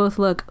 And they both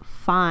look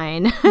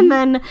fine. And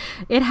then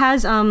it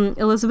has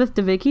Elizabeth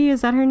Debicki,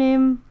 is that her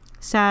name?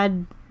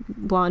 Sad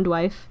blonde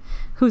wife,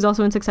 who's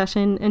also in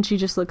Succession, and she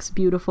just looks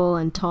beautiful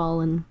and tall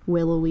and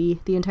willowy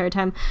the entire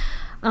time.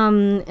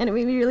 And it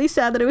made me really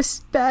sad that it was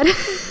bad.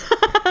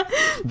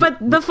 But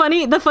the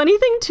funny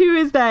thing too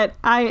is that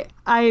I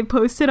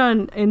posted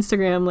on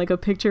Instagram like a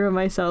picture of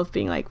myself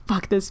being like,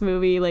 fuck this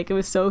movie, like it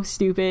was so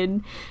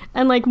stupid,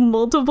 and like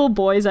multiple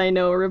boys I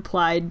know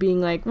replied being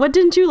like, what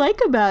didn't you like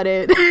about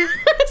it?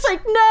 It's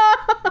like,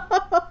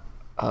 no.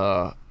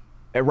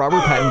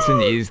 Robert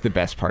Pattinson is the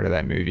best part of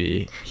that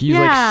movie. He's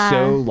Yeah. like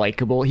so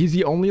likable. He's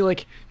the only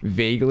like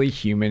vaguely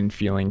human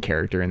feeling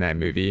character in that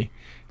movie.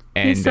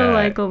 And He's so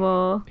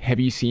likable. have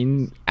you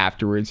seen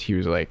afterwards he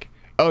was like,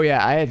 Oh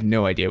yeah, I had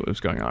no idea what was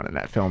going on in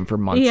that film for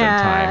months Yeah,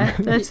 at a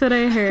time. that's what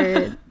I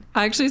heard.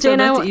 I actually said Jane,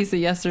 that I to Issa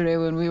yesterday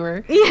when we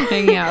were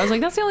hanging out. I was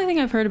like, that's the only thing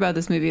I've heard about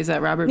this movie is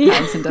that Robert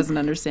Pattinson doesn't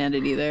understand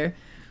it either.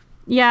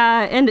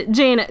 Yeah, and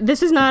Jane,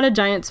 this is not a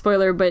giant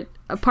spoiler, but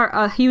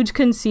a huge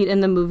conceit in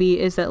the movie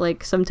is that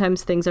like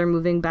sometimes things are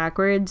moving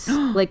backwards,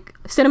 like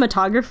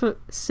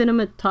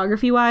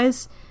cinematography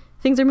wise.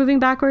 Things are moving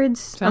backwards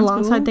Sounds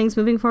alongside cool. things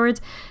moving forwards.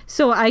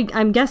 So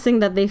I'm guessing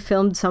that they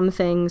filmed some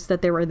things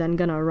that they were then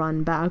gonna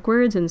run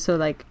backwards, and so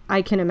like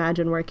I can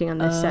imagine working on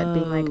this set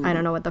being like, I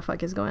don't know what the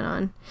fuck is going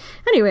on.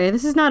 Anyway,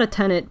 this is not a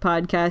Tenet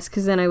podcast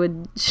because then I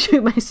would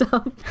shoot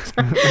myself.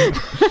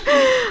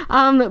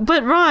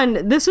 But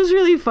Ron, this was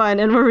really fun,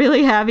 and we're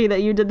really happy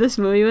that you did this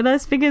movie with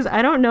us because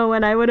I don't know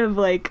when I would have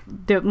like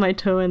dipped my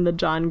toe in the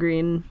John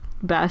Green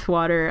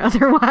bathwater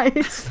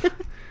otherwise.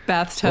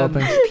 Bathtub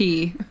Well,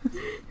 pee.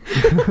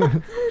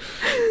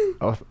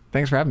 Oh,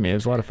 thanks for having me. It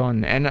was a lot of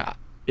fun, and I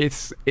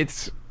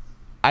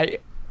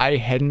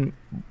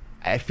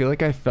feel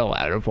like I fell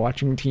out of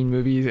watching teen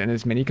movies, and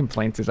as many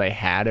complaints as I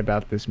had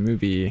about this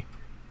movie,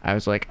 I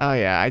was like, oh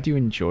yeah, I do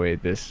enjoy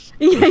this.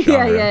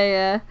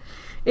 Yeah.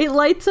 It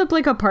lights up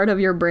like a part of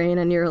your brain,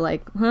 and you're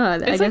like, huh,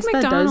 I It's guess like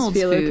that McDonald's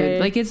does feel food. okay.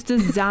 Like it's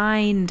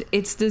designed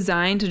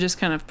to just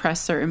kind of press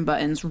certain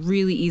buttons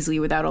really easily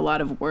without a lot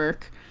of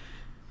work.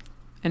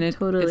 And it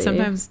Totally.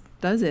 sometimes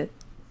does it.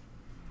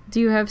 Do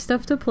you have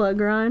stuff to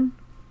plug, Ron?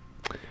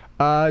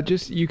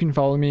 Just you can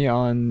follow me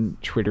on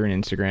Twitter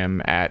and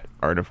Instagram at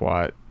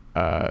artofwot.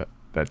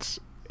 That's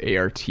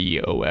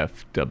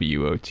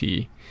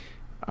ARTOFWOT.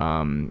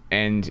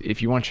 And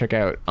if you want to check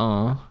out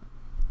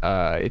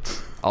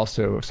it's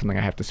also something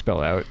I have to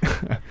spell out.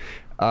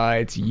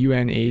 It's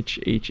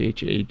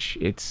UNHHHH.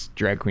 It's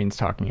drag queens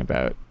talking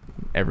about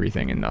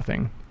everything and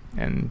nothing,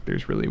 and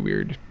there's really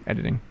weird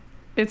editing.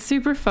 It's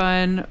super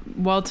fun.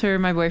 Walter,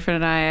 my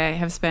boyfriend, and I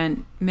have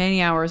spent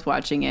many hours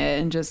watching it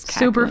and just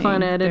Super cackling.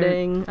 fun They're-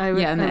 editing. and the I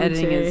would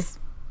editing say. is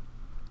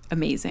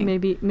amazing.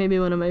 maybe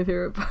one of my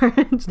favorite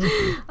parts.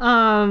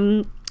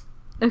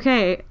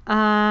 Okay,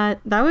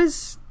 that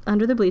was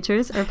Under the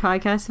Bleachers, our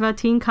podcast about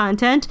teen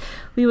content.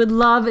 We would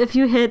love if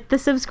you hit the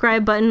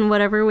subscribe button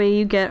whatever way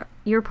you get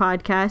your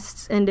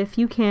podcasts, and if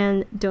you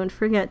can, don't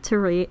forget to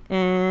rate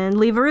and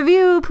leave a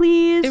review,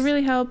 please. It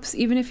really helps,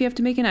 even if you have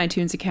to make an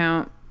iTunes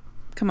account.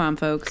 Come on,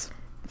 folks.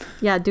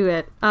 Yeah, do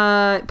it.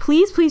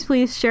 Please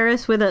share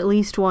us with at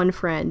least one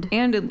friend.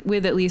 And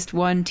with at least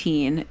one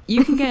teen.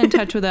 You can get in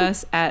touch with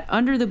us at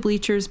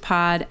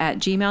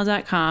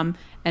underthebleacherspod@gmail.com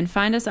and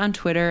find us on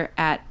Twitter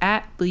at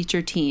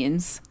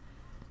 @bleacherteens.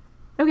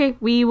 Okay,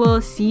 we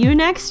will see you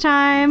next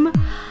time.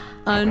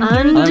 Under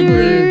Under the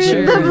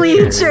bleachers. the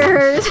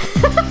bleachers.